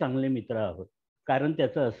आजही चांगले मित्र आहोत. कारण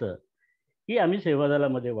त्याचं असं की आम्ही सेवा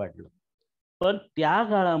दलामध्ये वाढलो, पण त्या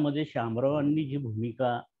काळामध्ये शामरावांनी जी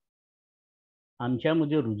भूमिका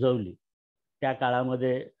आमच्यामध्ये रुजवली, त्या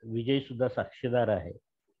काळामध्ये विजय सुद्धा साक्षीदार आहे,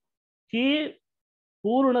 की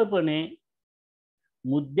पूर्णपणे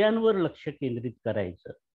मुद्द्यांवर लक्ष केंद्रित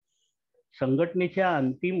करायचं, संघटनेच्या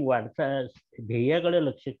अंतिम वाटचाल ध्येयाकडे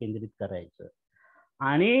लक्ष केंद्रित करायचं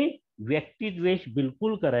आणि व्यक्तिद्वेष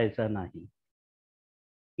बिलकुल करायचा नाही.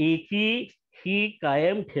 एकी ही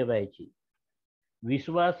कायम ठेवायची,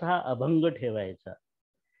 विश्वास हा अभंग ठेवायचा.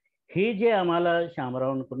 हे जे आम्हाला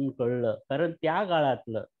शामरावांकडून कळलं, कारण त्या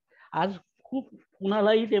काळातलं आज खूप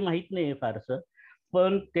कुणालाही ते माहीत नाही फारसं,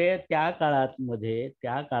 पण त्या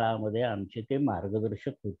काळामध्ये आमचे ते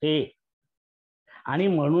मार्गदर्शक होते. आणि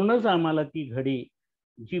म्हणूनच आम्हाला ती घडी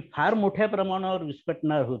जी फार मोठ्या प्रमाणावर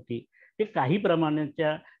विस्कटणार होती ते काही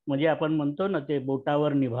प्रमाणाच्या, म्हणजे आपण म्हणतो ना ते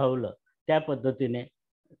बोटावर निभावलं, त्या पद्धतीने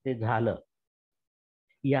ते झालं.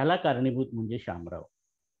 याला कारणीभूत म्हणजे शामराव.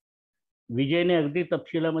 विजयने अगदी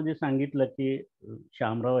तपशिलामध्ये सांगितलं की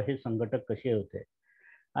शामराव हे संघटक कसे होते.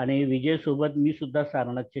 आणि विजय सोबत मी सुद्धा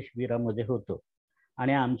सारनाथच्या शिबिरामध्ये होतो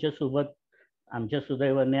आणि आमच्या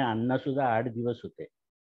सुदैवाने अण्णा सुद्धा 8 दिवस होते.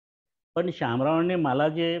 पण शामरावांनी मला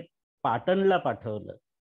जे पाटणला पाठवलं,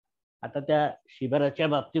 आता त्या शिबिराच्या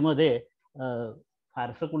बाबतीमध्ये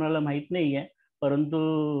फारसं कुणाला माहित नाहीये,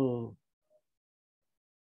 परंतु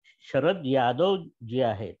शरद यादव जे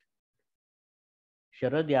आहेत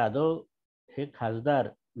शरद यादव हे खासदार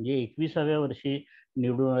म्हणजे 21व्या वर्षी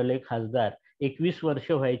निवडून आले खासदार, 21 वर्ष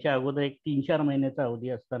व्हायच्या अगोदर एक 3-4 महिन्याचा अवधी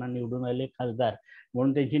असताना निवडून आले खासदार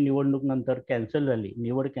म्हणून त्यांची निवडणूक नंतर कॅन्सल झाली,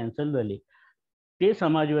 निवड कॅन्सल झाली. ते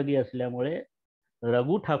समाजवादी असल्यामुळे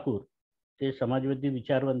रघु ठाकूर ते समाजवादी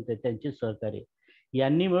विचारवंत त्यांचे सहकारी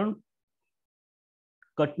यांनी मिळून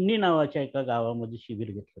कटनी नावाच्या एका गावामध्ये शिबिर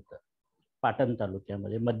घेतलं होतं पाटण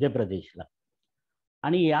तालुक्यामध्ये मध्य प्रदेशला.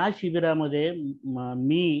 आणि या शिबिरामध्ये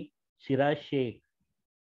मी, सिराज शेख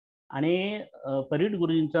आणि परीट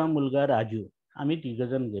गुरुजींचा मुलगा राजू आम्ही 3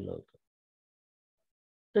 जण गेलो होतो.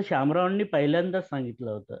 तर शामरावांनी पहिल्यांदाच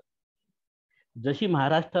सांगितलं होतं जशी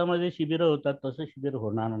महाराष्ट्रामध्ये शिबिरं होतात तसं शिबिर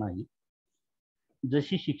होणार नाही.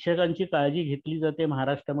 जशी शिक्षकांची काळजी घेतली जाते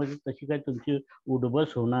महाराष्ट्रामध्ये तशी काय तुमची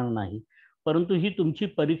उठबस होणार नाही, परंतु ही तुमची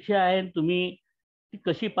परीक्षा आहे, तुम्ही ती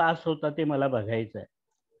कशी पास होता ते मला बघायचं आहे.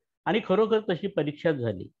 आणि खरोखर तशी परीक्षा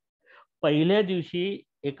झाली. पहिल्या दिवशी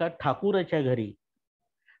एका ठाकूराच्या घरी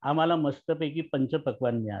आम्हाला मस्तपैकी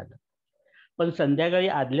पंचपक्वान्न मिळालं. पण संध्याकाळी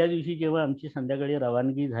आदल्या दिवशी जेव्हा आमची संध्याकाळी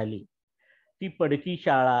रवानगी झाली, ती पडकी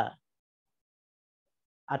शाळा,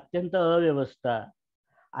 अत्यंत अव्यवस्था,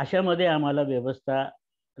 अशामध्ये आम्हाला व्यवस्था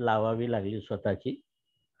लावावी लागली स्वतःची.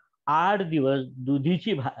 8 दिवस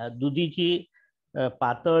दुधीची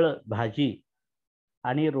पातळ भाजी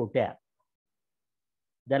आणि रोट्या,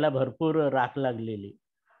 त्याला भरपूर राख लागलेली,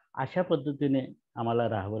 अशा पद्धतीने आम्हाला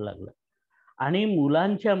राहावं लागलं. आणि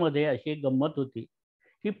मुलांच्या मध्ये अशी गंमत होती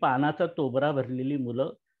की पानाचा तोबरा भरलेली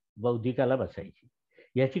मुलं बौद्धिकाला बसायची.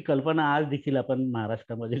 याची कल्पना आज देखील आपण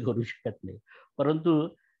महाराष्ट्रामध्ये करू शकत नाही, परंतु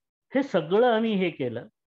हे सगळं आम्ही हे केलं.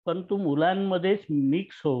 परंतु मुलांमध्येच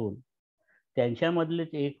मिक्स होऊन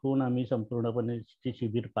त्यांच्यामधलेच एक होऊन आम्ही संपूर्णपणे ते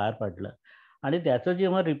शिबिर पार पाडलं. आणि त्याचं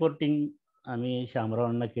जेव्हा रिपोर्टिंग आम्ही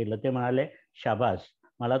शामरावांना केलं ते म्हणाले, शाबास,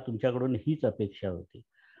 मला तुमच्याकडून हीच अपेक्षा होती.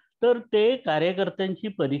 तर ते कार्यकर्त्यांची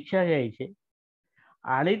परीक्षा घ्यायचे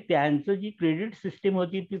आणि त्यांचं जी क्रेडिट सिस्टीम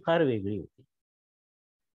होती ती फार वेगळी होती.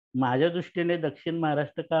 माझ्या दृष्टीने दक्षिण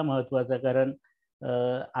महाराष्ट्र का महत्त्वाचा, कारण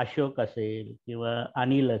अशोक असेल किंवा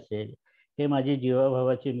अनिल असेल हे माझे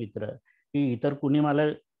जीवाभावाचे मित्र, की इतर कुणी मला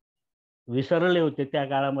विसरले होते त्या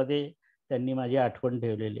काळामध्ये त्यांनी माझी आठवण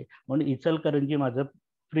ठेवलेली. म्हणून इचलकरंजी माझं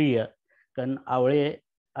प्रिय, कारण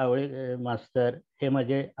आवळे मास्तर हे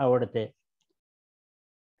माझे आवडते.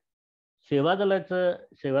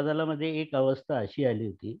 सेवादलामध्ये एक अवस्था अशी आली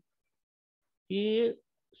होती की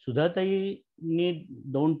सुधाताईंनी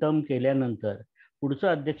 2 टर्म केल्यानंतर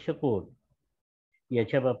पुढचा अध्यक्ष कोण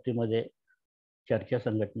याच्या बाबतीमध्ये चर्चा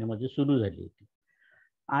संघटनेमध्ये सुरू झाली होती.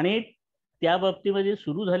 आणि त्या बाबतीमध्ये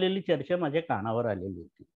सुरू झालेली चर्चा माझ्या कानावर आलेली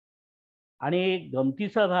होती. आणि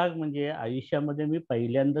गमतीचा भाग म्हणजे आयुष्यामध्ये मी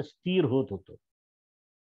पहिल्यांदा स्थिर होत होतो.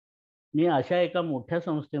 मी अशा एका मोठ्या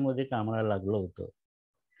संस्थेमध्ये कामाला लागलो होतो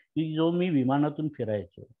की जो मी विमानातून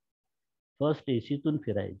फिरायचो, फर्स्ट एसीतून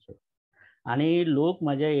फिरायचो आणि लोक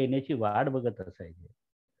माझ्या येण्याची वाट बघत असायचे.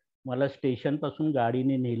 मला स्टेशनपासून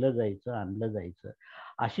गाडीने नेलं जायचं, आणलं जायचं,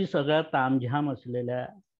 अशी सगळ्या तामझाम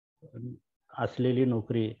असलेली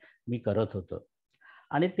नोकरी मी करत होतो.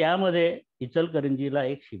 आणि त्यामध्ये इचलकरंजीला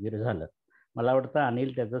एक शिबिर झालं, मला वाटतं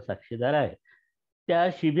अनिल त्याचा साक्षीदार आहे. त्या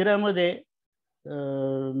शिबिरामध्ये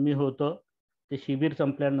मी होतो. ते शिबिर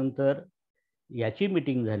संपल्यानंतर याची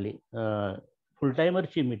मीटिंग झाली, फुल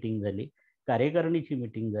टायमरची मीटिंग झाली, कार्यकारिणीची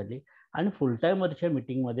मीटिंग झाली. आणि फुल टायमरच्या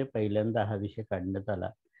मीटिंगमध्ये पहिल्यांदा हा विषय काढण्यात आला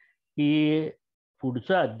की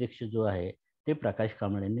पुढचा अध्यक्ष जो आहे ते प्रकाश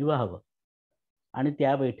कांबळेंनी व्हावं. आणि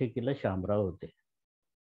त्या बैठकीला शामराव होते.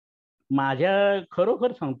 माझ्या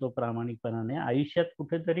खरोखर सांगतो प्रामाणिकपणाने आयुष्यात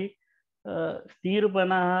कुठेतरी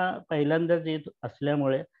स्थिरपणा हा पहिल्यांदाच येत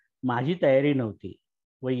असल्यामुळे माझी तयारी नव्हती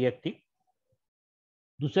वैयक्तिक.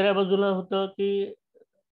 दुसऱ्या बाजूला होतं की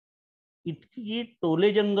इतकी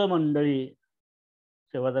टोलेजंग मंडळी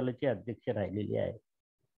सेवादलाचे अध्यक्ष राहिलेली आहे,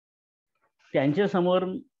 त्यांच्यासमोर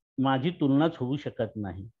माझी तुलनाच होऊ शकत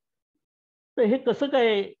नाही. तर हे कसं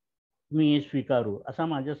काय मी स्वीकारू असा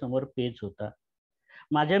माझ्या समोर पेच होता.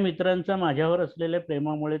 माझ्या मित्रांचा माझ्यावर असलेल्या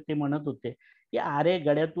प्रेमामुळे ते म्हणत होते की अरे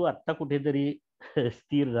गड्या, तू आत्ता कुठेतरी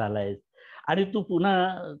स्थिर झालायस आणि तू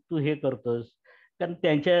पुन्हा हे करतोस. कारण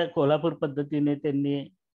त्यांच्या कोल्हापूर पद्धतीने त्यांनी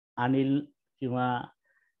अनिल किंवा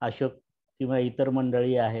अशोक किंवा इतर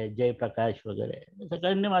मंडळी आहेत, जयप्रकाश वगैरे,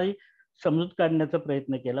 सगळ्यांनी माझी समजूत काढण्याचा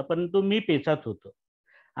प्रयत्न केला, परंतु मी पेचात होतो.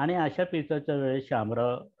 आणि अशा पेचाच्या वेळेस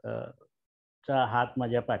शामराव चा हात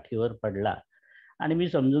माझ्या पाठीवर पडला आणि मी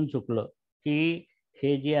समजून चुकलो की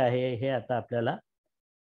हे जे आहे हे आता आपल्याला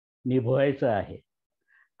निभवायचं आहे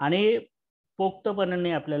आणि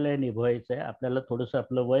पोक्तपणाने आपल्याला निभवायचं आहे. आपल्याला थोडंसं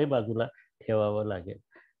आपलं वय बाजूला ठेवावं लागेल.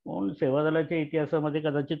 म्हणून सेवादलाच्या इतिहासामध्ये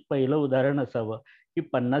कदाचित पहिलं उदाहरण असावं की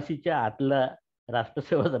 50च्या आतला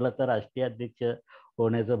राष्ट्रसेवा दलाचा राष्ट्रीय अध्यक्ष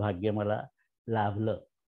होण्याचं भाग्य मला लाभलं.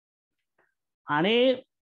 आणि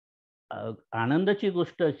आनंदाची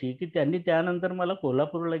गोष्ट अशी की त्यांनी त्यानंतर मला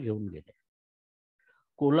कोल्हापूरला घेऊन गेले.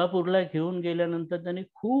 कोल्हापूरला घेऊन गेल्यानंतर त्यांनी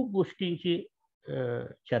खूप गोष्टींची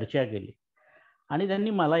चर्चा केली आणि त्यांनी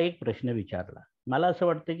मला एक प्रश्न विचारला. मला असं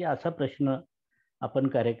वाटतं की असा प्रश्न आपण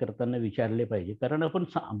कार्यकर्त्यांना विचारले पाहिजे, कारण आपण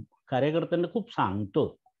कार्यकर्त्यांना खूप सांगतो.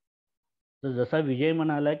 तर जसा विजय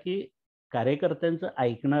म्हणाला की कार्यकर्त्यांचं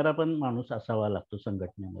ऐकणारा पण माणूस असावा लागतो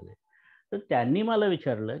संघटनेमध्ये, तर त्यांनी मला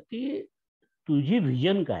विचारलं की तुझी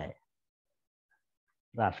व्हिजन काय,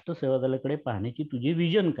 राष्ट्रसेवा दलाकडे पाहण्याची तुझी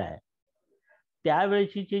व्हिजन काय.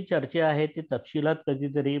 त्यावेळची जी चर्चा आहे ती तपशिलात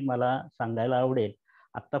कधीतरी मला सांगायला आवडेल.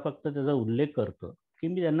 आत्ता फक्त त्याचा उल्लेख करतो की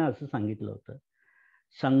मी त्यांना असं सांगितलं होतं,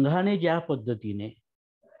 संघाने ज्या पद्धतीने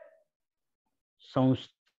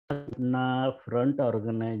संस्थांना, फ्रंट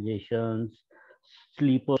ऑर्गनायझेशन्स,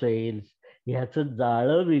 स्लीपर सेल्स ह्याचं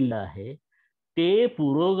जाळं विणलं आहे, ते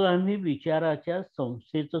पुरोगामी विचाराच्या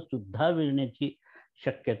संस्थेचं सुद्धा विणण्याची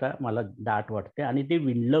शक्यता मला दाट वाटते आणि ते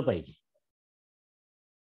विणलं पाहिजे.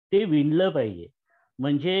 ते विणलं पाहिजे.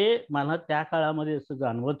 म्हणजे मला त्या काळामध्ये असं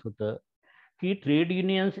जाणवत होतं की ट्रेड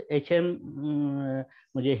युनियन्स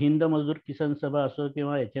म्हणजे हिंद मजदूर किसान सभा असो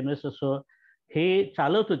किंवा HMS असो, हे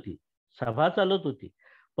चालत होती, सभा चालत होती,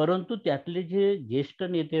 परंतु त्यातले जे ज्येष्ठ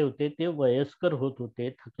नेते होते ते वयस्कर होत होते,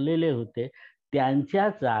 थकलेले होते. त्यांच्या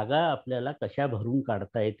जागा आपल्याला कशा भरून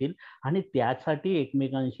काढता येतील आणि त्यासाठी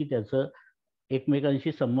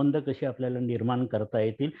एकमेकांशी संबंध कसे आपल्याला निर्माण करता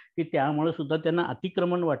येतील की त्यामुळे सुद्धा त्यांना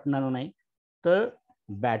अतिक्रमण वाटणार नाही, तर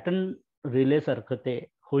बॅटन रिले सारखं ते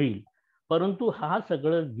होईल. परंतु हा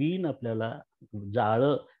सगळं आपल्याला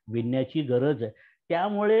जाळं विणण्याची गरज आहे.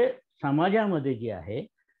 त्यामुळे समाजामध्ये जे आहे,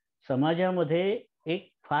 समाजामध्ये एक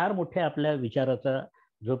फार मोठ्या आपल्या विचाराचा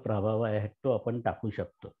जो प्रभाव आहे तो आपण टाकू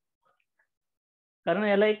शकतो. कारण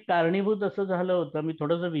याला एक कारणीभूत असं झालं होतं, मी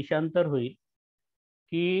थोडंसं विषांतर होईल,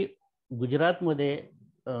 की गुजरातमध्ये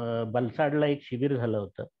बलसाडला एक शिबिर झालं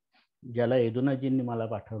होतं ज्याला येदुनाजींनी मला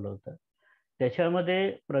पाठवलं होतं.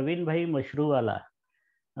 त्याच्यामध्ये प्रवीणभाई मशरूवाला,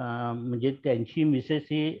 म्हणजे त्यांची मिसेस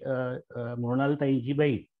ही मृणालताईंची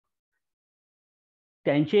बहीण,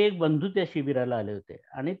 त्यांचे एक बंधू त्या शिबिराला आले होते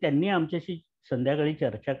आणि त्यांनी आमच्याशी संध्याकाळी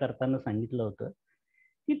चर्चा करताना सांगितलं होतं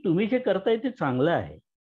की तुम्ही जे करताय ते चांगलं आहे,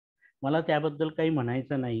 मला त्याबद्दल काही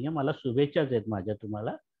म्हणायचं नाही आहे, मला शुभेच्छाच आहेत माझ्या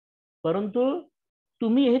तुम्हाला, परंतु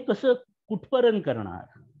तुम्ही हे कसं कुठपर्यंत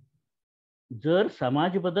करणार. जर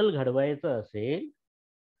समाज बदल घडवायचा असेल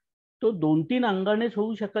तो 2-3 अंगानेच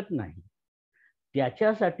होऊ शकत नाही.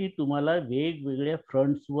 त्याच्यासाठी तुम्हाला वेगवेगळ्या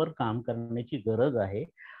फ्रंट्सवर काम करण्याची गरज आहे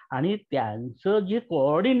आणि त्यांचं जे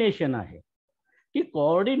कोऑर्डिनेशन आहे ती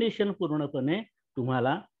कोऑर्डिनेशन पूर्णपणे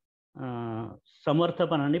तुम्हाला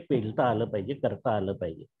समर्थपणाने पेलता आलं पाहिजे, करता आलं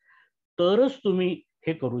पाहिजे, तरच तुम्ही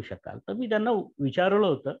हे करू शकाल. तर मी त्यांना विचारलं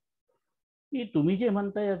होतं की तुम्ही जे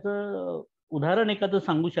म्हणता याचं उदाहरण एखादं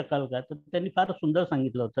सांगू शकाल का. तर त्यांनी फार सुंदर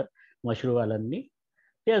सांगितलं होतं मशरूवालांनी.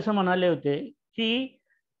 ते असं म्हणाले होते की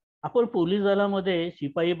आपण पोलीस दलामध्ये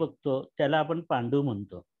शिपाई बघतो त्याला आपण पांडू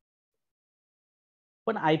म्हणतो,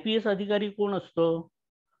 पण IPS अधिकारी कोण असतो,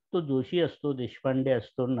 तो जोशी असतो, देशपांडे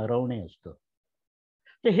असतो, नरवणे असतो.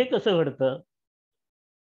 तर हे कसं घडतं.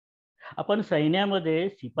 आपण सैन्यामध्ये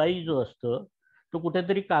शिपाई जो असतो तो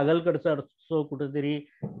कुठेतरी कागलकडचा असतो, कुठेतरी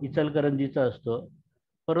इचलकरंजीचा असतो,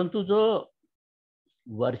 परंतु जो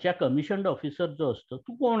वरच्या कमिशन्ड ऑफिसर जो असतो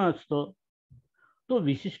तो कोण असतो, तो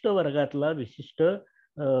विशिष्ट वर्गातला विशिष्ट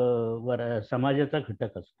समाजाचा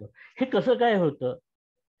घटक असतो. हे कसं काय होतं.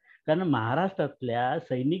 कारण महाराष्ट्रातल्या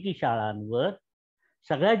सैनिकी शाळांवर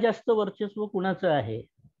सगळ्यात जास्त वर्चस्व कुणाचं आहे.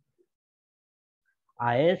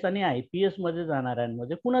 IAS आणि IPS मध्ये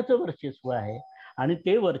जाणाऱ्यांमध्ये कुणाचं वर्चस्व आहे आणि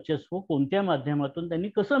ते वर्चस्व कोणत्या माध्यमातून त्यांनी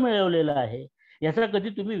कसं मिळवलेलं आहे याचा कधी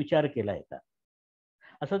तुम्ही विचार केलाय का,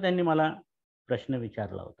 असं त्यांनी मला प्रश्न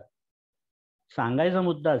विचारला होता. सांगायचा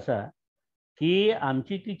मुद्दा असा की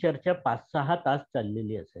आमची ती चर्चा 5-6 तास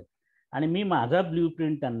चाललेली असेल आणि मी माझा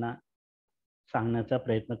ब्ल्यूप्रिंट त्यांना सांगण्याचा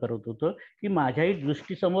प्रयत्न करत होतो की माझ्याही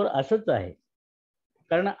दृष्टीसमोर असंच आहे.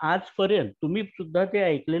 कारण आजपर्यंत तुम्ही सुद्धा ते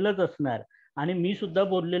ऐकलेलंच असणार आणि मी सुद्धा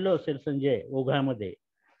बोललेलो असेल संजय ओघामध्ये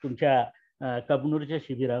तुमच्या कबनूरच्या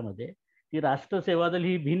शिबिरामध्ये की राष्ट्रसेवा दल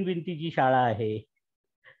ही भिनभिंतीची शाळा आहे.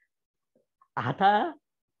 आता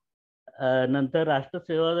नंतर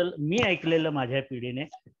राष्ट्रसेवा दल मी ऐकलेलं माझ्या पिढीने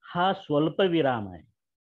हा स्वल्पविराम आहे.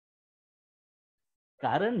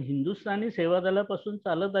 कारण हिंदुस्थानी सेवा दलापासून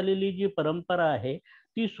चालत आलेली जी परंपरा आहे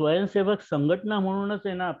ती स्वयंसेवक संघटना म्हणूनच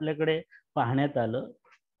आहे ना आपल्याकडे पाहण्यात आलं.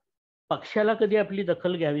 पक्षाला कधी आपली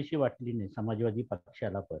दखल घ्यावीशी वाटली नाही, समाजवादी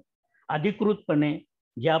पक्षाला पण अधिकृतपणे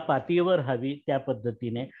ज्या पातळीवर हवी त्या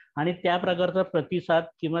पद्धतीने, आणि त्या प्रकारचा प्रतिसाद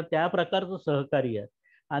किंवा त्या प्रकारचं सहकार्य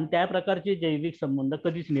आणि त्या प्रकारचे जैविक संबंध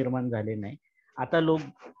कधीच निर्माण झाले नाही. आता लोक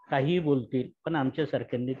काहीही बोलतील, पण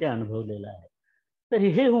आमच्यासारख्यांनी ते अनुभवलेलं आहे. तर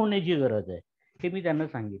हे होण्याची गरज आहे, हे मी त्यांना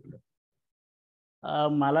सांगितलं.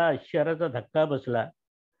 मला आश्चर्याचा धक्का बसला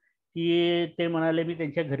की ते म्हणाले, मी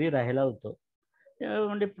त्यांच्या घरी राहायला होतो,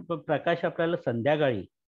 म्हणजे प्रकाश आपल्याला संध्याकाळी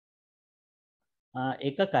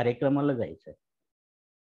एका कार्यक्रमाला जायचं आहे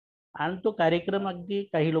आणि तो कार्यक्रम अगदी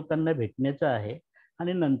काही लोकांना भेटण्याचा आहे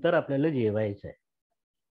आणि नंतर आपल्याला जेवायचं आहे.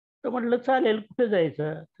 तर म्हटलं चालेल, कुठे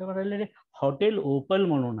जायचं? तर म्हणाले हॉटेल ओपल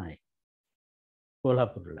म्हणून आहे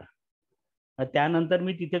कोल्हापूरला. त्यानंतर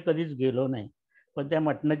मी तिथे कधीच गेलो नाही, पण त्या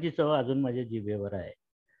मटणाची चव अजून माझ्या जिभेवर आहे.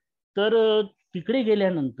 तर तिकडे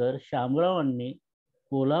गेल्यानंतर शामरावांनी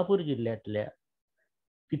कोल्हापूर जिल्ह्यातल्या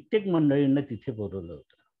कित्येक मंडळींना तिथे बोलवलं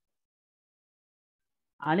होतं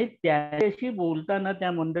आणि त्याच्याशी बोलताना,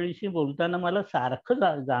 त्या मंडळीशी बोलताना मला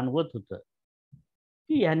सारखं जाणवत होतं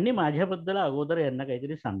की यांनी माझ्याबद्दल अगोदर यांना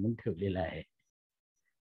काहीतरी सांगून ठेवलेलं आहे.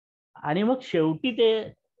 आणि मग शेवटी ते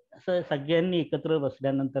असं सगळ्यांनी एकत्र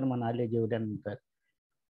बसल्यानंतर म्हणाले, जेवल्यानंतर,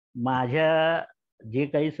 माझ्या जे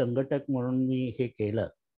काही संघटक म्हणून मी हे केलं,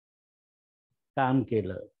 काम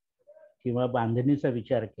केलं किंवा बांधणीचा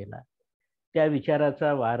विचार केला, त्या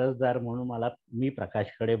विचाराचा वारसदार म्हणून मी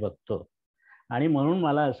प्रकाशकडे बघतो आणि म्हणून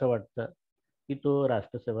मला असं वाटतं की तो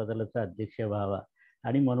राष्ट्रसेवा दलाचा अध्यक्ष व्हावा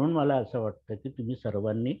आणि म्हणून मला असं वाटतं की तुम्ही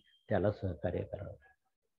सर्वांनी त्याला सहकार्य करावं.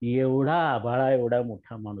 एवढा आभाळा एवढा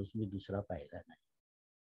मोठा माणूस मी दुसरा पाहिला नाही.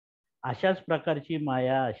 अशाच प्रकारची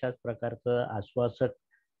माया, अशाच प्रकारचं आश्वासक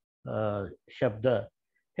शब्द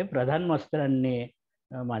हे प्रधानमंत्र्यांनी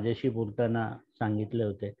माझ्याशी बोलताना सांगितले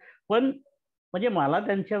होते. पण म्हणजे मला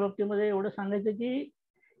त्यांच्या बाबतीमध्ये एवढं सांगायचं की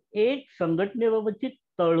एक संघटनेबाबतची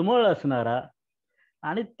तळमळ असणारा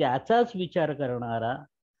आणि त्याचाच विचार करणारा,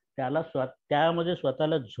 त्यामध्ये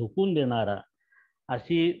स्वतःला झोकून देणारा,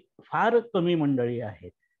 अशी फार कमी मंडळी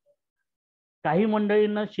आहेत. काही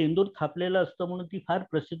मंडळींना शेंदूर थापलेलं असतं म्हणून ती फार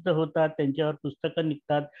प्रसिद्ध होतात, त्यांच्यावर पुस्तकं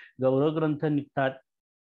निघतात, गौरव ग्रंथ निघतात,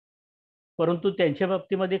 परंतु त्यांच्या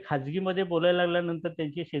बाबतीमध्ये खाजगीमध्ये बोलायला लागल्यानंतर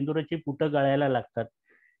त्यांची शेंदुराची पुटं गळायला लागतात.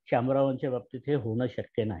 शामरावांच्या बाबतीत हे होणं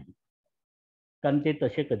शक्य नाही, कारण ते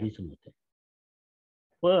तसे कधीच नव्हते.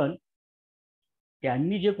 पण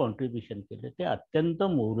त्यांनी जे कॉन्ट्रीब्युशन केलं ते अत्यंत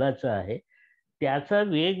मोलाचं आहे. त्याचा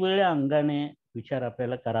वेगवेगळ्या अंगाने विचार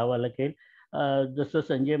आपल्याला करावा लागेल. जसं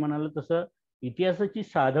संजय म्हणाला तसं इतिहासाची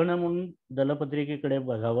साधनं म्हणून दलपत्रिकेकडे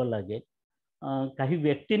बघावं लागेल, काही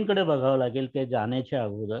व्यक्तींकडे बघावं लागेल ते जाण्याच्या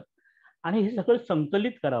अगोदर, आणि हे सगळं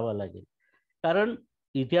संकलित करावं लागेल. कारण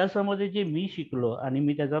इतिहासामध्ये जे मी शिकलो आणि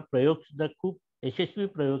मी त्याचा प्रयोग सुद्धा खूप यशस्वी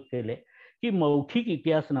प्रयोग केले की मौखिक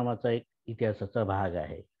इतिहास नावाचा एक इतिहासाचा भाग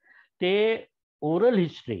आहे. ते ओरल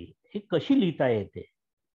हिस्ट्री ही कशी लिहिता येते,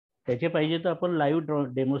 त्याचे पाहिजे तर आपण लाईव्ह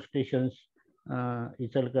डेमॉन्स्ट्रेशन्स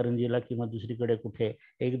इचलकरंजीला किंवा दुसरीकडे कुठे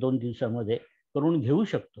 1-2 दिवसामध्ये करून घेऊ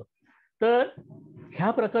शकतो. तर ह्या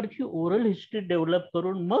प्रकारची ओरल हिस्ट्री डेव्हलप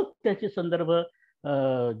करून मग त्याचे संदर्भ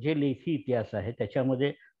जे लेखी इतिहास आहे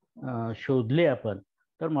त्याच्यामध्ये शोधले आपण,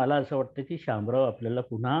 तर मला असं वाटतं की शामराव आपल्याला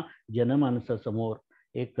पुन्हा जनमानसासमोर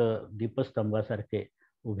एक दीपस्तंभासारखे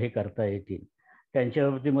उभे करता येतील. त्यांच्या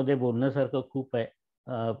बाबतीमध्ये बोलण्यासारखं खूप आहे,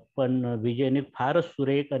 पण विजयने फारच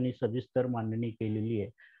सुरेख आणि सविस्तर मांडणी केलेली आहे.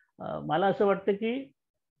 मला असं वाटतं की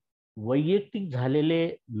वैयक्तिक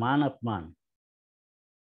झालेले मान अपमान,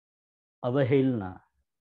 अवहेलना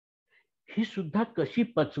ही सुद्धा कशी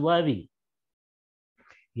पचवावी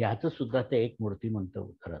याचं सुद्धा ते एक मूर्तिमंत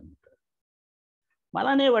उदाहरण होतं.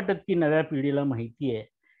 मला नाही वाटत की नव्या पिढीला माहिती आहे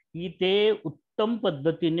की ते उत्तम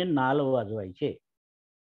पद्धतीने नाल वाजवायचे.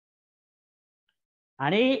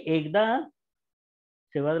 आणि एकदा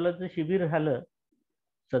सेवा दलाचं शिबिर झालं,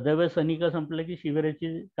 सदैव सैनिक संपलं की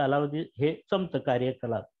शिबिराची कालावधी हे संपतं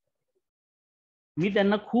कार्यकलाप. मी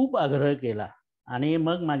त्यांना खूप आग्रह केला आणि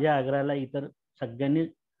मग माझ्या आग्रहाला इतर सगळ्यांनी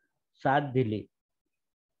साथ दिली.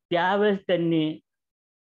 त्यावेळेस त्यांनी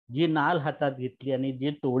जी नाल हातात घेतली आणि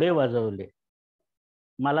जे तोडे वाजवले,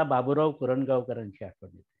 मला बाबूराव करंजगावकरांची आठवण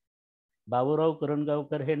येते. बाबूराव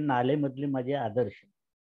करंजगावकर हे नालेमधले माझे आदर्श,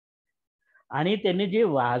 आणि त्यांनी जे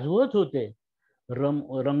वाजवत होते,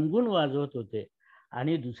 रंगून वाजवत होते,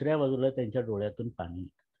 आणि दुसऱ्या बाजूला त्यांच्या डोळ्यातून पाणी.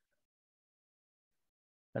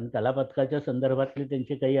 कारण कलापथकाच्या संदर्भातले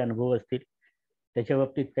त्यांचे काही अनुभव असतील, त्याच्या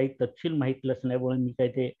बाबतीत काही तपशील माहीत नसल्यामुळे मी काही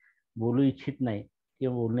ते बोलू इच्छित नाही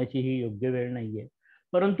किंवा बोलण्याची ही योग्य वेळ नाहीये.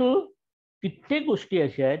 परंतु कित्येक गोष्टी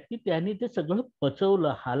अशा आहेत की त्यांनी ते सगळं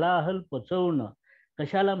पचवलं. हालाहल पचवणं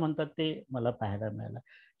कशाला म्हणतात ते मला पाहायला मिळालं.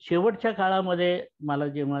 शेवटच्या काळामध्ये मला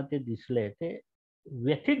जेव्हा ते दिसले ते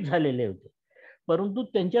व्यथित झालेले होते, परंतु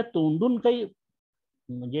त्यांच्या तोंडून काही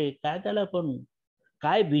म्हणजे काय त्याला पण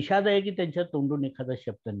काय विषाद आहे की त्यांच्या तोंडून एखादा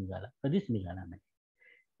शब्द निघाला? कधीच निघाला नाही.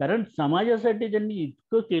 कारण समाजासाठी त्यांनी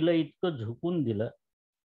इतकं केलं, इतकं झोकून दिलं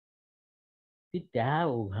की त्या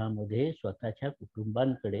ओघामध्ये स्वतःच्या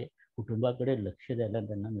कुटुंबाकडे लक्ष द्यायला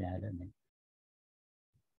त्यांना मिळालं नाही.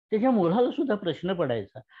 त्याच्या मुलाला सुद्धा प्रश्न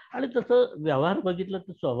पडायचा. आणि तसं व्यवहार बघितलं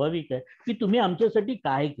तर स्वाभाविक आहे की तुम्ही आमच्यासाठी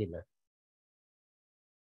काय केलं.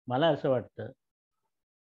 मला असं वाटतं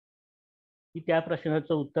की त्या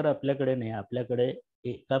प्रश्नाचं उत्तर आपल्याकडे नाही. आपल्याकडे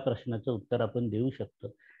एका प्रश्नाचं उत्तर आपण देऊ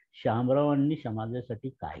शकतो. शामरावांनी समाजासाठी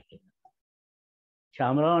काय केलं,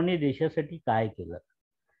 शामरावांनी देशासाठी काय केलं,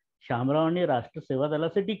 शामरावांनी राष्ट्र सेवा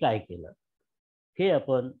दलासाठी काय केलं, हे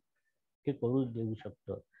आपण हे करू देऊ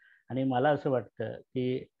शकतो. आणि मला असं वाटतं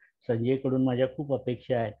की संजयकडून माझ्या खूप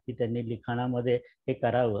अपेक्षा आहेत की त्यांनी लिखाणामध्ये हे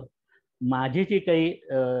करावं. माझे जे काही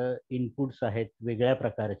इनपुट्स आहेत वेगळ्या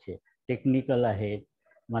प्रकारचे, टेक्निकल आहेत,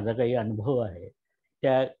 माझा काही अनुभव आहे,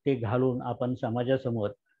 ते घालून आपण समाजासमोर,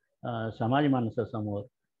 समाज माणसासमोर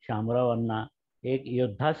शामरावांना एक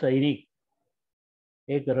योद्धा सैनिक,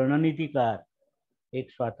 एक रणनीतिकार, एक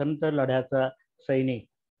स्वातंत्र्य लढ्याचा सैनिक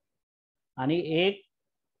आणि एक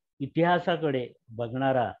इतिहासाकडे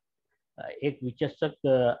बघणारा एक विचक्षक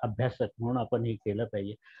अभ्यासक म्हणून आपण हे केलं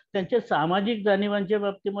पाहिजे. त्यांच्या सामाजिक जाणीवांच्या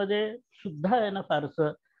बाबतीमध्ये सुद्धा आहे ना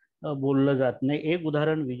फारसं बोललं जात नाही. एक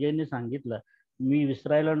उदाहरण विजयने सांगितलं, मी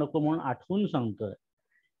विसरायला नको म्हणून आठवून सांगतोय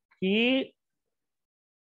की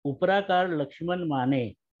उपराकार लक्ष्मण माने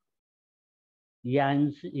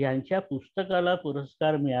यांच्या पुस्तकाला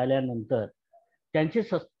पुरस्कार मिळाल्यानंतर त्यांचे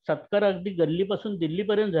सत्कार अगदी गल्लीपासून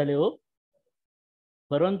दिल्लीपर्यंत झाले हो.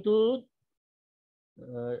 परंतु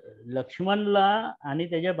लक्ष्मणला आणि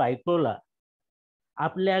त्याच्या बायकोला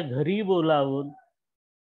आपल्या घरी बोलावून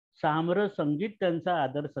साम्र संगीत त्यांचा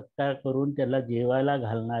आदर सत्कार करून त्याला जेवायला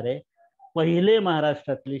घालणारे पहिले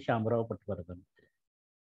महाराष्ट्रातले शामराव पटवर्धन होते.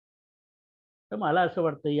 तर मला असं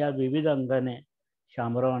वाटतं या विविध अंगाने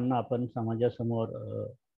शामरावांना आपण समाजासमोर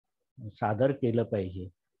सादर केलं पाहिजे.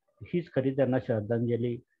 हीच खरी त्यांना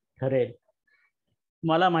श्रद्धांजली ठरेल.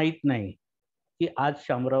 मला माहित नाही की आज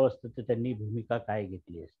शामराव असतं तर त्यांनी भूमिका काय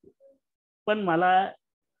घेतली असती. पण मला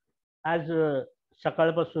आज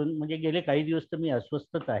सकाळपासून म्हणजे गेले काही दिवस तर मी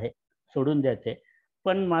अस्वस्थच आहे, सोडून द्यायचे.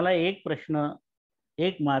 पण मला एक प्रश्न,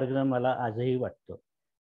 एक मार्ग मला आजही वाटतो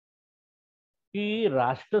की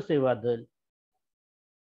राष्ट्रसेवा दल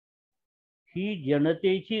ही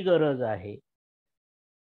जनतेची गरज आहे.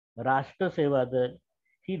 राष्ट्रसेवा दल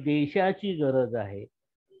ही देशाची गरज आहे.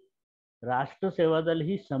 राष्ट्रसेवा दल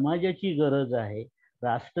ही समाजाची गरज आहे.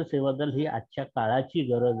 राष्ट्रसेवा दल ही आजच्या काळाची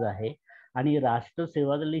गरज आहे. आणि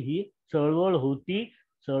राष्ट्रसेवा दल ही चळवळ होती,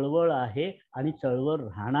 चळवळ आहे आणि चळवळ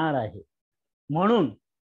राहणार आहे. म्हणून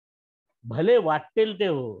भले वाटेल ते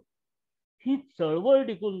हो, ही चळवळ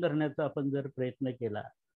टिकून धरण्याचा आपण जर प्रयत्न केला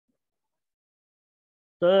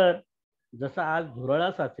तर जसा आज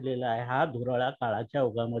धुरळा साचलेला आहे, हा धुरळा काळाच्या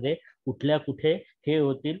ओघामध्ये कुठल्या कुठे हे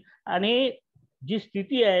होतील आणि जी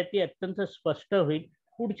स्थिती आहे ती अत्यंत स्पष्ट होईल.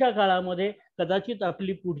 पुढच्या काळामध्ये कदाचित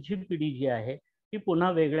आपली पुढची पिढी जी आहे ती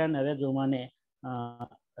पुन्हा वेगळ्या नव्या जोमाने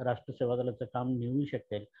राष्ट्रसेवा दलाचं काम निवडू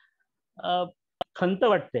शकेल. खंत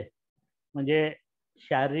वाटते, म्हणजे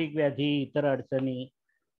शारीरिक व्याधी, इतर अडचणी,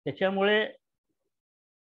 त्याच्यामुळे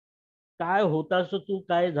काय होतास तू,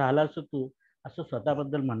 काय झालास तू, असं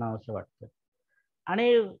स्वतःबद्दल म्हणावं असं वाटतं.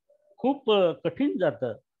 आणि खूप कठीण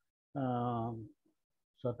जातं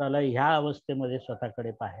स्वतःला ह्या अवस्थेमध्ये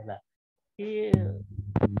स्वतःकडे पाहायला की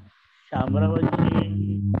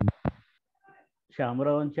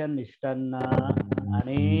शामरावांच्या निष्ठांना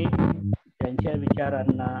आणि त्यांच्या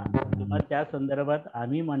विचारांना किंवा त्या संदर्भात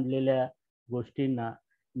आम्ही मांडलेल्या गोष्टींना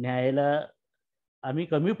न्यायला आम्ही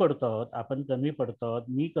कमी पडतो आहोत, आपण कमी पडतो आहोत,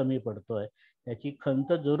 मी कमी पडतोय, त्याची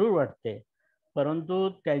खंत जरूर वाटते. परंतु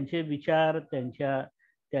त्यांचे विचार,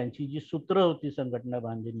 त्यांची जी सूत्र होती संघटना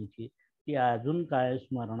बांधणीची, ती अजून काय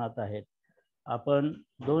स्मरणात आहेत. आपण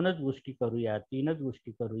 2च गोष्टी करूया, 3च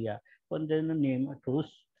गोष्टी करूया, पण त्यांना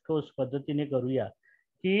ठोस पद्धतीने करूया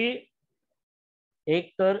की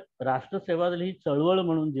एक तर राष्ट्रसेवा दल ही चळवळ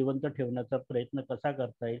म्हणून जिवंत ठेवण्याचा प्रयत्न कसा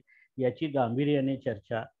करता येईल याची गांभीर्याने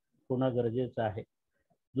चर्चा होणं गरजेचं आहे.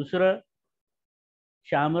 दुसरं,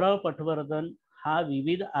 शामराव पटवर्धन हा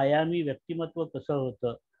विविध आयामी व्यक्तिमत्व कसं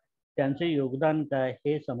होतं, त्यांचे योगदान काय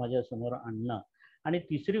हे समाजासमोर आणणं. आणि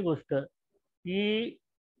तिसरी गोष्ट की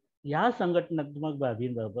या संघटनात्मक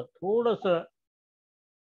बाबींबाबत थोडंसं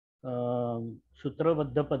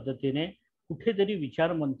सूत्रबद्ध पद्धतीने कुठेतरी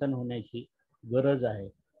विचार मंथन होण्याची गरज आहे.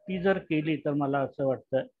 ती जर केली तर मला असं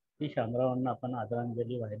वाटतं की शामरावांना आपण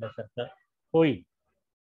आदरांजली वाहिल्यासारखं होईल.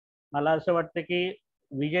 मला असं वाटतं की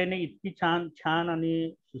विजयने इतकी छान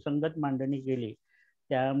आणि सुसंगत मांडणी केली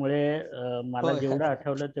त्यामुळे मला जेवढं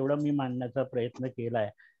आठवलं तेवढं मी मांडण्याचा प्रयत्न केलाय,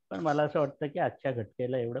 पण मला असं वाटतं की आजच्या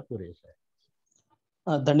घटनेला एवढं पुरेसं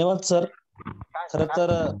आहे. धन्यवाद सर.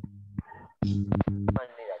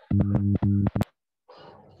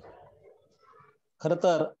 खर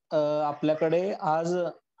तर आपल्याकडे आज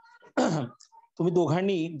तुम्ही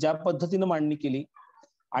दोघांनी ज्या पद्धतीने मांडणी केली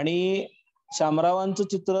आणि शामरावांचं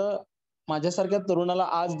चित्र माझ्यासारख्या तरुणाला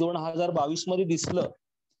आज 2022 मध्ये दिसलं,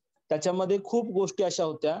 त्याच्यामध्ये खूप गोष्टी अशा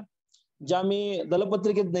होत्या ज्या मी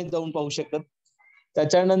दलपत्रिकेत नाही जाऊन पाहू शकत,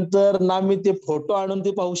 त्याच्यानंतर ना मी ते फोटो आणून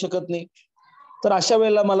ते पाहू शकत नाही. तर अशा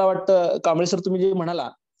वेळेला मला वाटतं कांबळे सर तुम्ही जे म्हणाला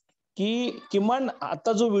की किमान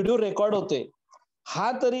आता जो व्हिडिओ रेकॉर्ड होतोय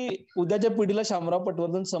हा तरी उद्याच्या पिढीला शामराव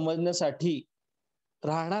पटवर्धन समजण्यासाठी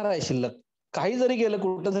राहणार आहे शिल्लक. काही जरी गेलं,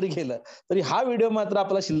 कुठं जरी गेलं तरी हा व्हिडिओ मात्र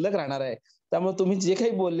आपला शिल्लक राहणार आहे. त्यामुळे तुम्ही जे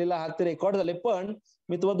काही बोललेला आहात ते रेकॉर्ड झाले. पण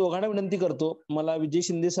मी तुम्हाला दोघांना विनंती करतो, मला विजय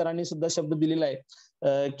शिंदे सरांनी सुद्धा शब्द दिलेला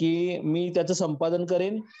आहे की मी त्याचं संपादन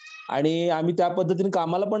करेन आणि आम्ही त्या पद्धतीने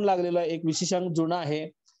कामाला पण लागलेलो आहे. एक विशेषांक जुना आहे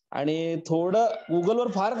आणि थोडं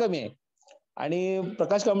गुगलवर फार कमी आहे. आणि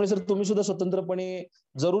प्रकाश कांबळे सर तुम्ही सुद्धा स्वतंत्रपणे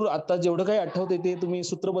जरूर आता जेवढं काही आठवते ते तुम्ही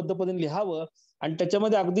सूत्रबद्ध पद्धतीने लिहावं आणि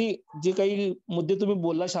त्याच्यामध्ये अगदी जे काही मुद्दे तुम्ही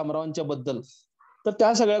बोलला शामरावांच्या बद्दल, तर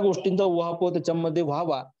त्या सगळ्या गोष्टींचा उहापोह त्याच्यामध्ये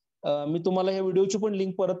व्हावा. मी तुम्हाला ह्या व्हिडिओची पण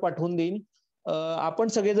लिंक परत पाठवून देईन. आपण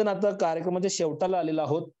सगळेजण आता कार्यक्रमाच्या शेवटाला आलेलो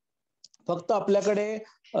आहोत. फक्त आपल्याकडे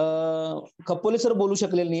कपोले सर बोलू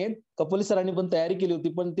शकलेले नाहीत. कपोले सरांनी पण तयारी केली होती,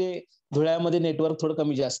 पण ते धुळ्यामध्ये नेटवर्क थोडं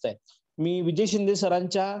कमी जास्त आहे. मी विजय शिंदे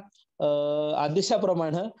सरांच्या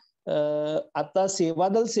आदेशाप्रमाणे आता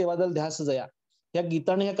सेवादल सेवादल ध्यास जया या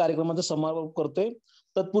गीताने या कार्यक्रमाचा समारोप करतोय.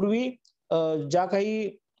 तत्पूर्वी ज्या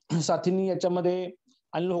काही साथींनी याच्यामध्ये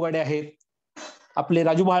अनिल होगाडे आहेत, आपले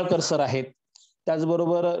राजू बहाळकर सर आहेत,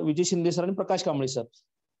 त्याचबरोबर विजय शिंदे सर आणि प्रकाश कांबळे सर,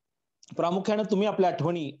 प्रामुख्याने तुम्ही आपल्या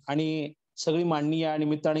आठवणी आणि सगळी मांडणी या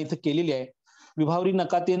निमित्ताने इथं केलेली आहे. विभावरी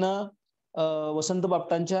नकातेनं वसंत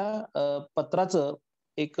बापटांच्या पत्राचं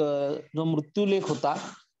एक जो मृत्यूलेख होता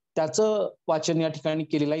त्याचं वाचन या ठिकाणी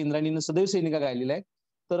केलेलं आहे. इंद्राणीनं सदैव सैनिका गायलेला आहे.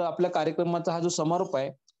 तर आपल्या कार्यक्रमाचा हा जो समारोप आहे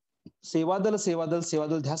सेवादल सेवादल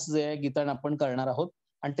सेवादल ध्यास जया गीताने आपण करणार आहोत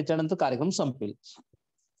आणि त्याच्यानंतर कार्यक्रम संपेल.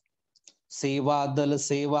 सेवादल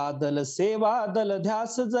सेवादल सेवादल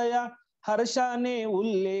ध्यास जया हर्षाने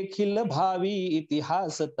उल्लेखिल भावी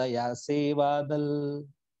इतिहास तया. सेवादल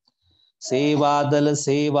सेवादल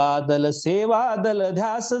सेवादल सेवादल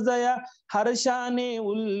ध्यास जया हर्षाने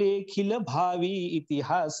उल्लेखिल भावी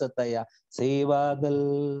इतिहास तया. सेवादल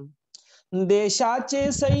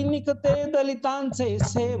देशाचे सैनिक ते, दलितांचे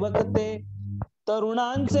सेवक ते,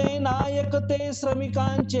 तरुणांचे नायक ते,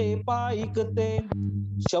 श्रमिकांचे पाईक ते,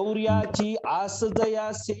 शौर्याची आस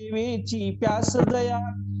जया सेवेची प्यास जया,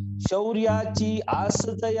 शौर्याची आस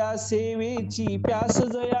जया सेवेची प्यास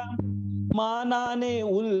जया, मानाने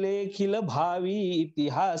उल्लेखिल भावी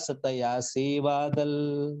इतिहास तया. सेवादल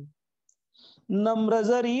नम्र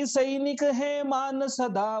जरी सैनिक हे मान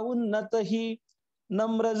सदा उन्नत ही,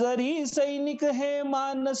 नम्र जरी सैनिक हे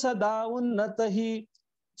मान सदा उन्नत ही,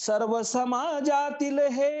 सर्व समाजातील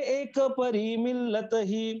हे एक परी मिल्लत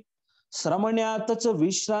ही, श्रमण्यातच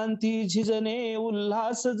विश्रांती झिजणे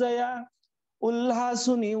उल्हास जया,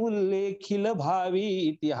 उल्हासुनी उल्लेखिल भावी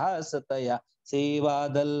इतिहास तया.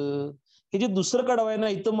 सेवादल हे जे दुसरं कडव आहे ना,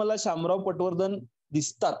 इथं मला शामराव पटवर्धन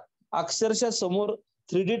दिसतात. अक्षरशः समोर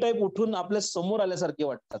 3D टाईप उठून आपल्या समोर आल्यासारखे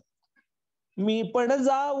वाटतात. मी पण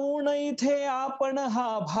जाऊन इथे आपण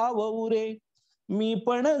हा भाव उरे, मी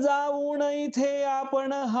पण जाऊन इथे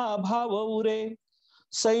आपण हा भाव उरे,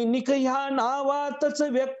 सैनिक ह्या नावातच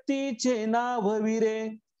व्यक्तीचे नाव विरे,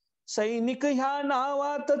 सैनिक ह्या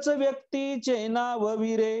नावातच व्यक्तीचे नाव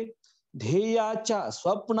विरे, ध्येयाच्या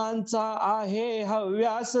स्वप्नांचा आहे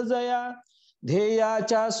हव्यास जया,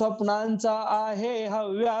 ध्येयाच्या स्वप्नांचा आहे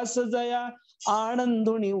हव्यास जया,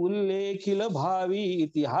 आनंदुनी उल्लेखिल भावी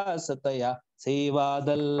इतिहास तया.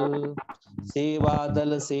 सेवादल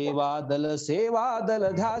सेवादल सेवादल सेवादल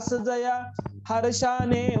ध्यास जया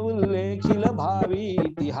हर्षाने उल्लेखिल भावी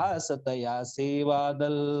इतिहास तया.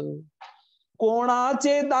 सेवादल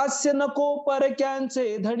कोणाचे दास्य नको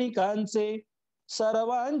परक्यांचे धनिकांचे,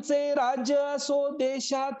 सर्वांचे राज्य असो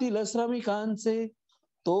देशातील श्रमिकांचे,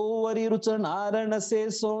 तोवरी रुचणार नसे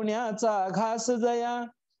सोन्याचा घास जया,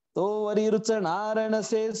 तोवरी रुचणार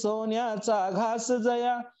नसे सोन्याचा घास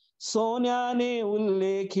जया, सोन्याने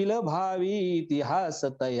उल्लेखिल भावी इतिहास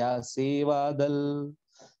तया. सेवादल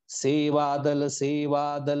सेवादल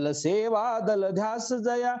सेवादल सेवादल ध्यास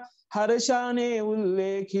जया हर्षाने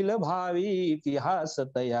उल्लेखिल भावी इतिहास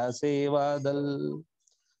तया. सेवादल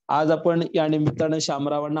आज आपण या निमित्तानं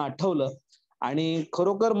शामरावांना आठवलं आणि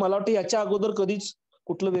खरोखर मला वाटतं याच्या अगोदर कधीच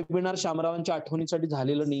कुठलं वेबिनार शामरावांच्या आठवणीसाठी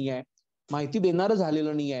झालेलं नाही आहे, माहिती देणारं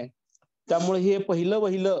झालेलं नाही आहे. त्यामुळे हे पहिलं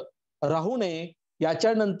वहिलं राहू नये,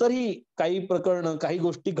 याच्यानंतरही काही प्रकरण, काही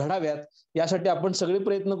गोष्टी घडाव्यात, यासाठी आपण सगळे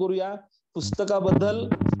प्रयत्न करूया. पुस्तकाबद्दल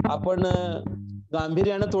आपण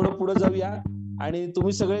गांभीर्यानं थोडं पुढे जाऊया आणि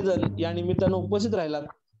तुम्ही सगळेजण या निमित्तानं उपस्थित राहिलात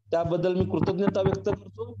त्याबद्दल मी कृतज्ञता व्यक्त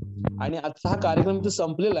करतो आणि आजचा हा कार्यक्रम इथे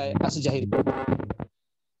संपलेला आहे असं जाहीर करतो.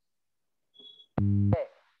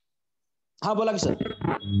 हा बोला की सर.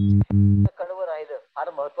 कडवं राहिलं फार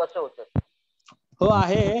महत्वाचं होतं. हो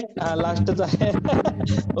आहे, लास्टच आहे.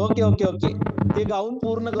 ओके ओके ओके, ते गाऊन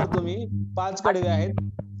पूर्ण करतो मी. 5 कडवे आहेत.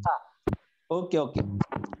 Okay okay.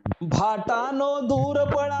 भाटानो दूर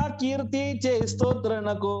पळा कीर्तीचे स्तोत्र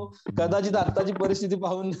नको. कदाचित आत्ताची परिस्थिती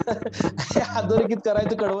पाहून अधोरेखित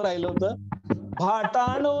करायचं कडवं राहिलं होतं.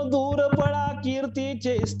 भाटानो दूर पळा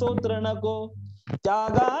कीर्तीचे स्तोत्र नको.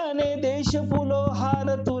 त्यागाने देश फुलो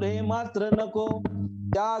हार तुरे मात्र नको.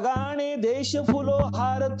 त्यागाने देश फुलो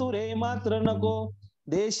हार तुरे मात्र नको.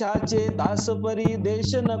 देशाचे दास परी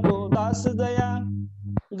देश नको दास दया.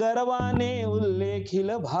 गर्वाने उल्लेखिल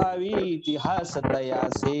भावी इतिहास तया.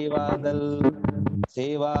 सेवादल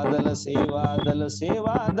सेवादल सेवादल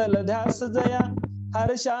सेवादल ध्यास जया.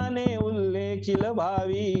 हर्षाने उल्लेखिल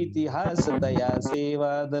भावी इतिहास तया.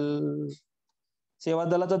 सेवादल.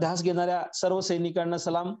 सेवादलाचा ध्यास घेणाऱ्या सर्व सैनिकांना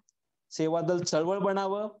सलाम. सेवादल चळवळ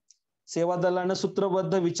बनावं. सेवादलानं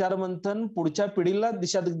सूत्रबद्ध विचारमंथन पुढच्या पिढीला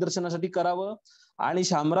दिशा दिग्दर्शनासाठी करावं आणि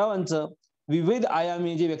शामरावांचं विविध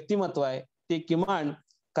आयामी जे व्यक्तिमत्व आहे ते किमान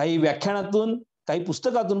काही व्याख्यानातून, काही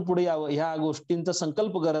पुस्तकातून पुढे यावं, ह्या गोष्टींचा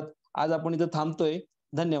संकल्प करत आज आपण इथं थांबतोय.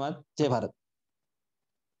 धन्यवाद. जय भारत.